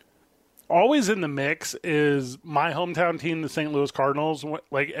 Always in the mix is my hometown team, the St. Louis Cardinals,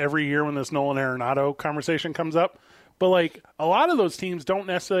 like every year when this Nolan Arenado conversation comes up. But, like, a lot of those teams don't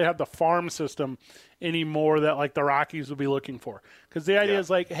necessarily have the farm system anymore that, like, the Rockies would be looking for. Because the idea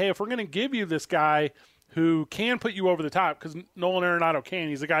is, like, hey, if we're going to give you this guy who can put you over the top, because Nolan Arenado can.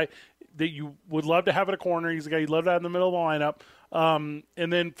 He's a guy that you would love to have at a corner. He's a guy you'd love to have in the middle of the lineup.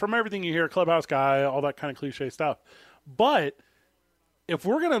 And then from everything you hear, clubhouse guy, all that kind of cliche stuff. But if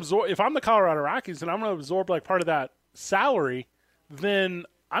we're going to absorb – if I'm the Colorado Rockies and I'm going to absorb, like, part of that salary, then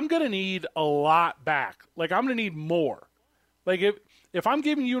 – I'm going to need a lot back. Like, I'm going to need more. Like, if I'm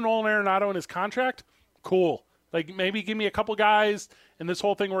giving you Nolan Arenado in his contract, cool. Like, maybe give me a couple guys and this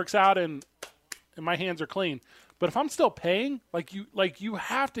whole thing works out and my hands are clean. But if I'm still paying, you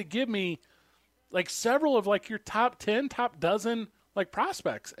have to give me, like, several of, like, your top 10, top dozen, like,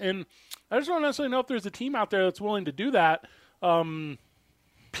 prospects. And I just don't necessarily know if there's a team out there that's willing to do that,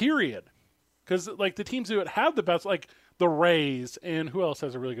 period. Because, like, the teams that have the best, like, the Rays, and who else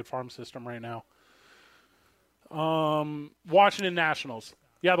has a really good farm system right now? Washington Nationals.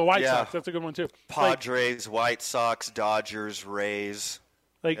 Yeah, the White Sox. That's a good one, too. Padres, White Sox, Dodgers, Rays.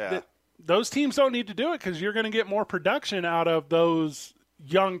 Those teams don't need to do it because you're going to get more production out of those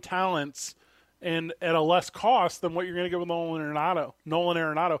young talents and at a less cost than what you're going to get with Nolan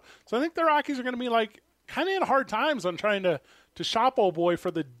Arenado. So I think the Rockies are going to be, like, kind of in hard times on trying to shop old boy for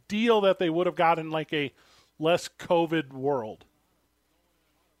the deal that they would have gotten, like, a less COVID world.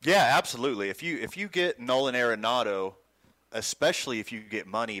 Yeah, absolutely. If you get Nolan Arenado, especially if you get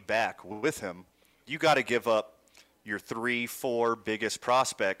money back with him, you got to give up your 3-4 biggest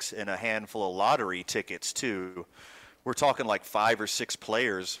prospects and a handful of lottery tickets too. We're talking like 5 or 6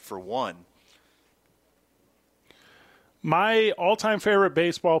 players for one. My all-time favorite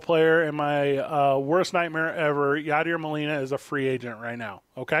baseball player and my worst nightmare ever, Yadier Molina, is a free agent right now.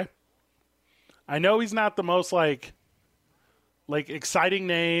 Okay. I know he's not the most like exciting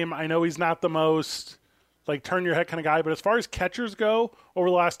name. I know he's not the most like turn your head kind of guy. But as far as catchers go, over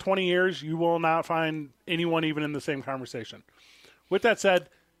the last 20 years, you will not find anyone even in the same conversation. With that said,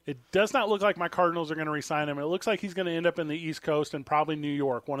 it does not look like my Cardinals are going to re-sign him. It looks like he's going to end up in the East Coast and probably New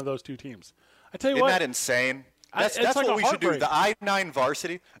York, one of those two teams. I tell you Isn't what, that insane? That's like what we should do. heartbreak.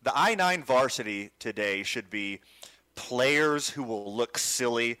 The I-9 varsity today should be players who will look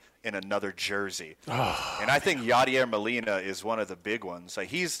silly in another jersey. And I think Yadier Molina is one of the big ones. Like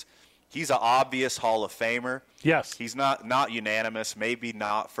he's an obvious Hall of Famer. Yes. He's not unanimous, maybe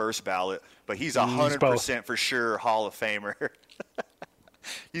not first ballot, but he's 100% for sure Hall of Famer.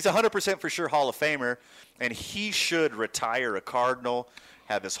 He's 100% for sure Hall of Famer, and he should retire a Cardinal,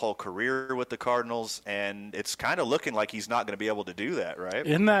 have his whole career with the Cardinals, and it's kind of looking like he's not going to be able to do that, right?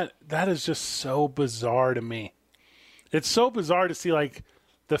 Isn't that is just so bizarre to me. It's so bizarre to see like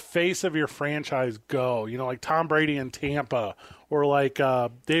the face of your franchise go. You know, like Tom Brady in Tampa, or like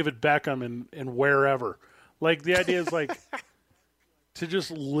David Beckham in wherever. Like the idea is like to just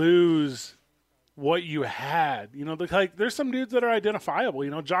lose what you had. You know, like there's some dudes that are identifiable.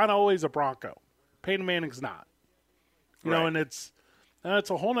 You know, John Elway's a Bronco, Peyton Manning's not. You know, and it's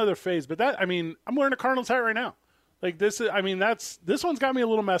a whole nother phase. But that, I mean, I'm wearing a Cardinals hat right now. Like this one's got me a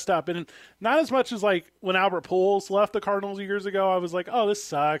little messed up, and not as much as like when Albert Pujols left the Cardinals years ago. I was like, oh, this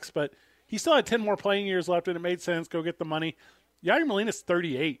sucks, but he still had 10 more playing years left, and it made sense. Go get the money. Yadier Molina's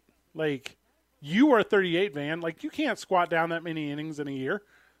 38. Like you are 38, Van. Like you can't squat down that many innings in a year.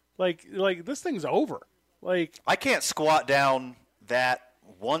 Like this thing's over. Like I can't squat down that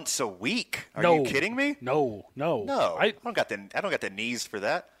once a week. Are you kidding me? No. I don't got the knees for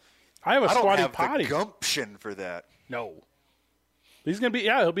that. I have a squatty potty. I don't have the gumption for that. No. He's going to be,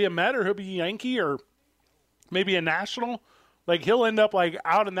 he'll be a Met or he'll be a Yankee or maybe a National. Like, he'll end up, like,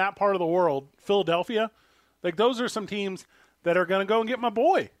 out in that part of the world, Philadelphia. Like, those are some teams that are going to go and get my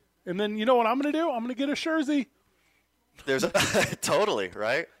boy. And then, you know what I'm going to do? I'm going to get a jersey. There's totally,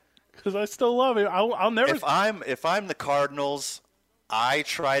 right? Because I still love him. I'll never. If I'm the Cardinals, I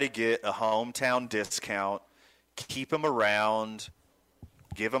try to get a hometown discount, keep him around,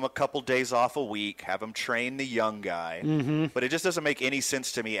 give him a couple days off a week, have him train the young guy. Mm-hmm. But it just doesn't make any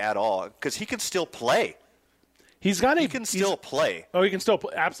sense to me at all because he can still play. He can still play. Oh, he can still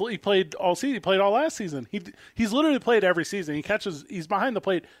play. Absolutely. He played all season. He played all last season. He's literally played every season. He's behind the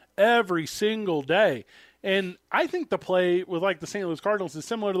plate every single day. And I think the play with like the St. Louis Cardinals is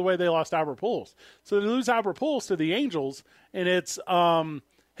similar to the way they lost Albert Pujols. So they lose Albert Pujols to the Angels, and it's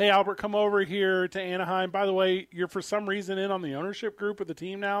hey, Albert, come over here to Anaheim. By the way, you're for some reason in on the ownership group of the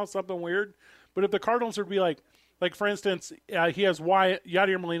team now, something weird. But if the Cardinals would be like for instance, he has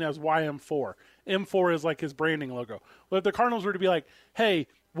Yadier Molina has YM4. M4 is like his branding logo. Well, if the Cardinals were to be like, hey,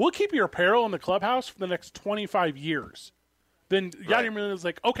 we'll keep your apparel in the clubhouse for the next 25 years, then Yadier Molina is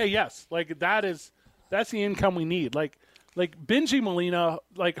like, okay, yes, like that's the income we need. Like Benji Molina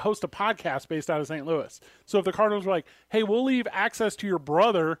host a podcast based out of St. Louis. So if the Cardinals were like, hey, we'll leave access to your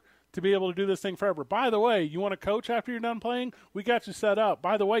brother to be able to do this thing forever. By the way, you want to coach after you're done playing? We got you set up.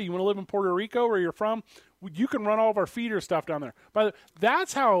 By the way, you want to live in Puerto Rico where you're from? You can run all of our feeder stuff down there.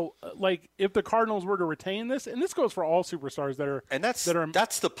 That's how, if the Cardinals were to retain this, and this goes for all superstars that are, and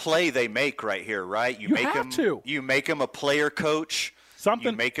that's the play they make right here, right? You make him a player coach.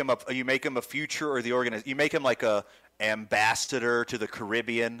 Something. You make him a future or the organization. You make him like a ambassador to the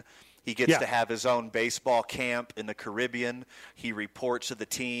Caribbean. He gets to have his own baseball camp in the Caribbean. He reports to the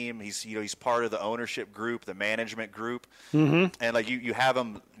team. He's part of the ownership group, the management group. Mm-hmm. And you have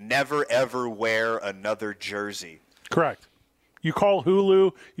him never ever wear another jersey. Correct. You call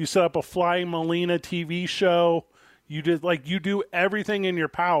Hulu. You set up a Flying Molina TV show. You do everything in your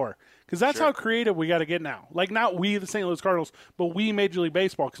power. Because that's how creative we got to get now. Like, not we, the St. Louis Cardinals, but we, Major League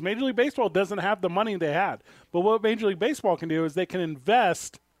Baseball. Because Major League Baseball doesn't have the money they had. But what Major League Baseball can do is they can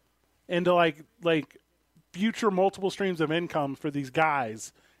invest into, like future multiple streams of income for these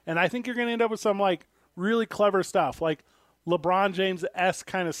guys. And I think you're going to end up with some, really clever stuff. Like LeBron James-esque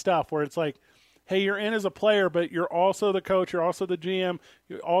kind of stuff where it's like, hey, you're in as a player, but you're also the coach. You're also the GM.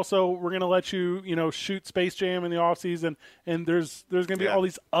 We're going to let you, shoot Space Jam in the offseason, and there's going to be all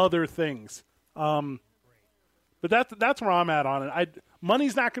these other things. But that's where I'm at on it.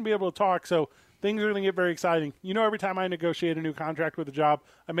 Money's not going to be able to talk, so things are going to get very exciting. Every time I negotiate a new contract with a job,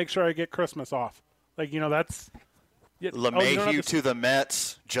 I make sure I get Christmas off. That's LeMahieu to the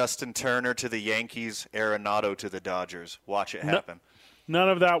Mets, Justin Turner to the Yankees, Arenado to the Dodgers. Watch it happen. None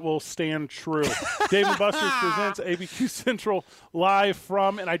of that will stand true. Dave & Buster's presents ABQ Central live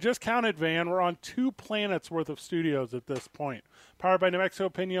from, and I just counted, Van, we're on 2 planets worth of studios at this point. Powered by New Mexico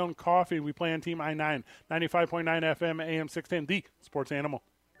Pinon Coffee. We play on Team I-9, 95.9 FM, AM 610, the sports animal.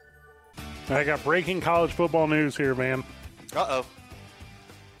 I got breaking college football news here, Van. Uh-oh.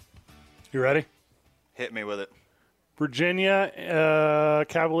 You ready? Hit me with it. Virginia,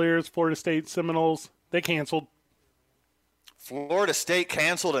 Cavaliers, Florida State Seminoles, they canceled. Florida State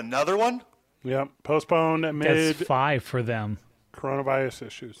canceled another one? Yep. Postponed amid That's 5 for them. Coronavirus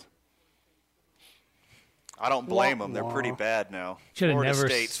issues. I don't blame them. They're pretty bad now. Should have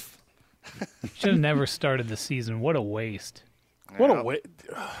never started the season. What a waste. What a waste.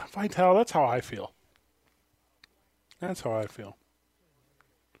 Vital, that's how I feel. That's how I feel.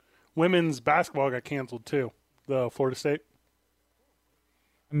 Women's basketball got canceled too. The Florida State.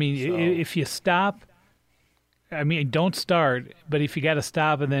 I mean, if you stop, don't start, but if you got to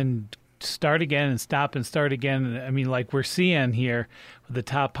stop and then start again and stop and start again, like we're seeing here with the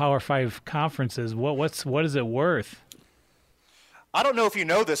top Power 5 conferences, what is it worth? I don't know if you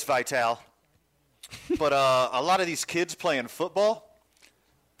know this, Vital, but a lot of these kids playing football,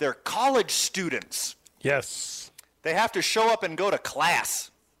 they're college students. Yes. They have to show up and go to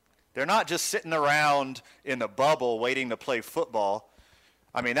class. They're not just sitting around in the bubble waiting to play football.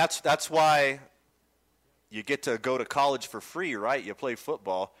 I mean, that's why you get to go to college for free, right? You play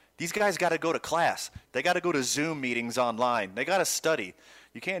football. These guys got to go to class. They got to go to Zoom meetings online. They got to study.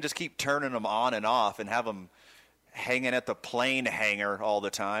 You can't just keep turning them on and off and have them hanging at the plane hangar all the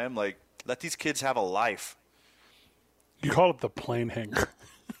time. Like, let these kids have a life. You call it the plane hangar.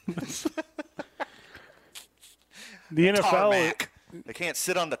 The NFL. Tarmac. They can't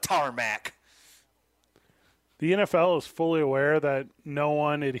sit on the tarmac. The NFL is fully aware that no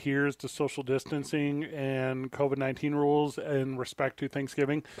one adheres to social distancing and COVID-19 rules in respect to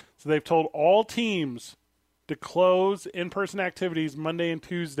Thanksgiving. So they've told all teams to close in-person activities Monday and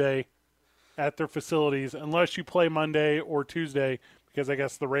Tuesday at their facilities unless you play Monday or Tuesday, because I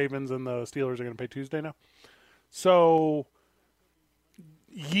guess the Ravens and the Steelers are going to play Tuesday now. So,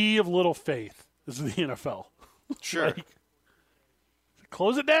 ye of little faith is the NFL. Sure. Like,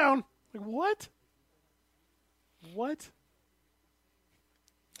 close it down. Like, what? What?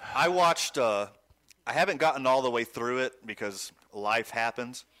 I watched, I haven't gotten all the way through it because life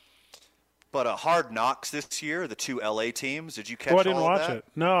happens. But Hard Knocks this year, the two LA teams, did you catch all of that? I didn't watch it.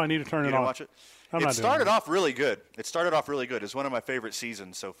 No, I need to turn it off. Watch it? It started off really good. It's one of my favorite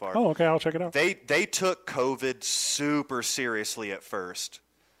seasons so far. Oh, okay. I'll check it out. They took COVID super seriously at first.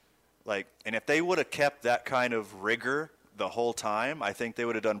 Like, and if they would have kept that kind of rigor the whole time, I think they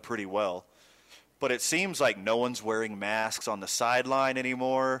would have done pretty well. But it seems like no one's wearing masks on the sideline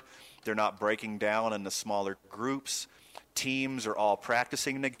anymore. They're not breaking down in the smaller groups. Teams are all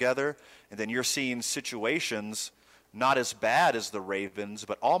practicing together. And then you're seeing situations not as bad as the Ravens,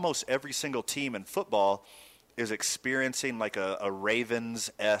 but almost every single team in football is experiencing like a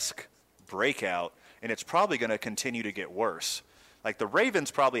Ravens-esque breakout. And it's probably going to continue to get worse. Like, the Ravens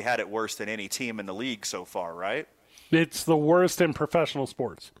probably had it worse than any team in the league so far, right? It's the worst in professional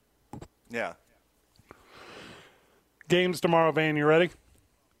sports. Yeah. Games tomorrow, Van. You ready?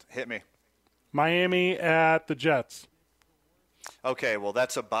 Hit me. Miami at the Jets. Okay, well,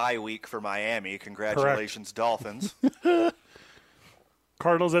 that's a bye week for Miami. Congratulations, Dolphins.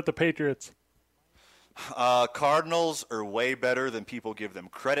 Cardinals at the Patriots. Cardinals are way better than people give them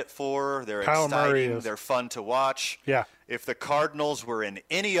credit for. They're Kyle Murray exciting. is. They're fun to watch. Yeah. If the Cardinals were in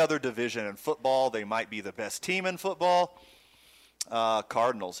any other division in football, they might be the best team in football.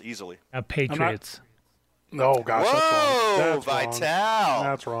 Cardinals, easily. Patriots. No, gosh, Whoa, that's wrong. Vital.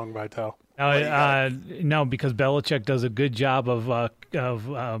 That's wrong, Vital. No, because Belichick does a good job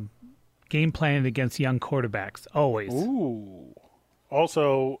of game planning against young quarterbacks, always. Ooh.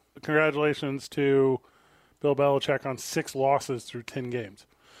 Also, congratulations to Bill Belichick on 6 losses through 10 games.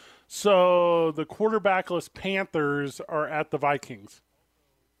 So the quarterbackless Panthers are at the Vikings.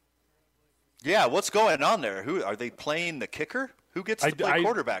 Yeah, what's going on there? Who are they playing? The kicker? Who gets to play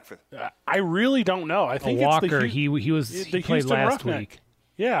quarterback for? I really don't know. I think Walker. It's he played last week.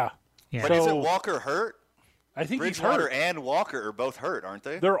 Yeah. Yeah. But So, isn't Walker hurt? I think Bridgewater he's hurt. and Walker are both hurt, aren't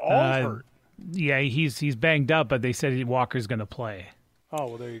they? They're all hurt. Yeah, he's banged up, but they said Walker's going to play. Oh,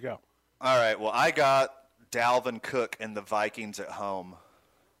 well, there you go. All right. Well, I got Dalvin Cook and the Vikings at home.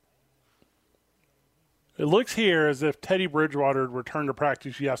 It looks here as if Teddy Bridgewater returned to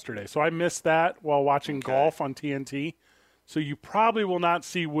practice yesterday. So I missed that while watching golf on TNT. So you probably will not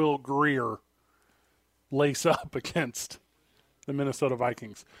see Will Greer lace up against the Minnesota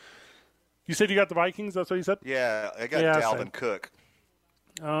Vikings. You said you got the Vikings? That's what you said? Yeah, I got Dalvin same. Cook.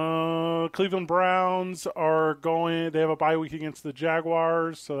 Cleveland Browns are going – they have a bye week against the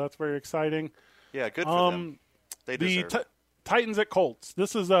Jaguars, so that's very exciting. Yeah, good for them. They deserve it. Titans at Colts.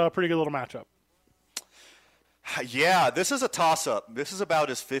 This is a pretty good little matchup. Yeah, this is a toss-up. This is about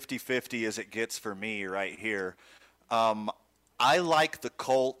as 50-50 as it gets for me right here. I like the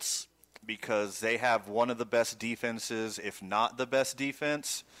Colts because they have one of the best defenses, if not the best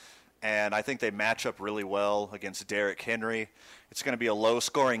defense, and I think they match up really well against Derrick Henry. It's going to be a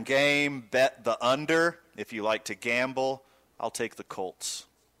low-scoring game. Bet the under if you like to gamble. I'll take the Colts.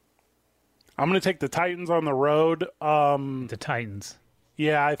 I'm going to take the Titans on the road. The Titans.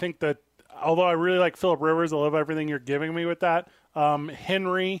 Yeah, I think that although I really like Phillip Rivers, I love everything you're giving me with that.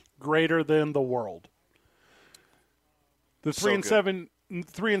 Henry greater than the world. The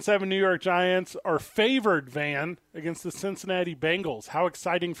 3-7 New York Giants are favored, Van, against the Cincinnati Bengals. How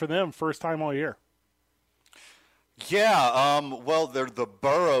exciting for them, first time all year. Yeah, well, they're the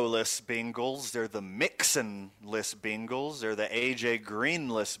Burrow-less Bengals. They're the Mixon-less Bengals. They're the A.J.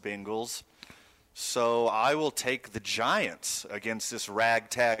 Green-less Bengals. So I will take the Giants against this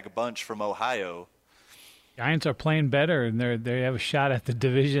ragtag bunch from Ohio. Giants are playing better, and they have a shot at the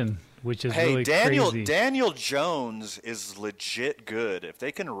division, which is really crazy. Daniel Jones is legit good. If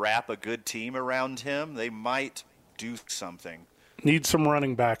they can wrap a good team around him, they might do something. Need some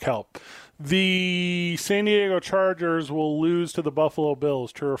running back help. The San Diego Chargers will lose to the Buffalo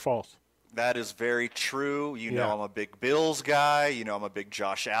Bills. True or false? That is very true. You know I'm a big Bills guy. You know I'm a big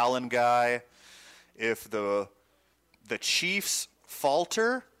Josh Allen guy. If the Chiefs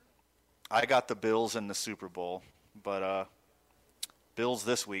falter, I got the Bills in the Super Bowl. But Bills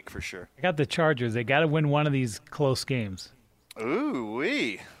this week for sure. I got the Chargers. They got to win one of these close games.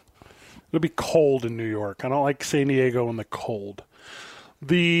 Ooh-wee. It'll be cold in New York. I don't like San Diego in the cold.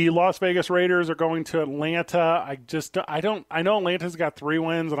 The Las Vegas Raiders are going to Atlanta. I know Atlanta's got 3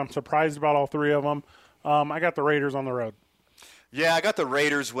 wins, and I'm surprised about all 3 of them. I got the Raiders on the road. Yeah, I got the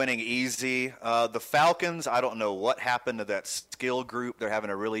Raiders winning easy. The Falcons, I don't know what happened to that skill group. They're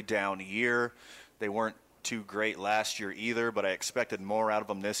having a really down year. They weren't too great last year either, but I expected more out of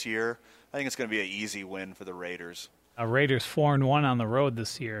them this year. I think it's going to be an easy win for the Raiders. Raiders 4-1 on the road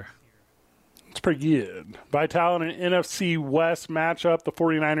this year. It's pretty good. Vital in an NFC West matchup. The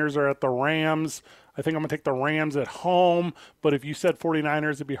 49ers are at the Rams. I think I'm going to take the Rams at home, but if you said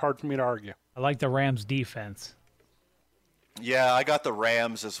 49ers, it'd be hard for me to argue. I like the Rams defense. Yeah, I got the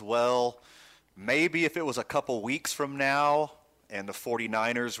Rams as well. Maybe if it was a couple weeks from now and the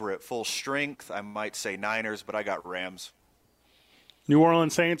 49ers were at full strength, I might say Niners, but I got Rams. New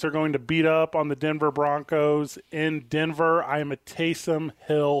Orleans Saints are going to beat up on the Denver Broncos in Denver. I am a Taysom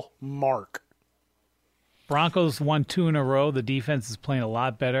Hill mark. Broncos won 2 in a row. The defense is playing a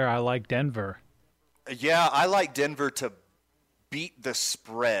lot better. I like Denver. Yeah, I like Denver to beat the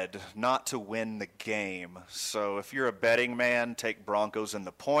spread, not to win the game. So if you're a betting man, take Broncos in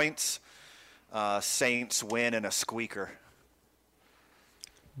the points. Saints win in a squeaker.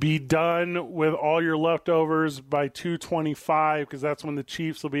 Be done with all your leftovers by 2:25 because that's when the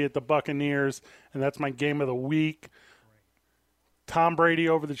Chiefs will be at the Buccaneers, and that's my game of the week. Tom Brady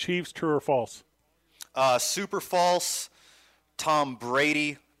over the Chiefs, true or false? Super false. Tom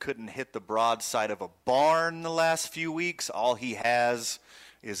Brady couldn't hit the broadside of a barn the last few weeks. All he has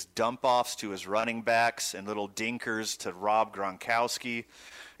is dump-offs to his running backs and little dinkers to Rob Gronkowski.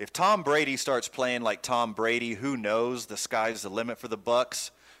 If Tom Brady starts playing like Tom Brady, who knows? The sky's the limit for the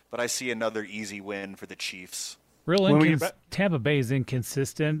Bucs. But I see another easy win for the Chiefs. Tampa Bay is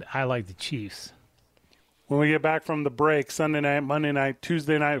inconsistent. I like the Chiefs. When we get back from the break, Sunday night, Monday night,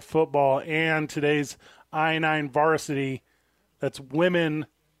 Tuesday night football, and today's I-9 varsity, that's women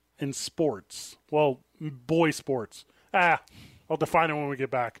in sports. Well, boy sports. I'll define it when we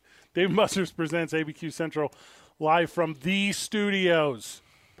get back. Dave & Buster's presents ABQ Central live from the studios.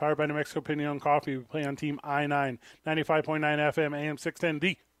 Powered by New Mexico Pinion Coffee. We play on Team I-9, 95.9 FM, AM 610,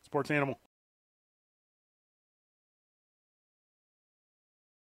 the Sports Animal.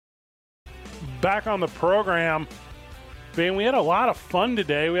 Back on the program, man, we had a lot of fun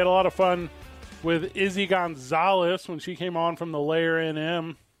today. We had a lot of fun with Izzy Gonzalez when she came on from the Layer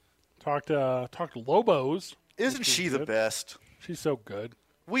NM. Talked Lobos. Isn't she the best? She's so good.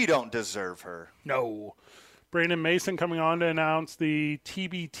 We don't deserve her. No. Brandon Mason coming on to announce the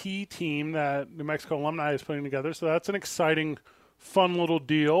TBT team that New Mexico Alumni is putting together. So that's an exciting, fun little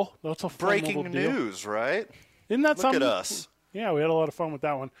deal. That's a fun breaking little deal. news, right? Isn't that something? Look at us. Yeah, we had a lot of fun with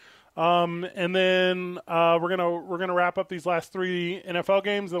that one. And then we're gonna wrap up these last 3 NFL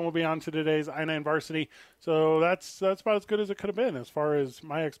games. Then we'll be on to today's I-9 varsity. So that's about as good as it could have been as far as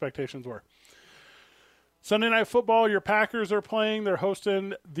my expectations were. Sunday Night Football, your Packers are playing. They're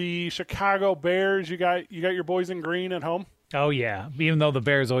hosting the Chicago Bears. You got your boys in green at home? Oh, yeah, even though the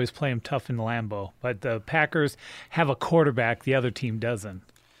Bears always play them tough in Lambeau. But the Packers have a quarterback the other team doesn't.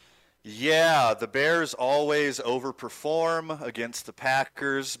 Yeah, the Bears always overperform against the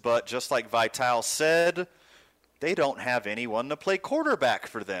Packers, but just like Vital said, they don't have anyone to play quarterback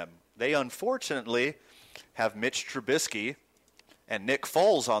for them. They unfortunately have Mitch Trubisky and Nick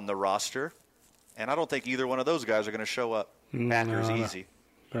Foles on the roster, and I don't think either one of those guys are going to show up. Packers easy.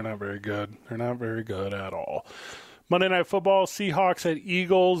 They're not very good. They're not very good at all. Monday Night Football, Seahawks at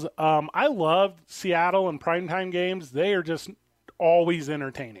Eagles. I love Seattle and primetime games. They are just always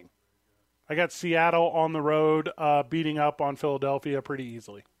entertaining. I got Seattle on the road beating up on Philadelphia pretty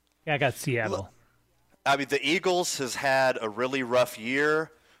easily. Yeah, I got Seattle. I mean, the Eagles has had a really rough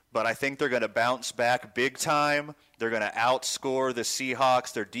year, but I think they're going to bounce back big time. They're going to outscore the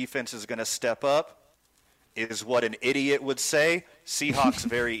Seahawks. Their defense is going to step up. is what an idiot would say. Seahawks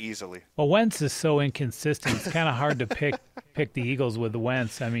very easily. Well, Wentz is so inconsistent. It's kind of hard to pick the Eagles with the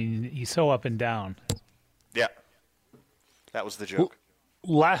Wentz. I mean, he's so up and down. Yeah. That was the joke.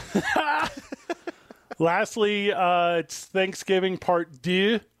 Lastly, it's Thanksgiving Part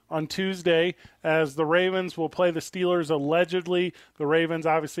 2 on Tuesday as the Ravens will play the Steelers allegedly. The Ravens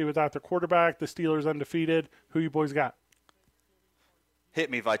obviously without their quarterback. The Steelers undefeated. Who you boys got?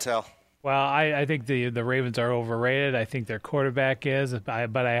 Hit me, Vital. Well, I think the Ravens are overrated. I think their quarterback is,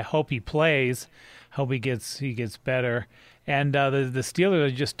 but I hope he plays. Hope he gets better. And the Steelers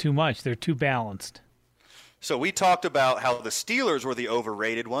are just too much. They're too balanced. So we talked about how the Steelers were the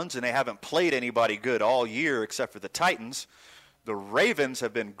overrated ones, and they haven't played anybody good all year except for the Titans. The Ravens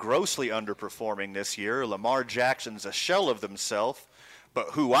have been grossly underperforming this year. Lamar Jackson's a shell of themselves. But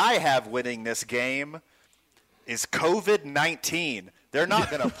who I have winning this game is COVID-19. They're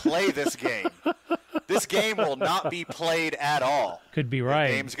not going to play this game. This game will not be played at all. Could be right.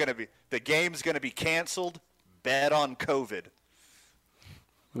 The game's going to be canceled. Bet on COVID.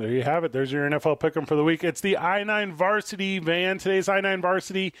 There you have it. There's your NFL pick'em for the week. It's the I-9 Varsity Van. Today's I-9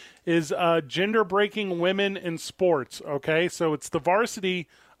 Varsity is gender-breaking women in sports, okay? So it's the varsity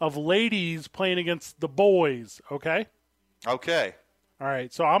of ladies playing against the boys, okay? Okay. All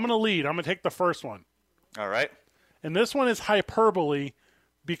right, so I'm going to lead. I'm going to take the first one. All right. And this one is hyperbole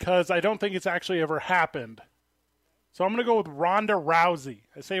because I don't think it's actually ever happened. So I'm going to go with Ronda Rousey.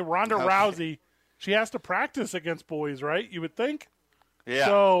 I say Ronda Rousey, she has to practice against boys, right? You would think? Yeah.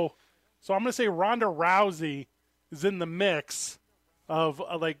 So I'm going to say Ronda Rousey is in the mix of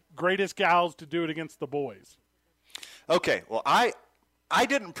like greatest gals to do it against the boys. Okay. Well, I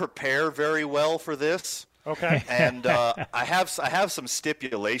didn't prepare very well for this. Okay. And I have some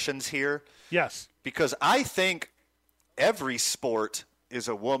stipulations here. Yes. Because I think every sport is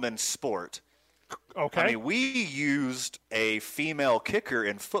a woman's sport. Okay. I mean, we used a female kicker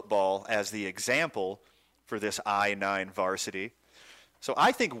in football as the example for this I-9 varsity. So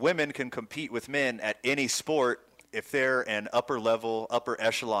I think women can compete with men at any sport if they're an upper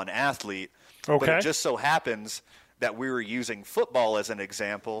echelon athlete. Okay. But it just so happens that we were using football as an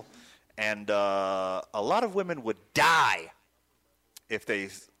example, and a lot of women would die if they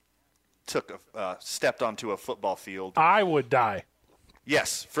stepped onto a football field. I would die.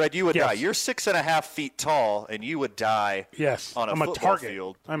 Yes, Fred, you would die. You're 6.5 feet tall, and you would die yes, on a I'm football a target.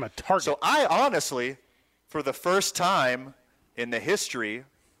 field. I'm a target. So I honestly, for the first time in the history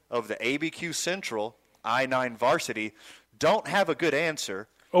of the ABQ Central I-9 varsity, don't have a good answer.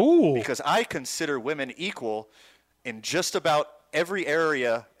 Ooh. Because I consider women equal in just about every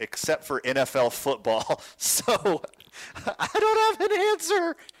area except for NFL football. So I don't have an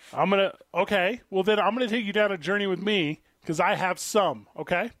answer. Okay. Well, then I'm going to take you down a journey with me because I have some,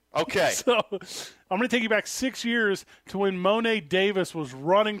 okay? Okay. So I'm going to take you back 6 years to when Monet Davis was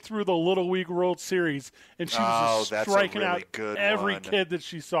running through the Little League World Series, and she was just striking out every kid that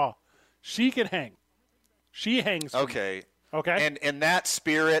she saw. She can hang. She hangs. Okay. Okay. And in that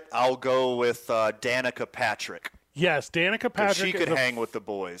spirit, I'll go with Danica Patrick. Yes, Danica Patrick. She could hang with the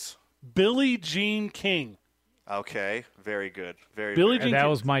boys. Billie Jean King. Okay. Very good. Billie Jean King. That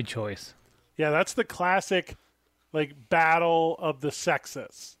was my choice. Yeah, that's the classic like battle of the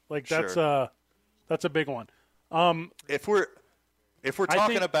sexes. Like that's a big one. If we're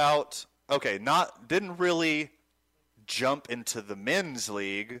talking about didn't really jump into the men's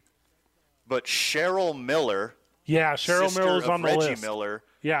league, but Cheryl Miller. Yeah, Cheryl Miller's on the Reggie list. Miller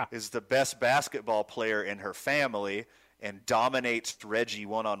is the best basketball player in her family and dominates Reggie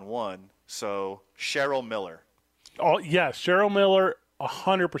one-on-one. So Cheryl Miller. Oh yes, Cheryl Miller,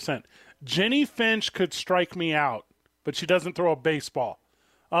 100%. Jenny Finch could strike me out, but she doesn't throw a baseball.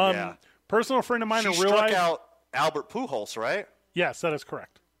 Personal friend of mine in real life. She struck out Albert Pujols, right? Yes, that is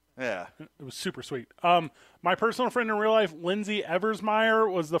correct. Yeah. It was super sweet. My personal friend in real life, Lindsay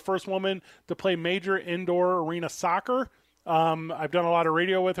Eversmeyer, was the first woman to play major indoor arena soccer. I've done a lot of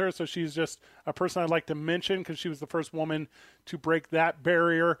radio with her, so she's just a person I'd like to mention because she was the first woman to break that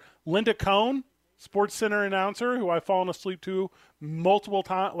barrier. Linda Cohn, Sports Center announcer, who I've fallen asleep to multiple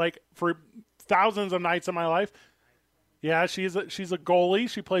times, like for thousands of nights in my life. Yeah, she's a goalie.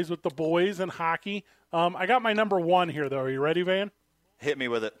 She plays with the boys in hockey. I got my number one here, though. Are you ready, Van? Hit me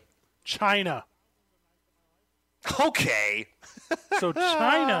with it. China. Okay. So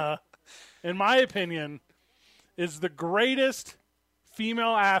China, in my opinion, is the greatest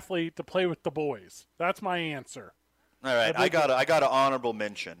female athlete to play with the boys. That's my answer. All right, I got an honorable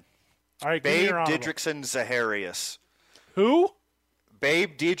mention. All right, Babe Didrikson Zaharias. Who?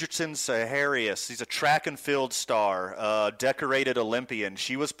 Babe Didrikson Zaharias. He's a track and field star, decorated Olympian.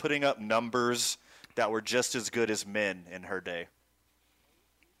 She was putting up numbers that were just as good as men in her day.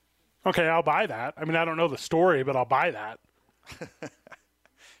 Okay, I'll buy that. I mean, I don't know the story, but I'll buy that.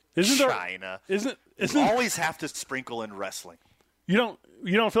 China. Isn't you always have to sprinkle in wrestling. You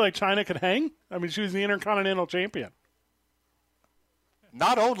don't feel like China could hang? I mean, she was the Intercontinental Champion.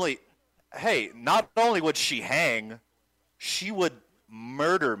 Not only would she hang, she would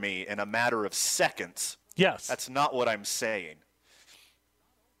murder me in a matter of seconds. Yes. That's not what I'm saying.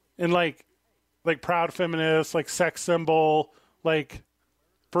 And like proud feminist, like sex symbol, like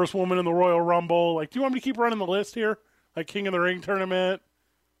first woman in the Royal Rumble. Like, do you want me to keep running the list here? Like King of the Ring tournament,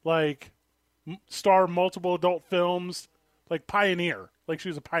 like star of multiple adult films, like pioneer. Like she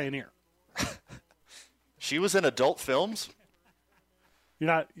was a pioneer. She was in adult films? You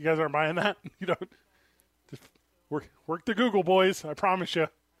guys aren't buying that? You don't just work the Google, boys. I promise you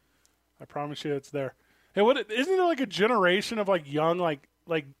it's there. Hey, isn't there like a generation of like young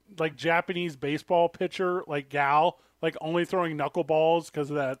like Japanese baseball pitcher, like gal, like only throwing knuckleballs because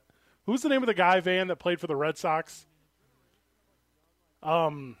of that? Who's the name of the guy, Van, that played for the Red Sox?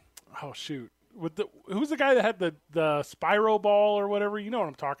 Oh shoot. Who's the guy that had the Spyro ball or whatever? You know what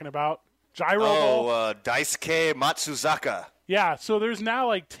I'm talking about. Gyro ball. Daisuke Matsuzaka. Yeah, so there's now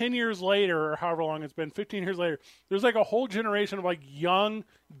like 10 years later, or however long it's been, 15 years later, there's like a whole generation of like young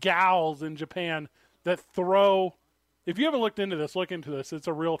gals in Japan that throw, if you haven't looked into this, look into this. It's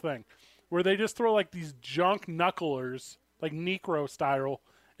a real thing, where they just throw like these junk knucklers, like Necro style,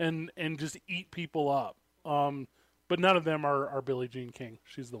 and just eat people up. But none of them are Billie Jean King.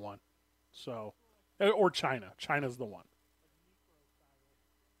 She's the one. So, or China. China's the one.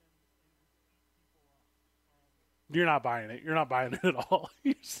 You're not buying it. You're not buying it at all.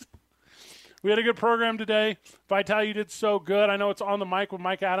 We had a good program today. Vital, you did so good. I know it's on the mic with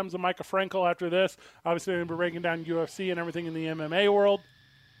Mike Adams and Micah Frankel after this. Obviously, we're breaking down UFC and everything in the MMA world.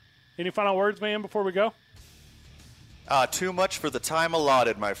 Any final words, man, before we go? Too much for the time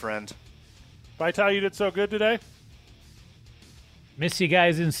allotted, my friend. Vital, you did so good today. Miss you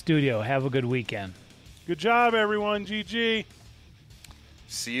guys in studio. Have a good weekend. Good job, everyone. GG.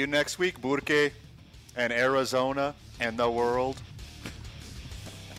 See you next week, Burke, and Arizona, and the world.